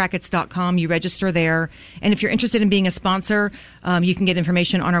pickleballbrackets.com, you register there. And if you're interested in being a sponsor, you can get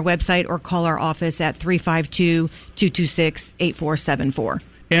information on our website or call our office at 352-226-8474.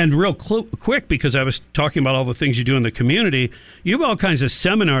 And real quick, because I was talking about all the things you do in the community, you have all kinds of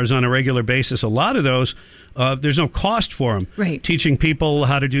seminars on a regular basis. A lot of those, there's no cost for them. Right. Teaching people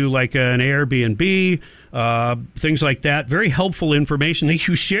how to do like an Airbnb, things like that. Very helpful information that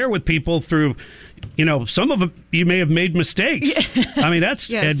you share with people through, some of it you may have made mistakes. I mean, that's,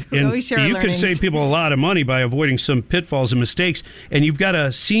 yes, and you can save people a lot of money by avoiding some pitfalls and mistakes. And you've got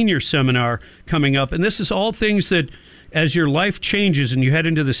a senior seminar coming up. And this is all things that, as your life changes and you head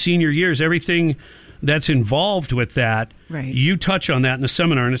into the senior years, everything that's involved with that, right, you touch on that in the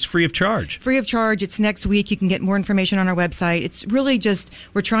seminar, and it's free of charge. Free of charge. It's next week. You can get more information on our website. It's really just,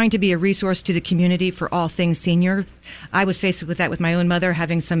 we're trying to be a resource to the community for all things senior. I was faced with that with my own mother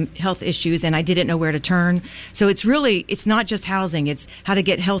having some health issues, and I didn't know where to turn. So it's not just housing. It's how to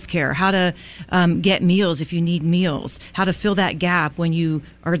get health care, how to get meals if you need meals, how to fill that gap when you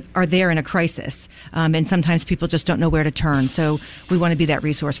are there in a crisis. And sometimes people just don't know where to turn. So we want to be that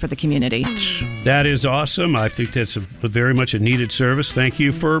resource for the community. That is awesome. I think that's very much a needed service. Thank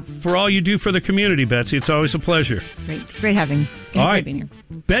you for all you do for the community, Betsy. It's always a pleasure. Great having. All right. Being here.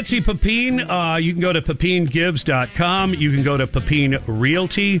 Betsy Pepin, you can go to pepingives.com. You can go to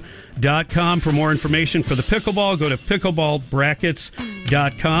pepinrealty.com for more information for the pickleball. Go to pickleballbrackets.com.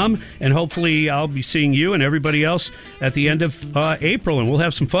 BobRocheShow.com. And hopefully I'll be seeing you and everybody else at the end of April, and we'll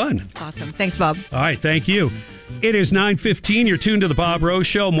have some fun. Awesome. Thanks, Bob. All right, thank you. It is 9:15. You're tuned to the Bob Rose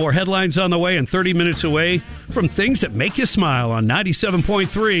Show. More headlines on the way and 30 minutes away from things that make you smile on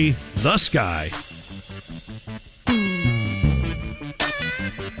 97.3 The Sky.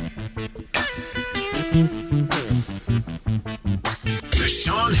 The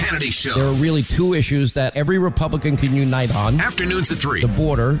Sean Hannity Show. There are really two issues that every Republican can unite on. Afternoons at 3. The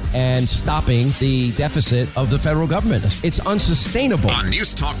border and stopping the deficit of the federal government. It's unsustainable. On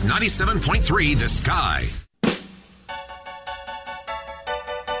News Talk 97.3 The Sky.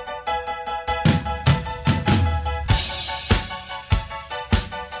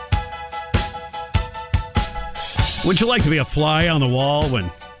 Would you like to be a fly on the wall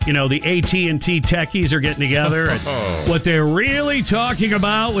when, you know, the AT&T techies are getting together and what they're really talking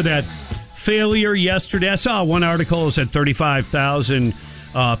about with that failure yesterday? I saw one article that said 35,000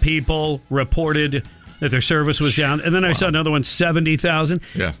 people reported that their service was down. And then I saw another one, 70,000.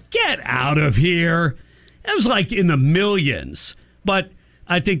 Yeah. Get out of here. It was like in the millions. But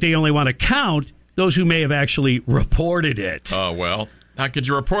I think they only want to count those who may have actually reported it. Oh, well. How could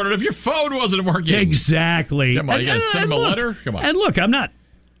you report it if your phone wasn't working? Exactly. Come on, you got to send them a letter? Come on. And look, I'm not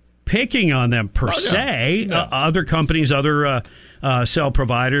picking on them per se. No. Other companies, other cell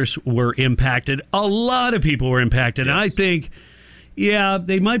providers were impacted. A lot of people were impacted. Yes. And I think,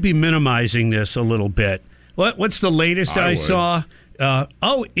 they might be minimizing this a little bit. What's the latest I saw?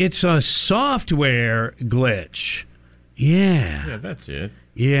 It's a software glitch. Yeah. Yeah, that's it.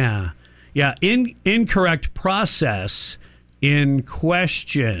 Yeah. Yeah, incorrect process in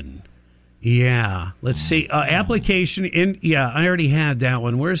question. Yeah. Let's see. Application in... Yeah, I already had that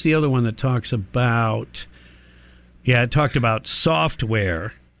one. Where's the other one that talks about... Yeah, it talked about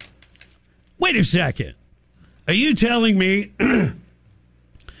software. Wait a second. Are you telling me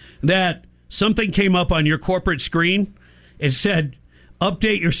that something came up on your corporate screen? It said,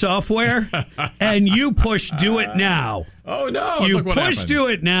 update your software, and you push do it now. Oh, no. You push do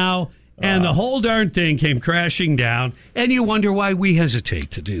it now, and the whole darn thing came crashing down, and you wonder why we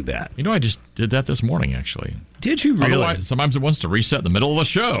hesitate to do that. You know, I just did that this morning, actually. Did you really? Otherwise, sometimes it wants to reset in the middle of the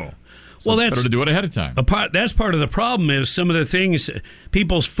show. So it's better to do it ahead of time. That's part of the problem is some of the things,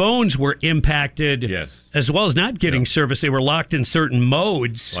 people's phones were impacted as well as not getting service. They were locked in certain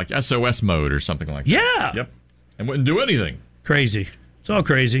modes. Like SOS mode or something like that. Yeah. Yep. And wouldn't do anything. Crazy. It's all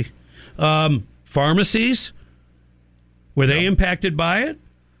crazy. Pharmacies, were they impacted by it?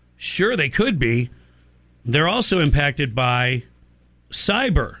 Sure, they could be. They're also impacted by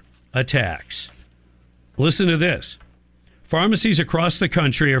cyber attacks. Listen to this. Pharmacies across the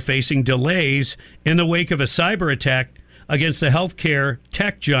country are facing delays in the wake of a cyber attack against the healthcare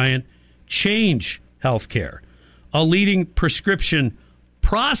tech giant Change Healthcare, a leading prescription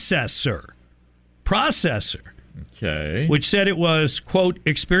processor, which said it was, quote,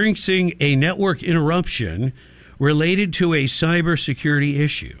 experiencing a network interruption related to a cybersecurity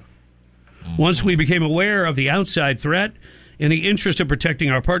issue. Once we became aware of the outside threat, in the interest of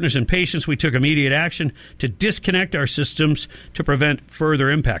protecting our partners and patients, we took immediate action to disconnect our systems to prevent further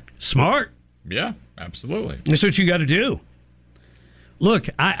impact. Smart. Yeah, absolutely. That's what you got to do. Look,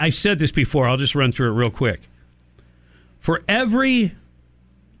 I said this before. I'll just run through it real quick. For every,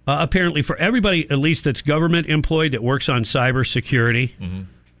 apparently for everybody, at least that's government employed that works on cybersecurity,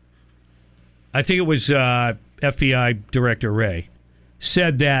 I think it was FBI Director Wray,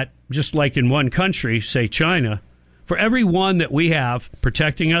 said that just like in one country, say China, for every one that we have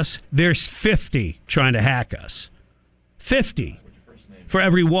protecting us, there's 50 trying to hack us. 50 for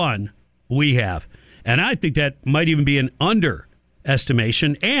every one we have. And I think that might even be an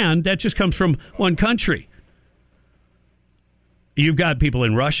underestimation, and that just comes from one country. You've got people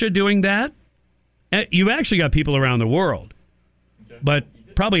in Russia doing that. You've actually got people around the world, but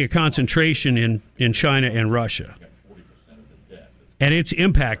probably a concentration in China and Russia. And it's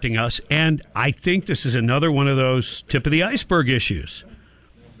impacting us, and I think this is another one of those tip of the iceberg issues.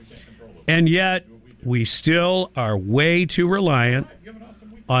 And yet, we still are way too reliant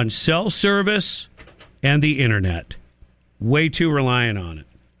on cell service and the internet. Way too reliant on it.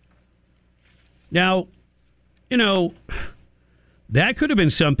 Now, you know, that could have been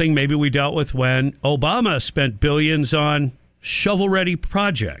something maybe we dealt with when Obama spent billions on shovel-ready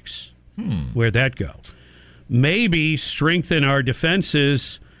projects. Where'd that go? Maybe strengthen our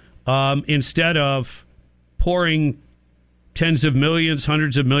defenses instead of pouring tens of millions,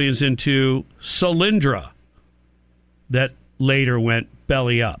 hundreds of millions into Solyndra that later went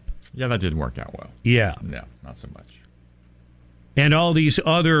belly up. Yeah, that didn't work out well. Yeah. No, not so much. and all these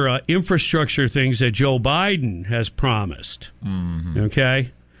other infrastructure things that Joe Biden has promised. Mm-hmm.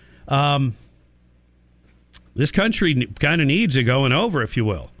 Okay? This country kind of needs a going over, if you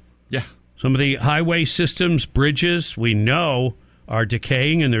will. Yeah. Some of the highway systems, bridges, we know are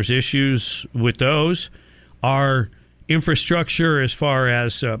decaying, and there's issues with those. Our infrastructure as far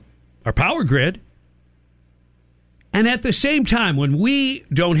as our power grid. And at the same time, when we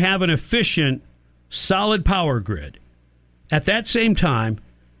don't have an efficient, solid power grid, at that same time,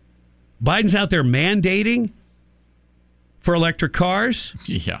 Biden's out there mandating for electric cars.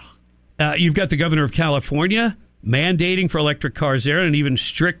 Yeah. You've got the governor of California mandating for electric cars there in an even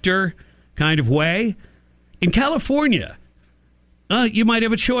stricter kind of way. In California, you might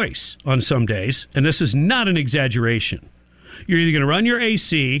have a choice on some days, and this is not an exaggeration. You're either going to run your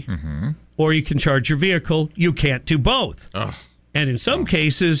AC or you can charge your vehicle. You can't do both. Ugh. And in some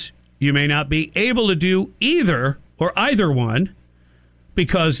cases, you may not be able to do either or either one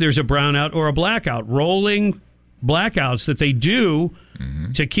because there's a brownout or a blackout. Rolling blackouts that they do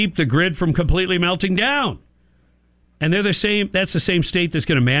to keep the grid from completely melting down. And they're the same. That's the same state that's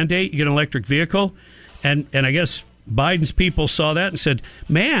going to mandate you get an electric vehicle. And I guess Biden's people saw that and said,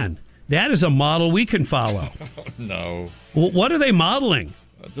 man, that is a model we can follow. No. What are they modeling?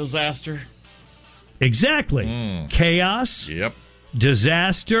 A disaster. Exactly. Chaos. Yep.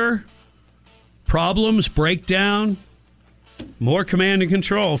 Disaster. Problems, breakdown. More command and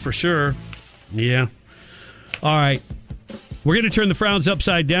control for sure. Yeah. All right. We're going to turn the frowns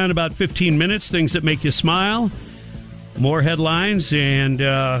upside down in about 15 minutes. Things that make you smile. More headlines and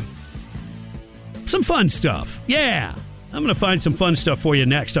some fun stuff. Yeah. I'm going to find some fun stuff for you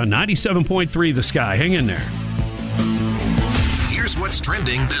next on 97.3 The Sky. Hang in there. Here's what's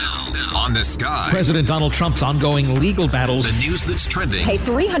trending on The Sky. President Donald Trump's ongoing legal battles. The news that's trending. Pay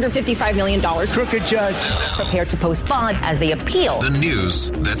 $355 million. Crooked judge. Prepared to post bond as they appeal. The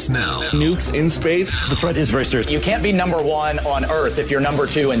news that's now. Nukes in space. The threat is very serious. You can't be number one on Earth if you're number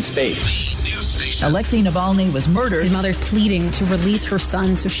two in space. Alexei Navalny was murdered. His mother pleading to release her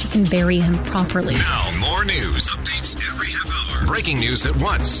son so she can bury him properly. Now, more news. Updates every half hour. Breaking news at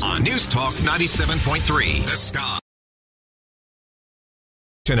once on News Talk 97.3. The Sky.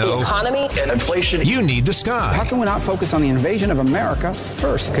 To know the economy and inflation. You need The Sky. How can we not focus on the invasion of America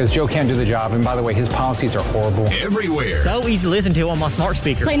first? Because Joe can't do the job, and by the way, his policies are horrible. Everywhere. So easy to listen to on my smart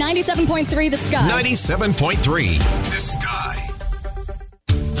speaker. Play 97.3 The Sky. 97.3 The Sky.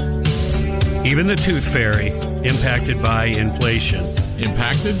 Even the Tooth Fairy impacted by inflation.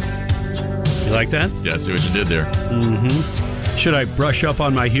 Impacted? You like that? Yeah, I see what you did there. Mm-hmm. Should I brush up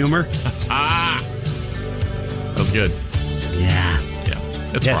on my humor? That was good. Yeah.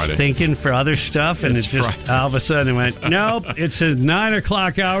 It's just Friday. Thinking for other stuff, and It's it just Friday. all of a sudden it went, nope, it's a 9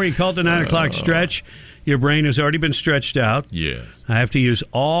 o'clock hour. You call it the 9 o'clock stretch. Your brain has already been stretched out. Yes. I have to use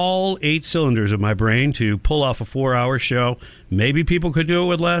all 8 cylinders of my brain to pull off a 4-hour show. Maybe people could do it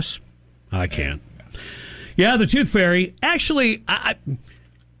with less. I can't. Yeah, the Tooth Fairy. Actually, I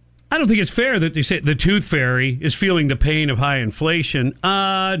don't think it's fair that they say the Tooth Fairy is feeling the pain of high inflation.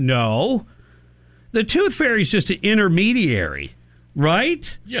 No. The Tooth Fairy is just an intermediary,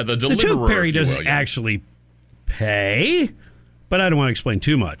 right? Yeah, the Tooth deliverer, Fairy if you doesn't will, yeah. actually pay, but I don't want to explain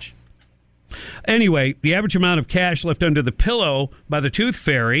too much. Anyway, the average amount of cash left under the pillow by the Tooth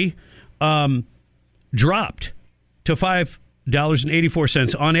Fairy dropped to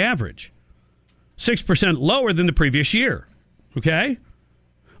 $5.84 on average. 6% lower than the previous year. Okay?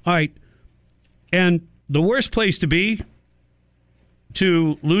 All right. And the worst place to be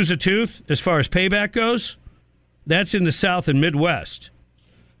to lose a tooth as far as payback goes, that's in the South and Midwest.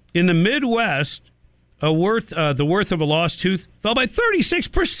 In the Midwest, the worth of a lost tooth fell by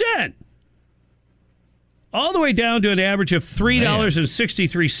 36%. All the way down to an average of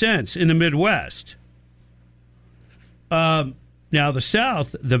 $3.63 in the Midwest. Now, the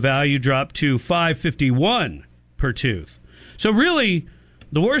South, the value dropped to $5.51 per tooth. So really,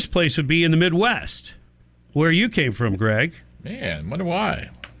 the worst place would be in the Midwest, where you came from, Greg. Man, wonder why.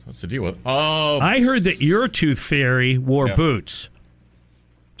 What's the deal with? Oh, I heard that your Tooth Fairy wore Yeah. boots.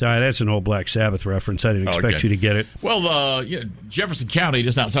 Sorry, that's an old Black Sabbath reference. I didn't expect Okay. you to get it. Well, Jefferson County,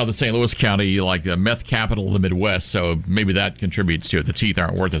 just outside of the St. Louis County, like the meth capital of the Midwest, so maybe that contributes to it. The teeth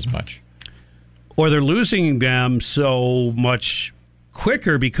aren't worth as much. Or they're losing them so much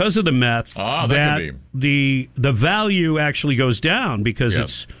quicker because of the meth that that could the value actually goes down because Yep.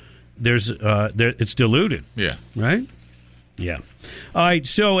 it's diluted. Yeah. Right? Yeah. All right,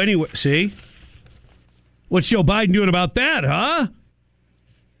 so anyway, see? What's Joe Biden doing about that, huh?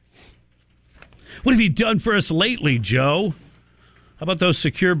 What have you done for us lately, Joe? How about those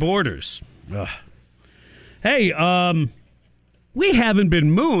secure borders? Ugh. Hey, We haven't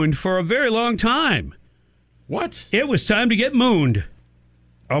been mooned for a very long time. What? It was time to get mooned.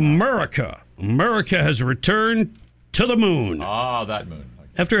 America has returned to the moon. Ah, that moon.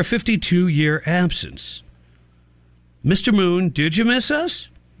 After a 52-year absence. Mr. Moon, did you miss us?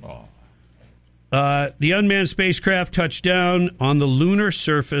 Oh. The unmanned spacecraft touched down on the lunar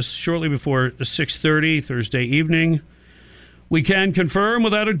surface shortly before 6:30 Thursday evening. We can confirm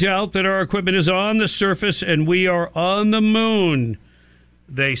without a doubt that our equipment is on the surface and we are on the moon,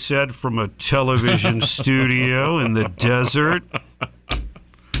 they said from a television studio in the desert.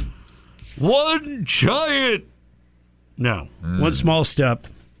 One small step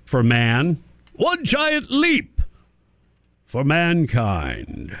for man, one giant leap for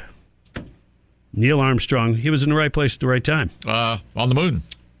mankind. Neil Armstrong, he was in the right place at the right time. On the moon.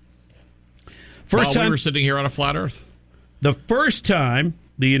 First time we were sitting here on a flat Earth. The first time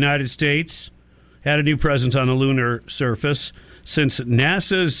the United States had a new presence on the lunar surface since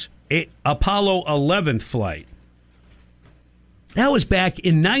NASA's Apollo 11 flight. That was back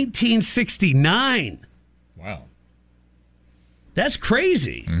in 1969. Wow. That's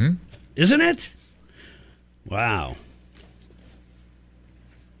crazy, isn't it? Wow.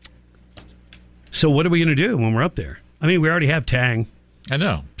 So what are we going to do when we're up there? I mean, we already have Tang. I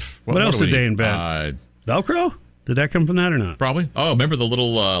know. What else did they invent? Velcro? Did that come from that or not? Probably. Oh, remember the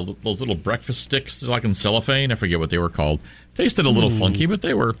little those little breakfast sticks like in cellophane? I forget what they were called. Tasted a little funky, but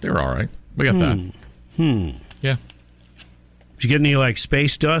they were all right. We got that. Yeah. Did you get any like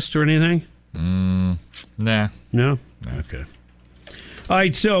space dust or anything? Nah. No? Okay. All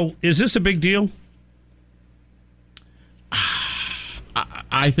right, so is this a big deal?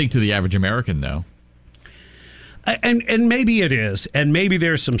 I think to the average American, no. And maybe it is. And maybe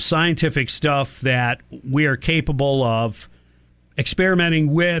there's some scientific stuff that we are capable of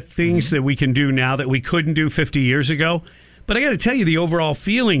experimenting with, things that we can do now that we couldn't do 50 years ago. But I got to tell you, the overall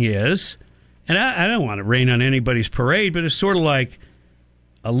feeling is, and I don't want to rain on anybody's parade, but it's sort of like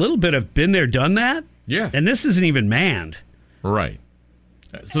a little bit of been there, done that. Yeah. And this isn't even manned. Right.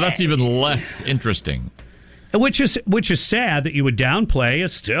 So that's even less interesting. Which is sad that you would downplay.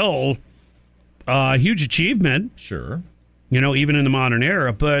 It's still a huge achievement. Sure. You know, even in the modern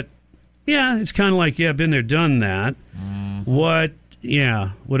era. But, yeah, it's kind of like, yeah, been there, done that. What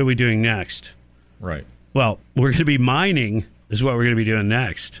are we doing next? Right. Well, we're going to be mining is what we're going to be doing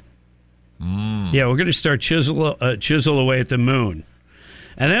next. Yeah, we're going to start chisel away at the moon.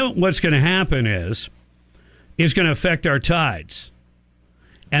 And then what's going to happen is it's going to affect our tides.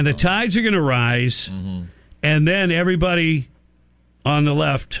 And the tides are going to rise. And then everybody on the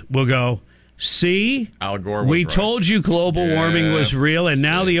left will go, see, Al Gore was we right. told you global warming was real, and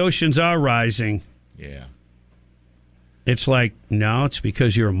now the oceans are rising. Yeah. It's like, no, it's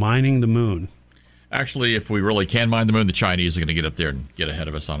because you're mining the moon. Actually, if we really can mine the moon, the Chinese are going to get up there and get ahead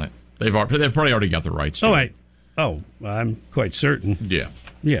of us on it. They've probably already got the rights to it. Oh, I'm quite certain. Yeah.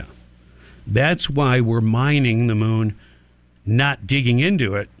 Yeah. That's why we're mining the moon, not digging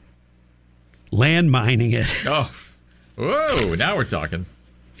into it. Land mining it. Oh, whoa! Now we're talking.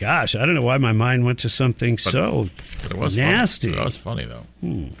 Gosh, I don't know why my mind went to something but it was nasty. Funny. That was funny, though.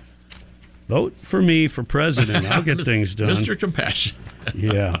 Vote for me for president. I'll get things done. Mr. Compassion.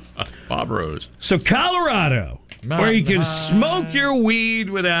 Yeah. Bob Rose. So Colorado, where you can smoke your weed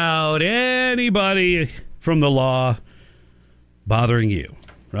without anybody from the law bothering you,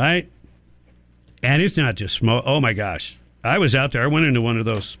 right? And it's not just smoke. Oh, my gosh. I was out there. I went into one of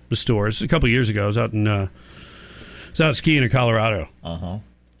those stores a couple of years ago. I was out skiing in Colorado.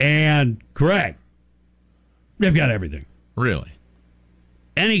 And Greg, they've got everything. Really?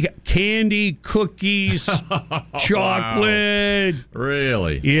 Any candy, cookies, chocolate. Wow.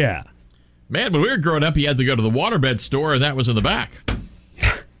 Really? Yeah. Man, when we were growing up, you had to go to the waterbed store, and that was in the back.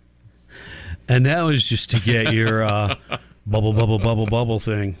 And that was just to get your bubble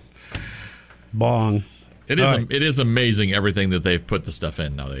thing. Bong. It is amazing everything that they've put the stuff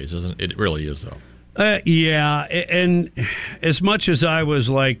in nowadays, isn't it? It really is, though. Yeah, and as much as I was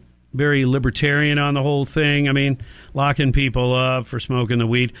like very libertarian on the whole thing, I mean, locking people up for smoking the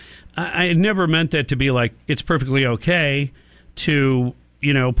weed, I never meant that to be like it's perfectly okay to,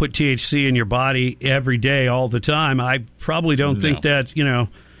 you know, put THC in your body every day all the time. I probably don't think that, you know,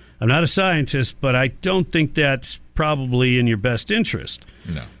 I'm not a scientist, but I don't think that's probably in your best interest.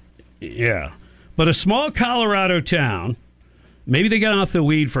 No. Yeah. But a small Colorado town, maybe they got off the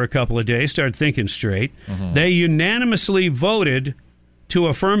weed for a couple of days, started thinking straight. They unanimously voted to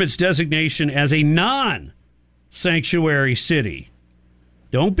affirm its designation as a non-sanctuary city.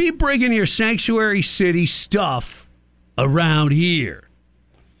 Don't be bringing your sanctuary city stuff around here.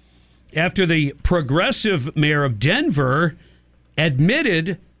 After the progressive mayor of Denver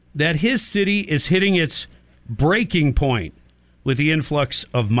admitted that his city is hitting its breaking point with the influx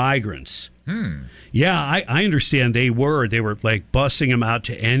of migrants. Yeah, I understand they were like busing them out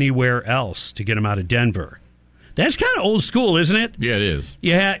to anywhere else to get them out of Denver. That's kind of old school, isn't it? Yeah, it is.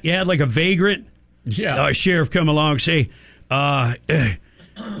 You had like a vagrant sheriff come along and say,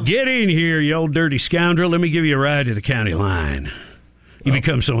 get in here, you old dirty scoundrel. Let me give you a ride to the county line. You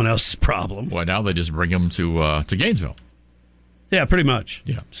become someone else's problem. Well, now they just bring them to Gainesville. Yeah, pretty much.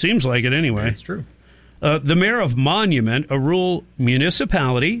 Yeah. Seems like it anyway. It's true. The mayor of Monument, a rural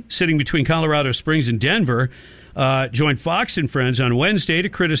municipality sitting between Colorado Springs and Denver, joined Fox and Friends on Wednesday to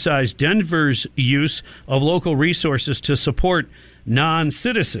criticize Denver's use of local resources to support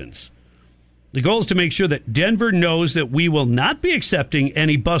non-citizens. The goal is to make sure that Denver knows that we will not be accepting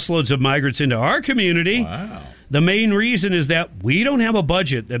any busloads of migrants into our community. Wow. The main reason is that we don't have a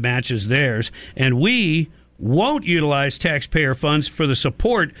budget that matches theirs, and we won't utilize taxpayer funds for the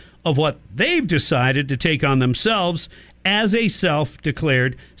support of what they've decided to take on themselves as a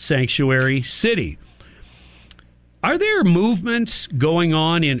self-declared sanctuary city. Are there movements going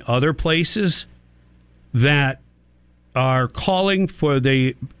on in other places that are calling for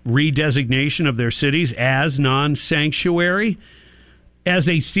the redesignation of their cities as non-sanctuary as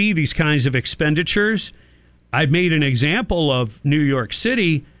they see these kinds of expenditures? I've made an example of New York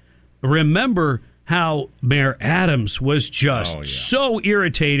City. Remember how Mayor Adams was just so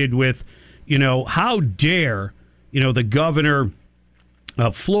irritated with, how dare, the governor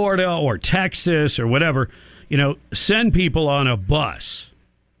of Florida or Texas or whatever, send people on a bus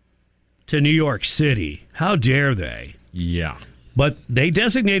to New York City. How dare they? Yeah. But they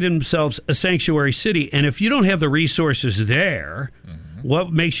designated themselves a sanctuary city, and if you don't have the resources there,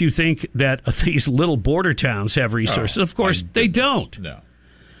 what makes you think that these little border towns have resources? Of course, they don't. No.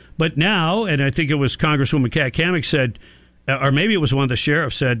 But now, and I think it was Congresswoman Kat Cammack said, or maybe it was one of the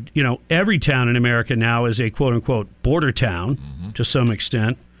sheriffs said, every town in America now is a quote-unquote border town to some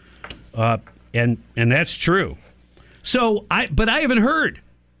extent, and that's true. So, I haven't heard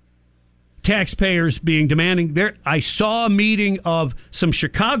taxpayers being demanding there. I saw a meeting of some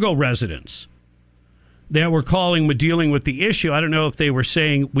Chicago residents that were dealing with the issue. I don't know if they were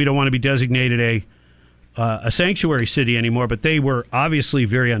saying we don't want to be designated a sanctuary city anymore, but they were obviously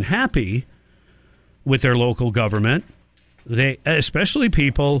very unhappy with their local government. They, especially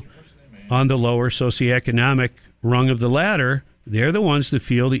people on the lower socioeconomic rung of the ladder, they're the ones that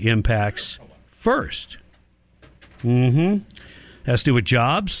feel the impacts first. Has to do with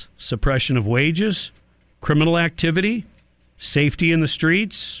jobs, suppression of wages, criminal activity, safety in the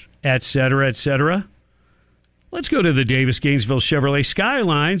streets, et cetera, et cetera. Let's go to the Davis-Gainesville Chevrolet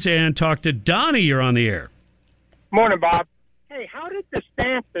Skylines and talk to Donnie. You're on the air. Morning, Bob. Hey, how did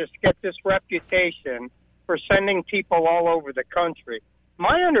DeSantis get this reputation for sending people all over the country?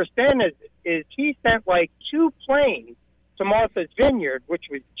 My understanding is he sent like 2 planes to Martha's Vineyard, which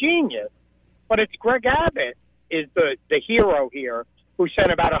was genius. But it's Greg Abbott is the hero here, who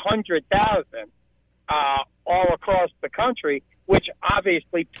sent about 100,000 all across the country, which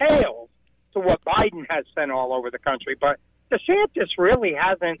obviously pales to what Biden has sent all over the country. But DeSantis really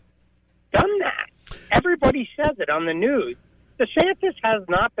hasn't done that. Everybody says it on the news. DeSantis has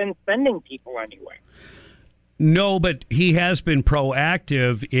not been sending people anywhere. No, but he has been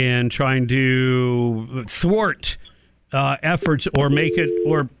proactive in trying to thwart efforts or make it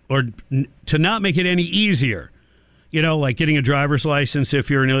or to not make it any easier. Like getting a driver's license if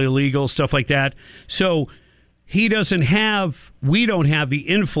you're an illegal, stuff like that. So we don't have the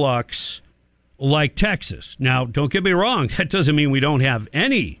influx like Texas. Now, don't get me wrong. That doesn't mean we don't have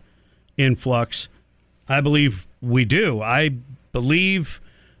any influx. I believe we do. I believe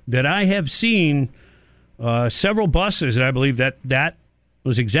that I have seen several buses, and I believe that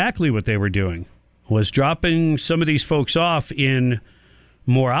was exactly what they were doing, was dropping some of these folks off in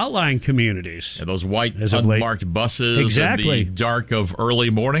more outlying communities. Yeah, those white unmarked buses exactly. in the dark of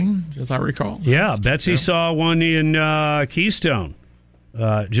early morning, as I recall. Yeah, Betsy saw one in Keystone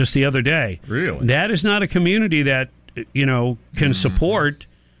just the other day. Really? That is not a community that, can support,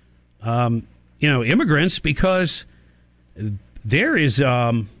 immigrants, because there's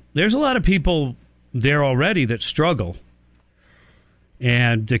a lot of people there already that struggle.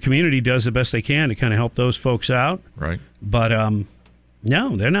 And the community does the best they can to kind of help those folks out. Right. But,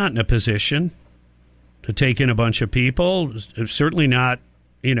 no, they're not in a position to take in a bunch of people. Certainly not,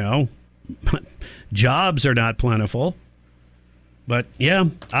 jobs are not plentiful. But, yeah,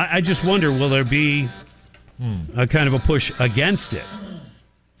 I just wonder, will there be a kind of a push against it?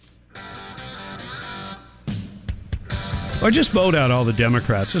 Or just vote out all the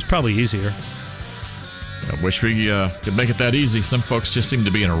Democrats. It's probably easier. Yeah, Wish we could make it that easy. Some folks just seem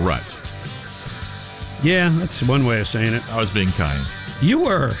to be in a rut. Yeah, that's one way of saying it. I was being kind. You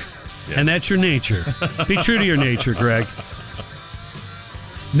were. Yeah. And that's your nature. Be true to your nature, Greg.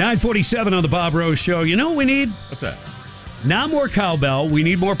 9:47 on the Bob Rose Show. You know what we need? What's that? Not more cowbell. We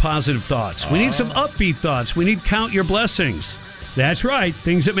need more positive thoughts. We need some upbeat thoughts. We need count your blessings. That's right.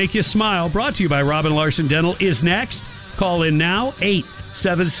 Things that make you smile. Brought to you by Robin Larson Dental is next. Call in now,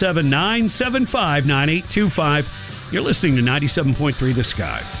 877-975-9825. You're listening to 97.3 The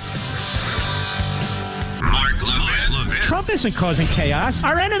Sky. Mark Levin. Trump isn't causing chaos.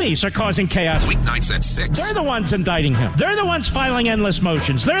 Our enemies are causing chaos. Weeknights at 6. They're the ones indicting him. They're the ones filing endless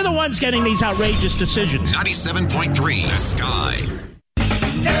motions. They're the ones getting these outrageous decisions. 97.3 The Sky.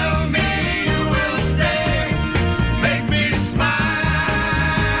 Tell me you will stay. Make me smile.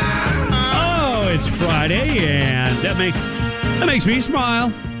 Oh, it's Friday, and that makes me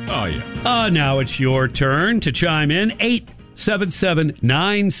smile. Oh, yeah. Now it's your turn to chime in.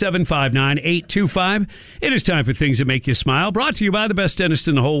 877-975-9825. It is time for Things That Make You Smile. Brought to you by the best dentist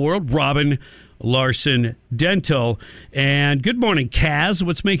in the whole world, Robin Larson Dental. And good morning, Kaz.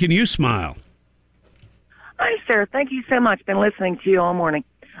 What's making you smile? Hi, sir. Thank you so much. Been listening to you all morning.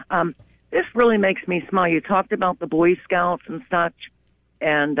 This really makes me smile. You talked about the Boy Scouts and such,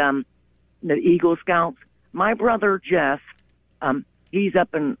 and the Eagle Scouts. My brother, Jeff, he's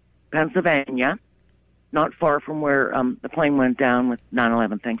up in Pennsylvania, not far from where the plane went down with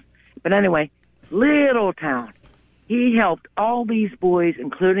 9/11 things. But anyway, little town. He helped all these boys,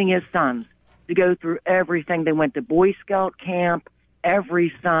 including his sons, to go through everything. They went to Boy Scout camp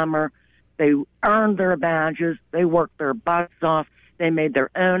every summer. They earned their badges. They worked their butts off. They made their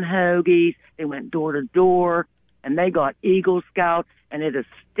own hoagies. They went door to door, and they got Eagle Scout, and it is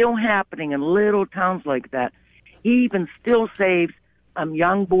still happening in little towns like that. He even still saves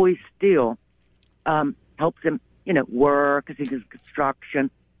young boys still. Helps him, work because he does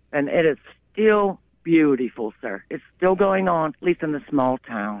construction. And it is still beautiful, sir. It's still going on, at least in the small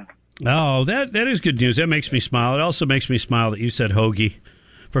town. Oh, that is good news. That makes me smile. It also makes me smile that you said hoagie.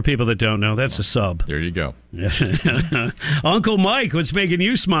 For people that don't know, that's a sub. There you go. Uncle Mike, what's making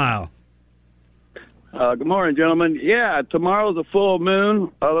you smile? Good morning, gentlemen. Yeah, tomorrow's a full moon.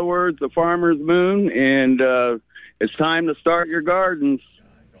 In other words, the farmer's moon, and it's time to start your gardens.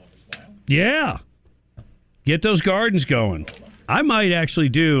 Yeah. Get those gardens going. I might actually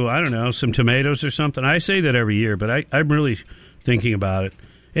do, some tomatoes or something. I say that every year, but I'm really thinking about it.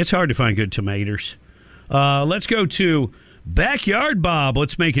 It's hard to find good tomatoes. Let's go to Backyard Bob.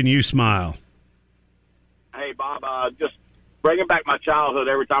 What's making you smile? Hey, Bob, just bringing back my childhood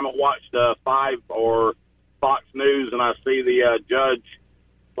every time I watched 5 or Fox News and I see the judge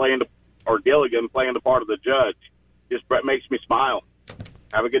or Gilligan playing the part of the judge. Just makes me smile.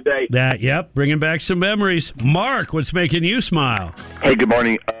 Have a good day. Bringing back some memories. Mark, what's making you smile? Hey, good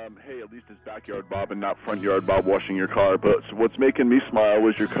morning. Hey, at least it's Backyard Bob and not Front Yard Bob washing your car. But what's making me smile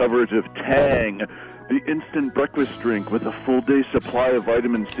was your coverage of Tang, the instant breakfast drink with a full day supply of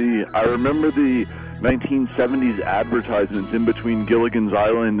vitamin C. I remember the 1970s advertisements in between Gilligan's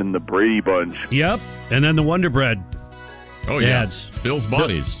Island and the Brady Bunch. Yep, and then the Wonder Bread. Oh, yeah. Ads. Bill's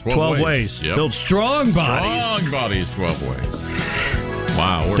Bodies. 12 ways. Yep. Build strong bodies. Strong bodies, 12 ways.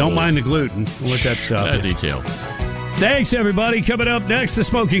 Wow. Don't mind the gluten. We'll let that stop. That detail. Thanks, everybody. Coming up next, The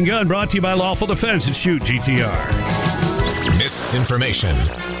Smoking Gun, brought to you by Lawful Defense and Shoot GTR. Misinformation.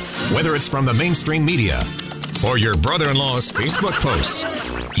 Whether it's from the mainstream media or your brother-in-law's Facebook posts,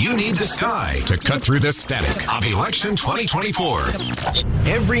 you need the Sky to cut through the static of election 2024.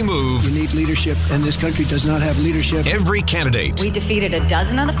 Every move. We need leadership, and this country does not have leadership. Every candidate. We defeated a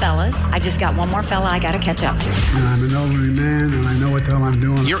dozen of the fellas. I just got one more fella I got to catch up to. And I'm an elderly man, and I know what the hell I'm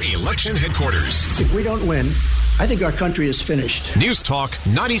doing. Your election headquarters. If we don't win, I think our country is finished. News Talk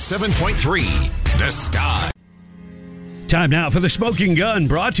 97.3. The Sky. Time now for The Smoking Gun,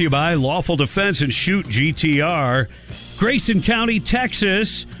 brought to you by Lawful Defense and Shoot GTR. Grayson County,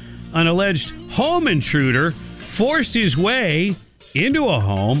 Texas, an alleged home intruder forced his way into a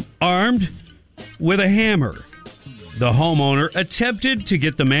home armed with a hammer. The homeowner attempted to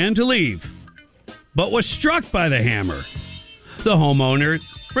get the man to leave, but was struck by the hammer. The homeowner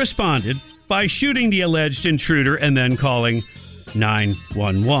responded by shooting the alleged intruder and then calling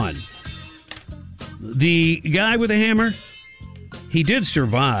 911. The guy with the hammer, he did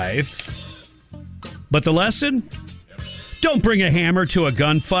survive. But the lesson? Don't bring a hammer to a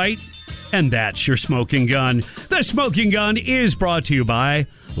gunfight. And that's your Smoking Gun. The Smoking Gun is brought to you by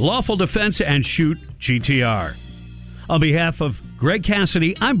Lawful Defense and Shoot GTR. On behalf of Greg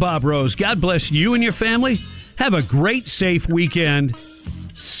Cassidy, I'm Bob Rose. God bless you and your family. Have a great, safe weekend.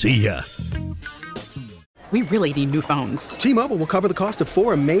 See ya. We really need new phones. T-Mobile will cover the cost of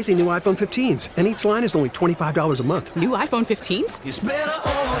 4 amazing new iPhone 15s, and each line is only $25 a month. New iPhone 15s? It's better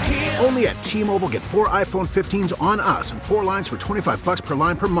over here. Only at T-Mobile, get 4 iPhone 15s on us and 4 lines for $25 per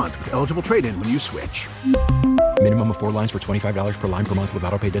line per month with eligible trade-in when you switch. Minimum of 4 lines for $25 per line per month with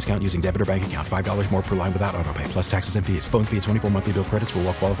autopay discount using debit or bank account. $5 more per line without autopay, plus taxes and fees. Phone fee at 24 monthly bill credits for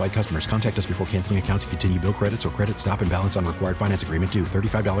well-qualified customers. Contact us before canceling account to continue bill credits or credit stop and balance on required finance agreement due.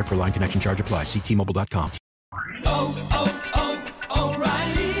 $35 per line connection charge applies. See T-Mobile.com.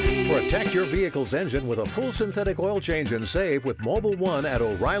 O'Reilly. Protect your vehicle's engine with a full synthetic oil change and save with Mobil 1 at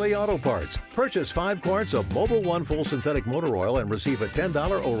O'Reilly Auto Parts. Purchase 5 quarts of Mobil 1 full synthetic motor oil and receive a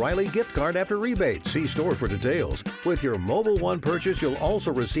 $10 O'Reilly gift card after rebate. See store for details. With your Mobil 1 purchase, you'll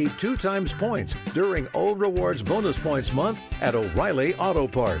also receive 2 times points during O Rewards Bonus Points Month at O'Reilly Auto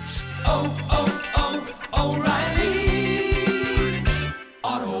Parts. O'Reilly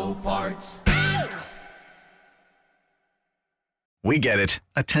Auto Parts. We get it.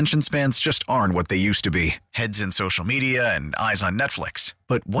 Attention spans just aren't what they used to be. Heads in social media and eyes on Netflix.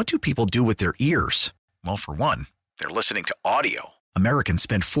 But what do people do with their ears? Well, for one, they're listening to audio. Americans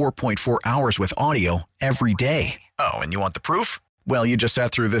spend 4.4 hours with audio every day. Oh, and you want the proof? Well, you just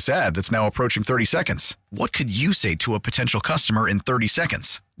sat through this ad that's now approaching 30 seconds. What could you say to a potential customer in 30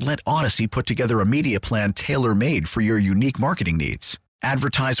 seconds? Let Odyssey put together a media plan tailor-made for your unique marketing needs.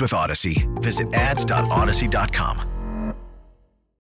 Advertise with Odyssey. Visit ads.odyssey.com.